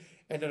movie.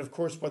 And then, of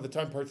course, by the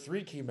time Part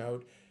 3 came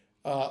out,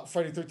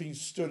 Friday the 13th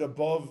stood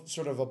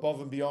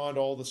above and beyond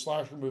all the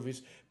slasher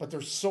movies. But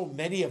there's so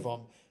many of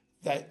them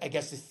that I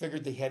guess they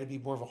figured they had to be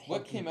more of a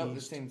What came out at the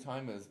beast. same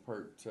time as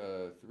Part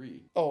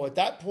 3? Oh, at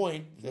that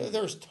point,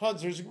 there's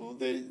tons. This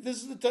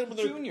is the time when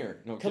they're Junior.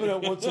 No, coming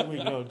kidding. out once a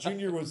week. No,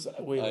 Junior was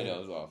way I later. know,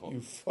 it was awful.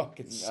 You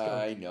fucking skunk.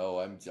 I know,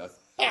 I'm just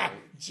Ha!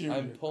 Junior.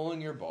 I'm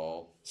pulling your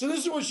ball. So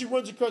this is where she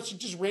runs across. She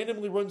just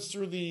randomly runs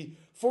through the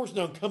forest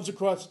now and comes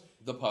across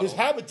The puddle. his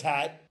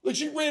habitat. Like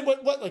she ran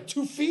what like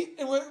 2 feet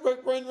and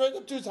ran right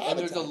up to his And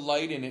habitat. there's a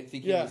light in it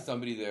thinking Yeah. there's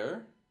somebody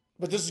there.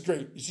 But this is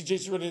great. You see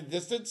Jason running in the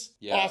distance?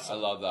 Yeah, Awesome. I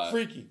love that.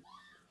 Freaky.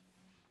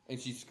 And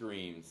she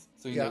screams.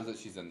 So he Yeah. knows that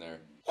she's in there.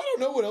 I don't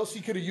know what else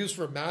he could have used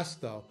for a mask,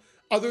 though.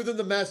 Other than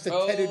the mask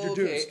that Ted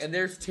introduced. And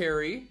there's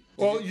Terry.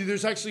 Well,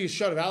 there's actually a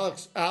shot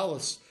of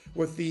Alice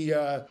with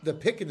the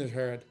pick in his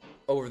hand.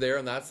 Over there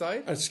on that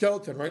side? A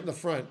skeleton right in the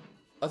front.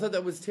 I thought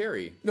that was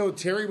Terry. No,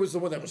 Terry was the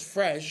one that was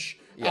fresh.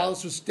 Yeah.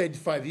 Alice was dead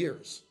 5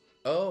 years.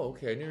 Oh,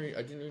 okay. I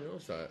didn't even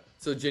notice that.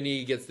 So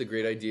Jenny gets the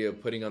great idea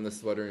of putting on the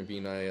sweater and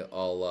being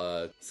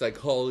all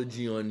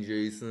psychology on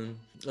Jason.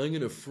 I'm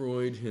gonna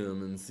Freud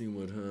him and see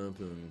what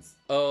happens.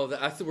 Oh,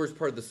 that's the worst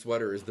part of the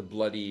sweater is the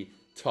bloody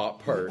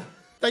top part.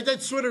 Like,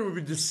 that sweater would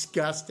be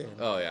disgusting.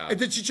 Oh, yeah. And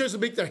then she tries to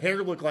make the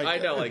hair look like... I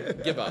know,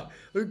 like, give up.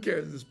 Who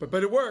cares?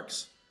 But it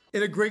works.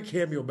 And a great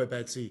cameo by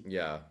Betsy.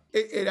 Yeah.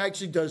 It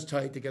actually does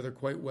tie it together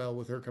quite well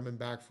with her coming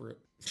back for it.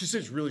 She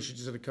says really she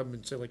just had to come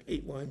and say like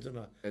 8 lines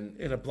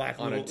in a black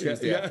on room. a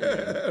Tuesday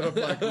afternoon. In a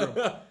black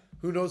room.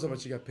 Who knows how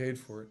much she got paid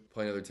for it.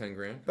 Play another 10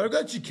 grand. But I'm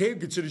glad she came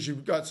considering she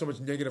got so much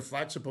negative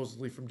flack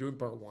supposedly from doing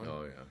part 1.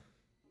 Oh, yeah.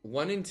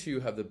 1 and 2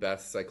 have the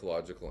best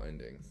psychological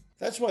endings.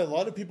 That's why a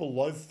lot of people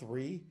love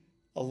 3.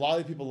 A lot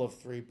of people love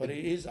 3, but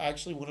it is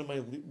actually one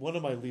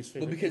of my least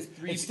favorite. Well, because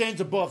 3 it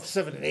stands above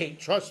 7 and 8.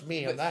 Trust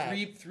me on But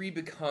that. three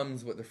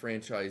becomes what the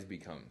franchise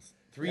becomes.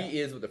 3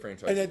 is what the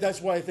franchise And then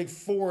that's why I think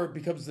 4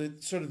 becomes the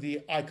sort of the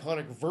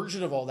iconic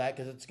version of all that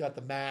because it's got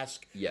the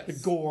mask, Yes. the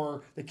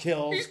gore, the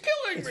kills. He's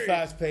killing it's me.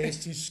 fast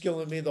paced. He's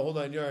killing me the whole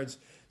 9 yards.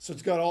 So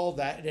it's got all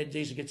that, and then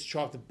Jason gets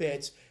chopped to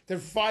bits. Then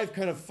 5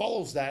 kind of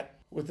follows that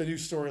with the new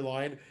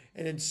storyline,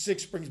 and then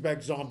 6 brings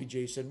back Zombie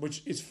Jason,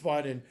 which is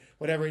fun and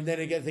whatever. And then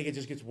again, I think it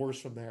just gets worse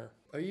from there.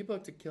 Are you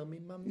about to kill me,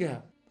 Mom? Yeah,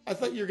 I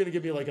thought you were gonna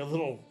give me like a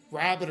little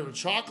rabbit or a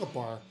chocolate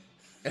bar,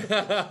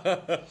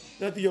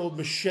 not the old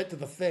machete to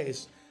the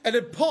face. And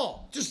then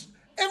Paul, just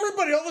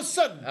everybody all of a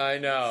sudden. I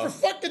know. For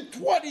fucking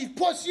 20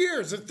 plus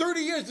years and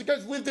 30 years, the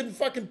guy's lived in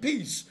fucking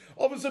peace.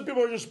 All of a sudden,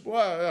 people are just,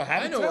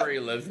 habitat? I know where he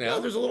lives now. Yeah,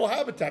 there's a little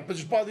habitat, but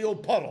just by the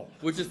old puddle.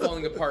 Which is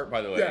falling apart,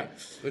 by the way. Yeah.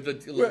 With a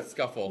little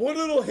scuffle. One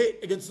little hit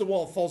against the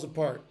wall falls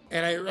apart.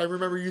 And I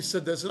remember you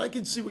said this, and I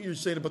can see what you're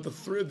saying about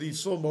the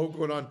slow-mo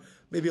going on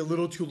maybe a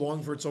little too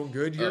long for its own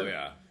good here. Oh,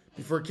 yeah.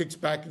 Before it kicks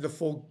back into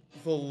full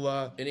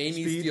And Amy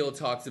speed. Steele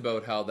talks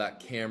about how that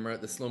camera,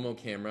 the slow-mo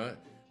camera,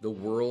 the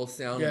whirl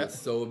sound Yeah. was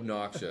so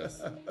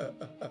obnoxious.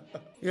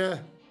 Yeah.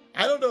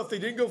 I don't know if they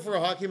didn't go for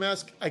a hockey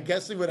mask. I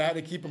guess they would have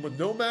had to keep him with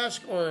no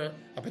mask or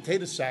a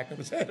potato sack on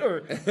his head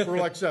or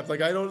except.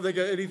 Like, I don't think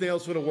anything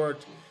else would have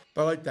worked.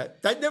 But I like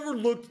that. That never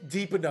looked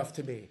deep enough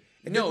to me.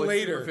 And No, then it's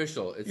later,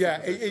 superficial. It's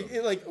yeah,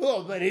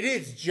 superficial. but it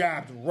is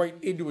jabbed right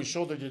into his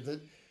shoulder,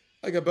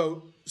 like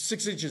about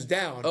 6 inches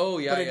down. Oh,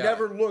 yeah, But it yeah.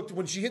 never looked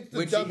when she hits the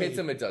When she dummy, hits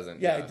him, it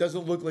doesn't. Yeah, it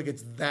doesn't look like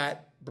it's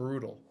that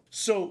brutal.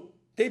 So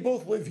they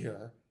both live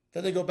here.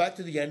 Then they go back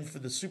to the end for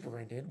the super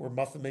ending, where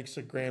Muffin makes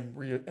a grand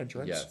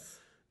re-entrance. Yes.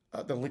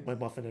 The Lick My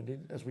Muffin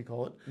ending, as we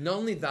call it. Not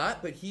only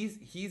that, but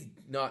he's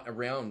not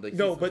around. Like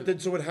No, he's- but then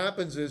so what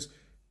happens is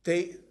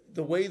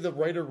the way the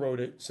writer wrote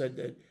it said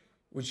that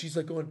when she's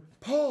like going,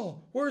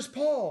 Paul, where's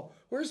Paul?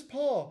 Where's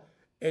Paul?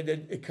 And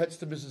then it cuts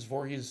to Mrs.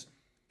 Voorhees.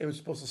 It was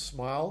supposed to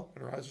smile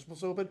and her eyes were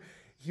supposed to open.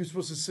 He was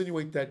supposed to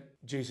insinuate that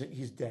Jason,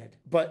 he's dead.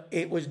 But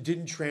it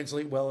didn't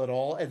translate well at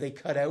all. And they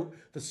cut out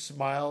the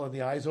smile and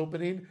the eyes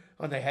opening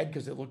on the head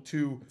because it looked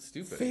too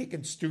Stupid. fake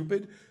and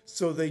stupid.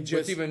 So they What's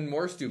just... even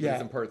more stupid Yeah.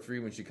 is in part 3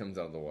 when she comes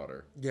out of the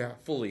water. Yeah.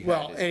 Fully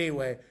Well, headed.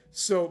 anyway,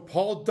 so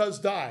Paul does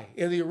die.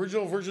 In the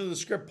original version of the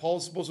script,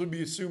 Paul's supposed to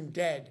be assumed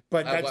dead.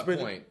 But At that's what been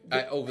point?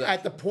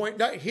 at the point,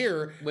 not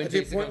here, When at the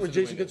Jason point comes when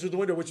through the Jason gets through the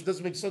window, which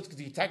doesn't make sense because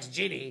he attacks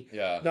Ginny,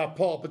 Yeah. not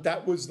Paul. But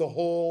that was the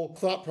whole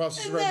thought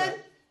process And around then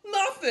that.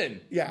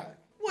 Muffin. Yeah.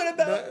 What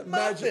about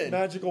Muffin?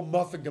 Magical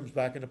Muffin comes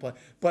back into play.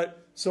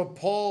 But so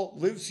Paul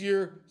lives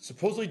here,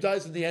 supposedly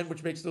dies in the end,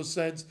 which makes no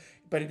sense,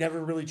 but it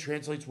never really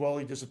translates well.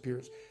 He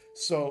disappears.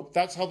 So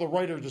that's how the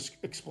writer just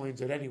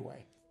explains it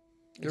anyway.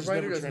 It The just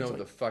writer never doesn't know what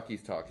the translates. fuck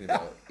he's talking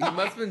about. He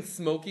must have been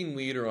smoking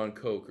weed or on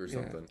coke or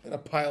something. And a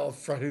pile of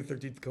Friday the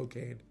 13th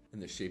cocaine. In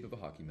the shape of a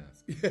hockey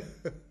mask.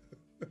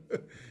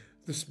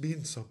 This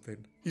means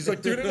something. He's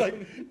like doing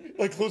it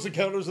like Close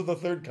Encounters of the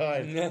Third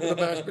Kind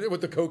with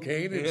the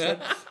cocaine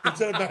instead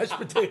of mashed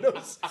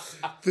potatoes.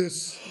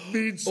 This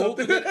means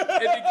something. It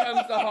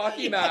becomes the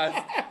hockey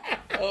mask.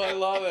 Oh, I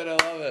love it. I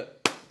love it.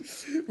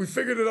 We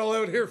figured it all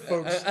out here,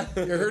 folks.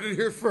 You heard it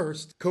here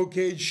first.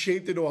 Cocaine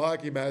shaped into a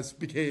hockey mask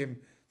became.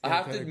 I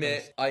have to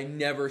admit, I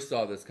never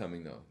saw this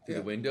coming though. Through Yeah.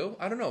 the window.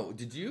 I don't know.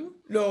 Did you?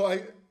 No,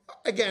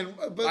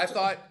 but I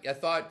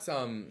thought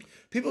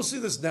people see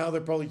this now. They're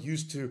probably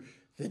used to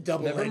the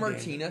double. Remember ending.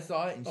 Martina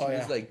saw it and she Oh, was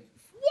yeah. like,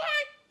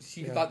 "What?"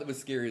 She thought that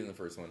was scarier than the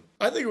first one.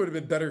 I think it would have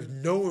been better if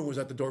no one was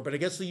at the door, but I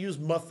guess they used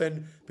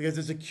Muffin because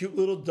it's a cute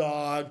little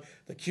dog.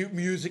 The cute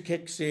music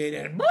kicks in,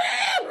 and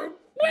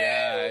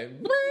Yeah.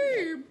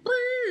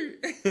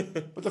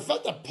 But the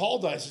fact that Paul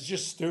dies is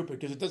just stupid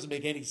because it doesn't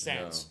make any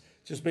sense.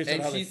 Just based on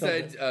And how she they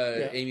filmed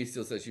said, it. Amy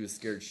Steele said she was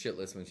scared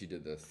shitless when she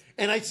did this.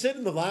 And I said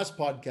in the last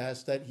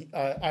podcast that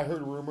I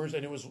heard rumors,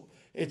 and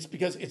it's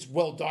because it's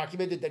well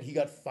documented that he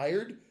got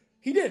fired.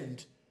 He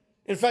didn't.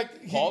 In fact,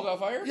 Paul got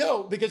fired?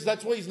 Yeah, because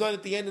that's why he's not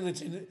at the end, and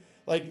it's in,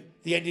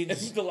 like the ending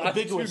is The last 2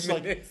 ambiguous,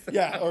 like minutes.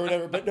 yeah, or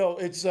whatever. But no,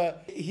 it's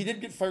he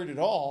didn't get fired at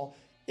all.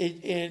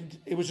 And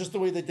it was just the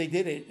way that they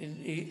did it.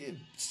 And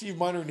Steve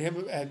Miner and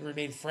him had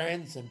remained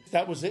friends, and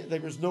that was it. There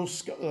was no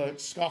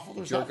scuffle.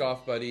 There's Jerk nothing.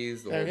 off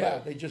buddies. The whole Yeah,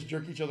 bit. they just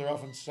jerk each other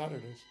off on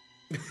Saturdays.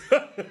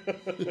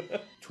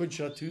 Twin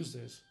Shot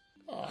Tuesdays.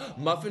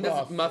 Muffin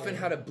Muffin.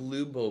 had a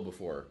blue bow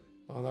before,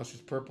 Oh, now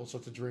she's purple, so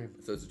it's a dream.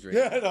 so it's a dream.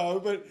 Yeah, I know,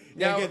 but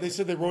Now- again, they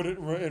said they wrote it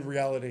in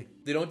reality.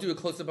 They don't do a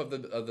close up of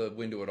the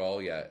window at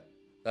all yet.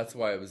 That's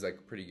why it was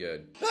like pretty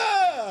good.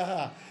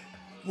 Ah!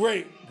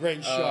 Great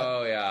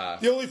shot. Oh yeah.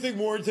 The only thing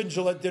Warrington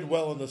Gillette did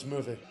well in this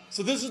movie.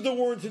 So this is the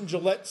Warrington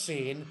Gillette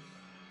scene,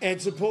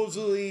 and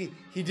supposedly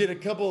he did a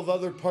couple of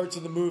other parts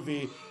of the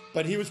movie,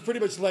 but he was pretty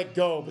much let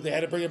go, but they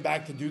had to bring him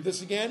back to do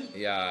this again.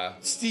 Yeah.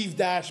 Steve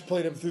Dash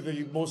played him through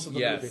most of the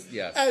Yes, movie.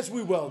 yes. As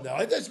we well know.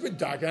 That's been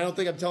documented. I don't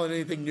think I'm telling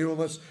anything new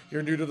unless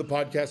you're new to the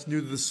podcast,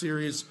 new to the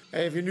series.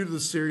 And if you're new to the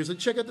series, then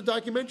check out the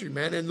documentary,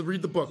 man, and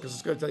read the book, because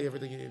it's going to tell you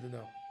everything you need to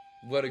know.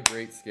 What a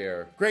great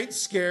scare. Great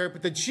scare,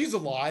 but then she's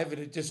alive, and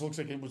it just looks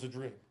like it was a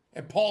dream.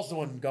 And Paul's the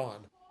one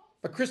gone.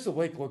 But Crystal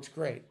Lake looks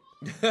great.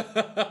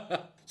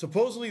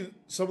 Supposedly,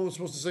 someone was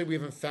supposed to say we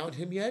haven't found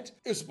him yet.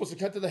 It was supposed to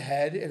cut to the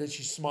head, and then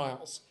she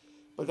smiles.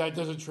 But that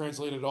doesn't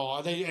translate at all.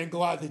 And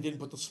glad they didn't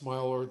put the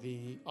smile or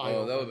the eye. Oh,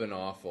 open. that would have been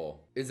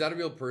awful. Is that a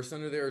real person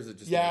under there, or is it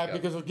just Yeah, makeup?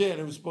 because again,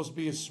 it was supposed to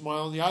be a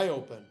smile and the eye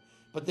open.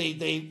 But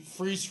they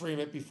freeze frame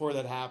it before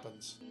that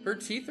happens. Her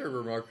teeth are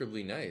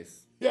remarkably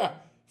nice. Yeah,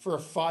 for a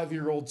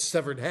 5-year-old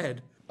severed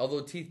head.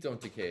 Although teeth don't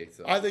decay,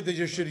 so I think they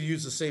just should have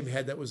used the same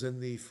head that was in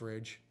the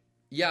fridge.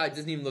 yeah, it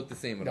doesn't even look the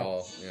same at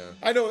all. Yeah.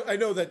 I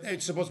know that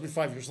it's supposed to be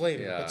 5 years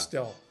later, Yeah. but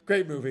still.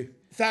 Great movie.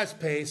 Fast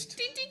paced.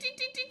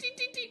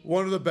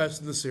 One of the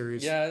best in the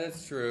series. Yeah,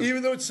 that's true.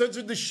 Even though it's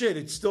censored the shit,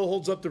 it still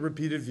holds up to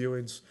repeated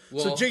viewings.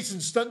 So Well-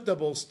 Jason's stunt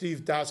double, Steve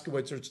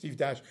Daskowitz or Steve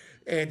Dash,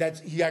 and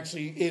he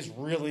actually is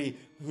really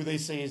who they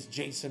say is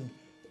Jason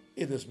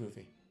in this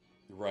movie.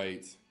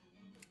 Right.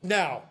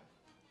 Now,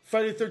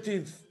 Friday the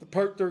 13th,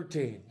 part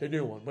 13, the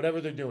new one, whatever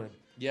they're doing.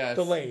 Yes.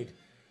 Delayed.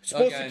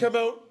 Supposed Again. to come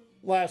out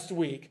last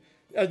week,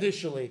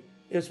 initially.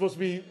 It was supposed to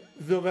be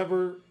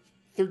November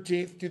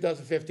 13th,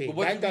 2015. But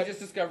what did we just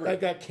discover? That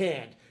got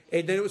canned.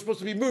 And then it was supposed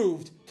to be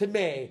moved to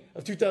May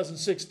of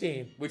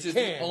 2016. Which is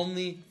Canned. the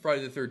only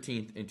Friday the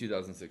 13th in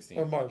 2016.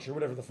 Or March, or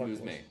whatever the fuck It was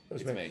it was. May. It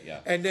was It's May, yeah.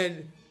 And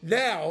then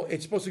now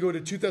it's supposed to go to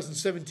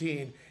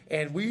 2017,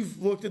 and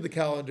we've looked at the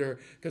calendar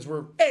because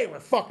we're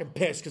fucking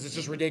pissed because it's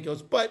just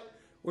ridiculous. But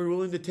we're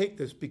willing to take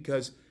this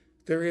because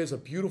there is a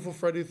beautiful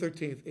Friday the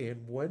 13th,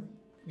 and when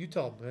you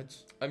tell them,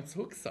 Vince. I'm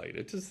so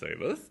excited to say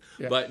this.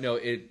 Yeah. But no,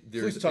 there's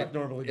Please talk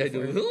normally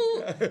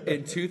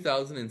in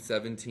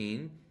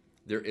 2017,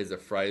 there is a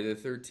Friday the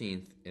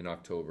 13th in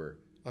October.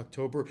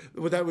 October.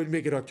 Well, that would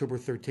make it October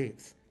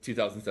 13th.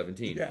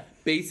 2017. Yeah.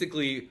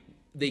 Basically,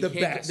 The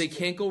best. they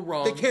can't go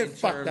wrong. They can't in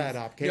fuck terms- that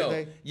up, can no,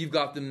 they? You've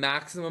got the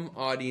maximum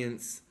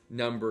audience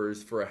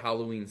numbers for a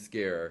Halloween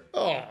scare.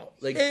 Oh,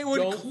 Like, it would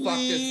don't fuck this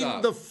clean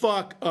up. the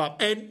fuck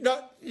up. And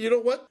not, you know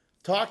what?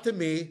 Talk to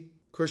me,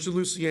 Christian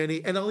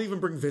Luciani, and I'll even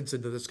bring Vince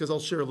into this because I'll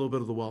share a little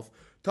bit of the wealth.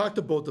 Talk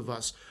to both of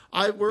us.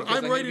 I'm Because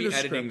I'm gonna writing be the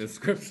editing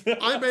script. the script.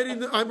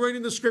 I'm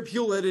writing the script.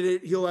 He'll edit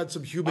it. He'll add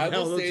some human I will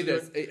elements say to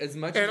this, it. as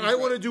much And as I you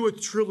want to try- do a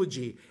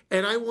trilogy,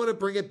 and I want to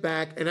bring it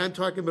back. And I'm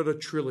talking about a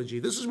trilogy.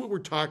 This is what we're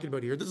talking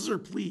about here. This is our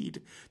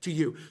plead to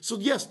you. So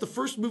yes, the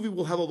first movie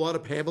will have a lot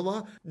of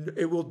Pamela.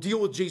 It will deal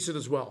with Jason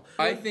as well.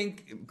 I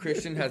think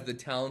Christian has the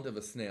talent of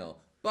a snail.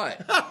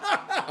 But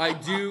I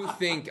do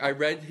think I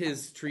read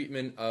his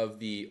treatment of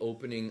the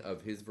opening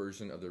of his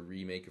version of the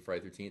remake of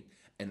Friday the 13th,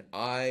 and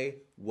I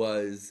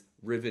was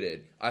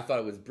riveted. I thought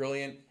it was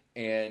brilliant,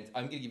 and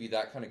I'm going to give you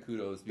that kind of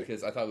kudos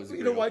because I thought it was a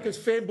You know great why? opening.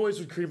 Because fanboys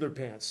would cream their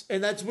pants,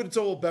 and that's what it's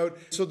all about.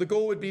 So the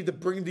goal would be to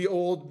bring the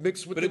old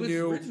mixed with But the it was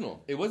new.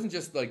 original. It wasn't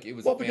just like it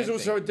was Well, a fan because it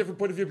was thing. a different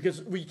point of view.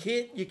 Because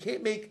you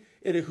can't make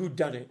it a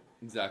whodunit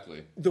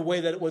Exactly. the way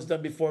that it was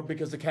done before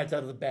because the cat's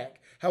out of the bag.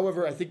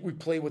 However, I think we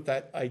play with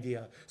that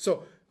idea.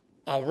 So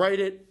I'll write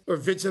it, or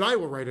Vince and I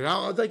will write it.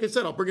 Like I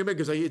said, I'll bring him in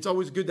because it's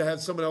always good to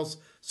have someone else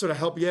sort of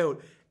help you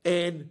out,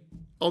 and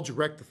I'll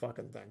direct the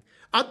fucking thing.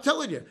 I'm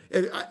telling you.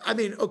 I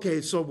mean,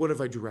 okay, so what have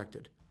I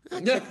directed?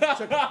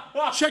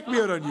 Check me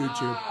out on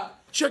YouTube.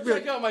 Check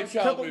out my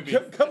child movies.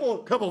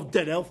 Couple of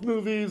Dead Elf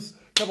movies.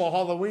 Couple of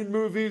Halloween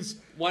movies.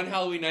 One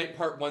Halloween Night,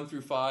 part 1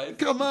 through 5.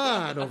 Come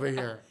on over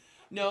here.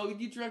 No,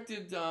 you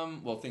directed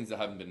things that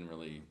haven't been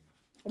really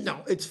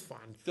No, it's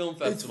fun. film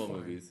It's festival fun.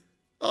 movies.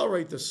 I'll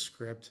write the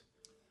script.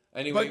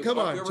 Anyway, But come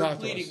on, we're talk to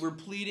pleading. us. We're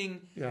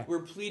pleading. Yeah.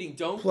 We're pleading.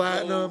 Don't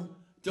Platinum. go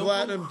Don't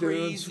Platinum go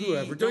Dunes, crazy.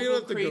 whoever. Don't You go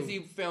have to go. crazy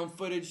found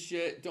footage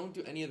shit. Don't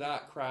do any of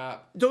that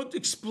crap. Don't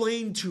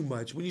explain too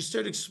much. When you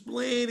start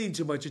explaining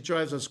too much, it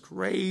drives us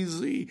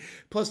crazy.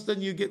 Plus,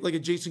 then you get like a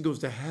Jason Goes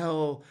to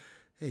Hell.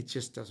 It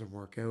just doesn't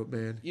work out,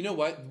 man. You know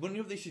what? What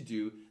they should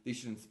do? They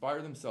should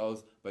inspire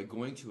themselves by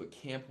going to a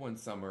camp one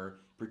summer,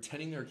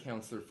 pretending they're a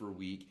counselor for a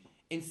week,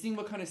 and seeing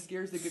what kind of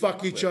scares they could come Fuck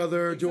up each with.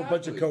 other, do a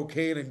bunch of Exactly.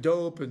 cocaine and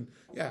dope, and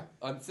yeah.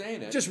 I'm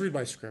saying it. Just read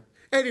my script.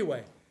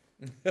 Anyway,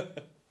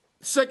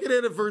 second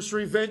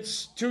anniversary,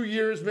 Vince. 2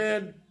 years,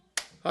 man.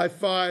 High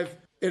five.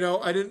 You know,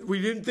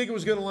 we didn't think it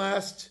was gonna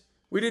last.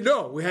 We didn't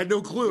know. We had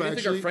no clue. I didn't think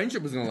Actually, our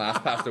friendship was going to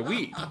last past a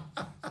week,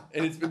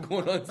 and it's been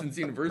going on since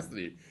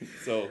university.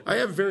 So I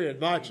am very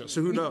obnoxious,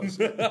 so who knows?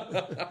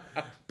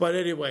 But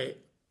anyway,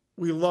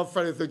 we love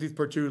Friday the 13th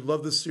Part 2.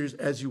 Love this series,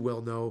 as you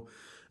well know.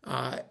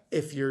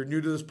 If you're new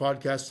to this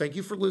podcast, thank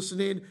you for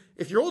listening.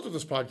 If you're old to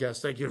this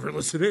podcast, thank you for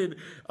listening.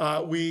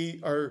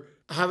 We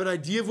have an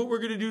idea of what we're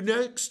going to do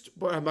next,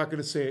 but I'm not going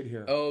to say it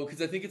here. Oh,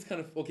 because I think it's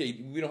kind of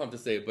okay. We don't have to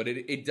say it, but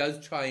it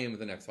does tie in with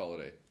the next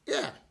holiday,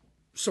 Yeah,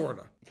 sort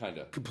of. kind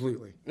of.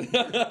 Completely.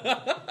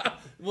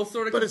 Well,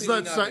 sort of. But it's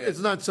not completely it's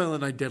not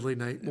Silent Night, Deadly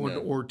Night 1 No.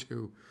 or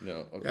 2. No,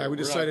 okay. Yeah, we We're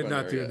decided going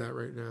not there doing yet. that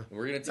right now.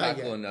 We're gonna Not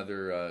tackle yet.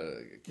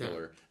 another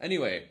killer.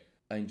 Anyway,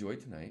 I enjoyed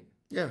tonight,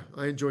 Yeah,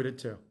 I enjoyed it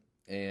too.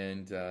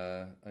 and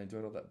I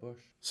enjoyed all that bush.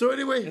 So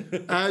anyway,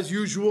 as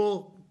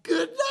usual,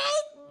 good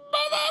night,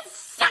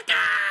 motherfuckers!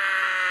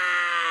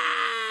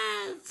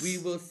 We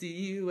will see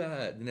you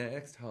at the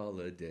next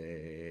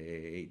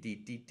holiday. Dee,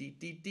 dee, dee,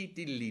 dee, dee,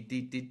 dee, dee,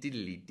 dee, dee,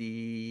 dee,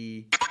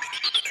 dee.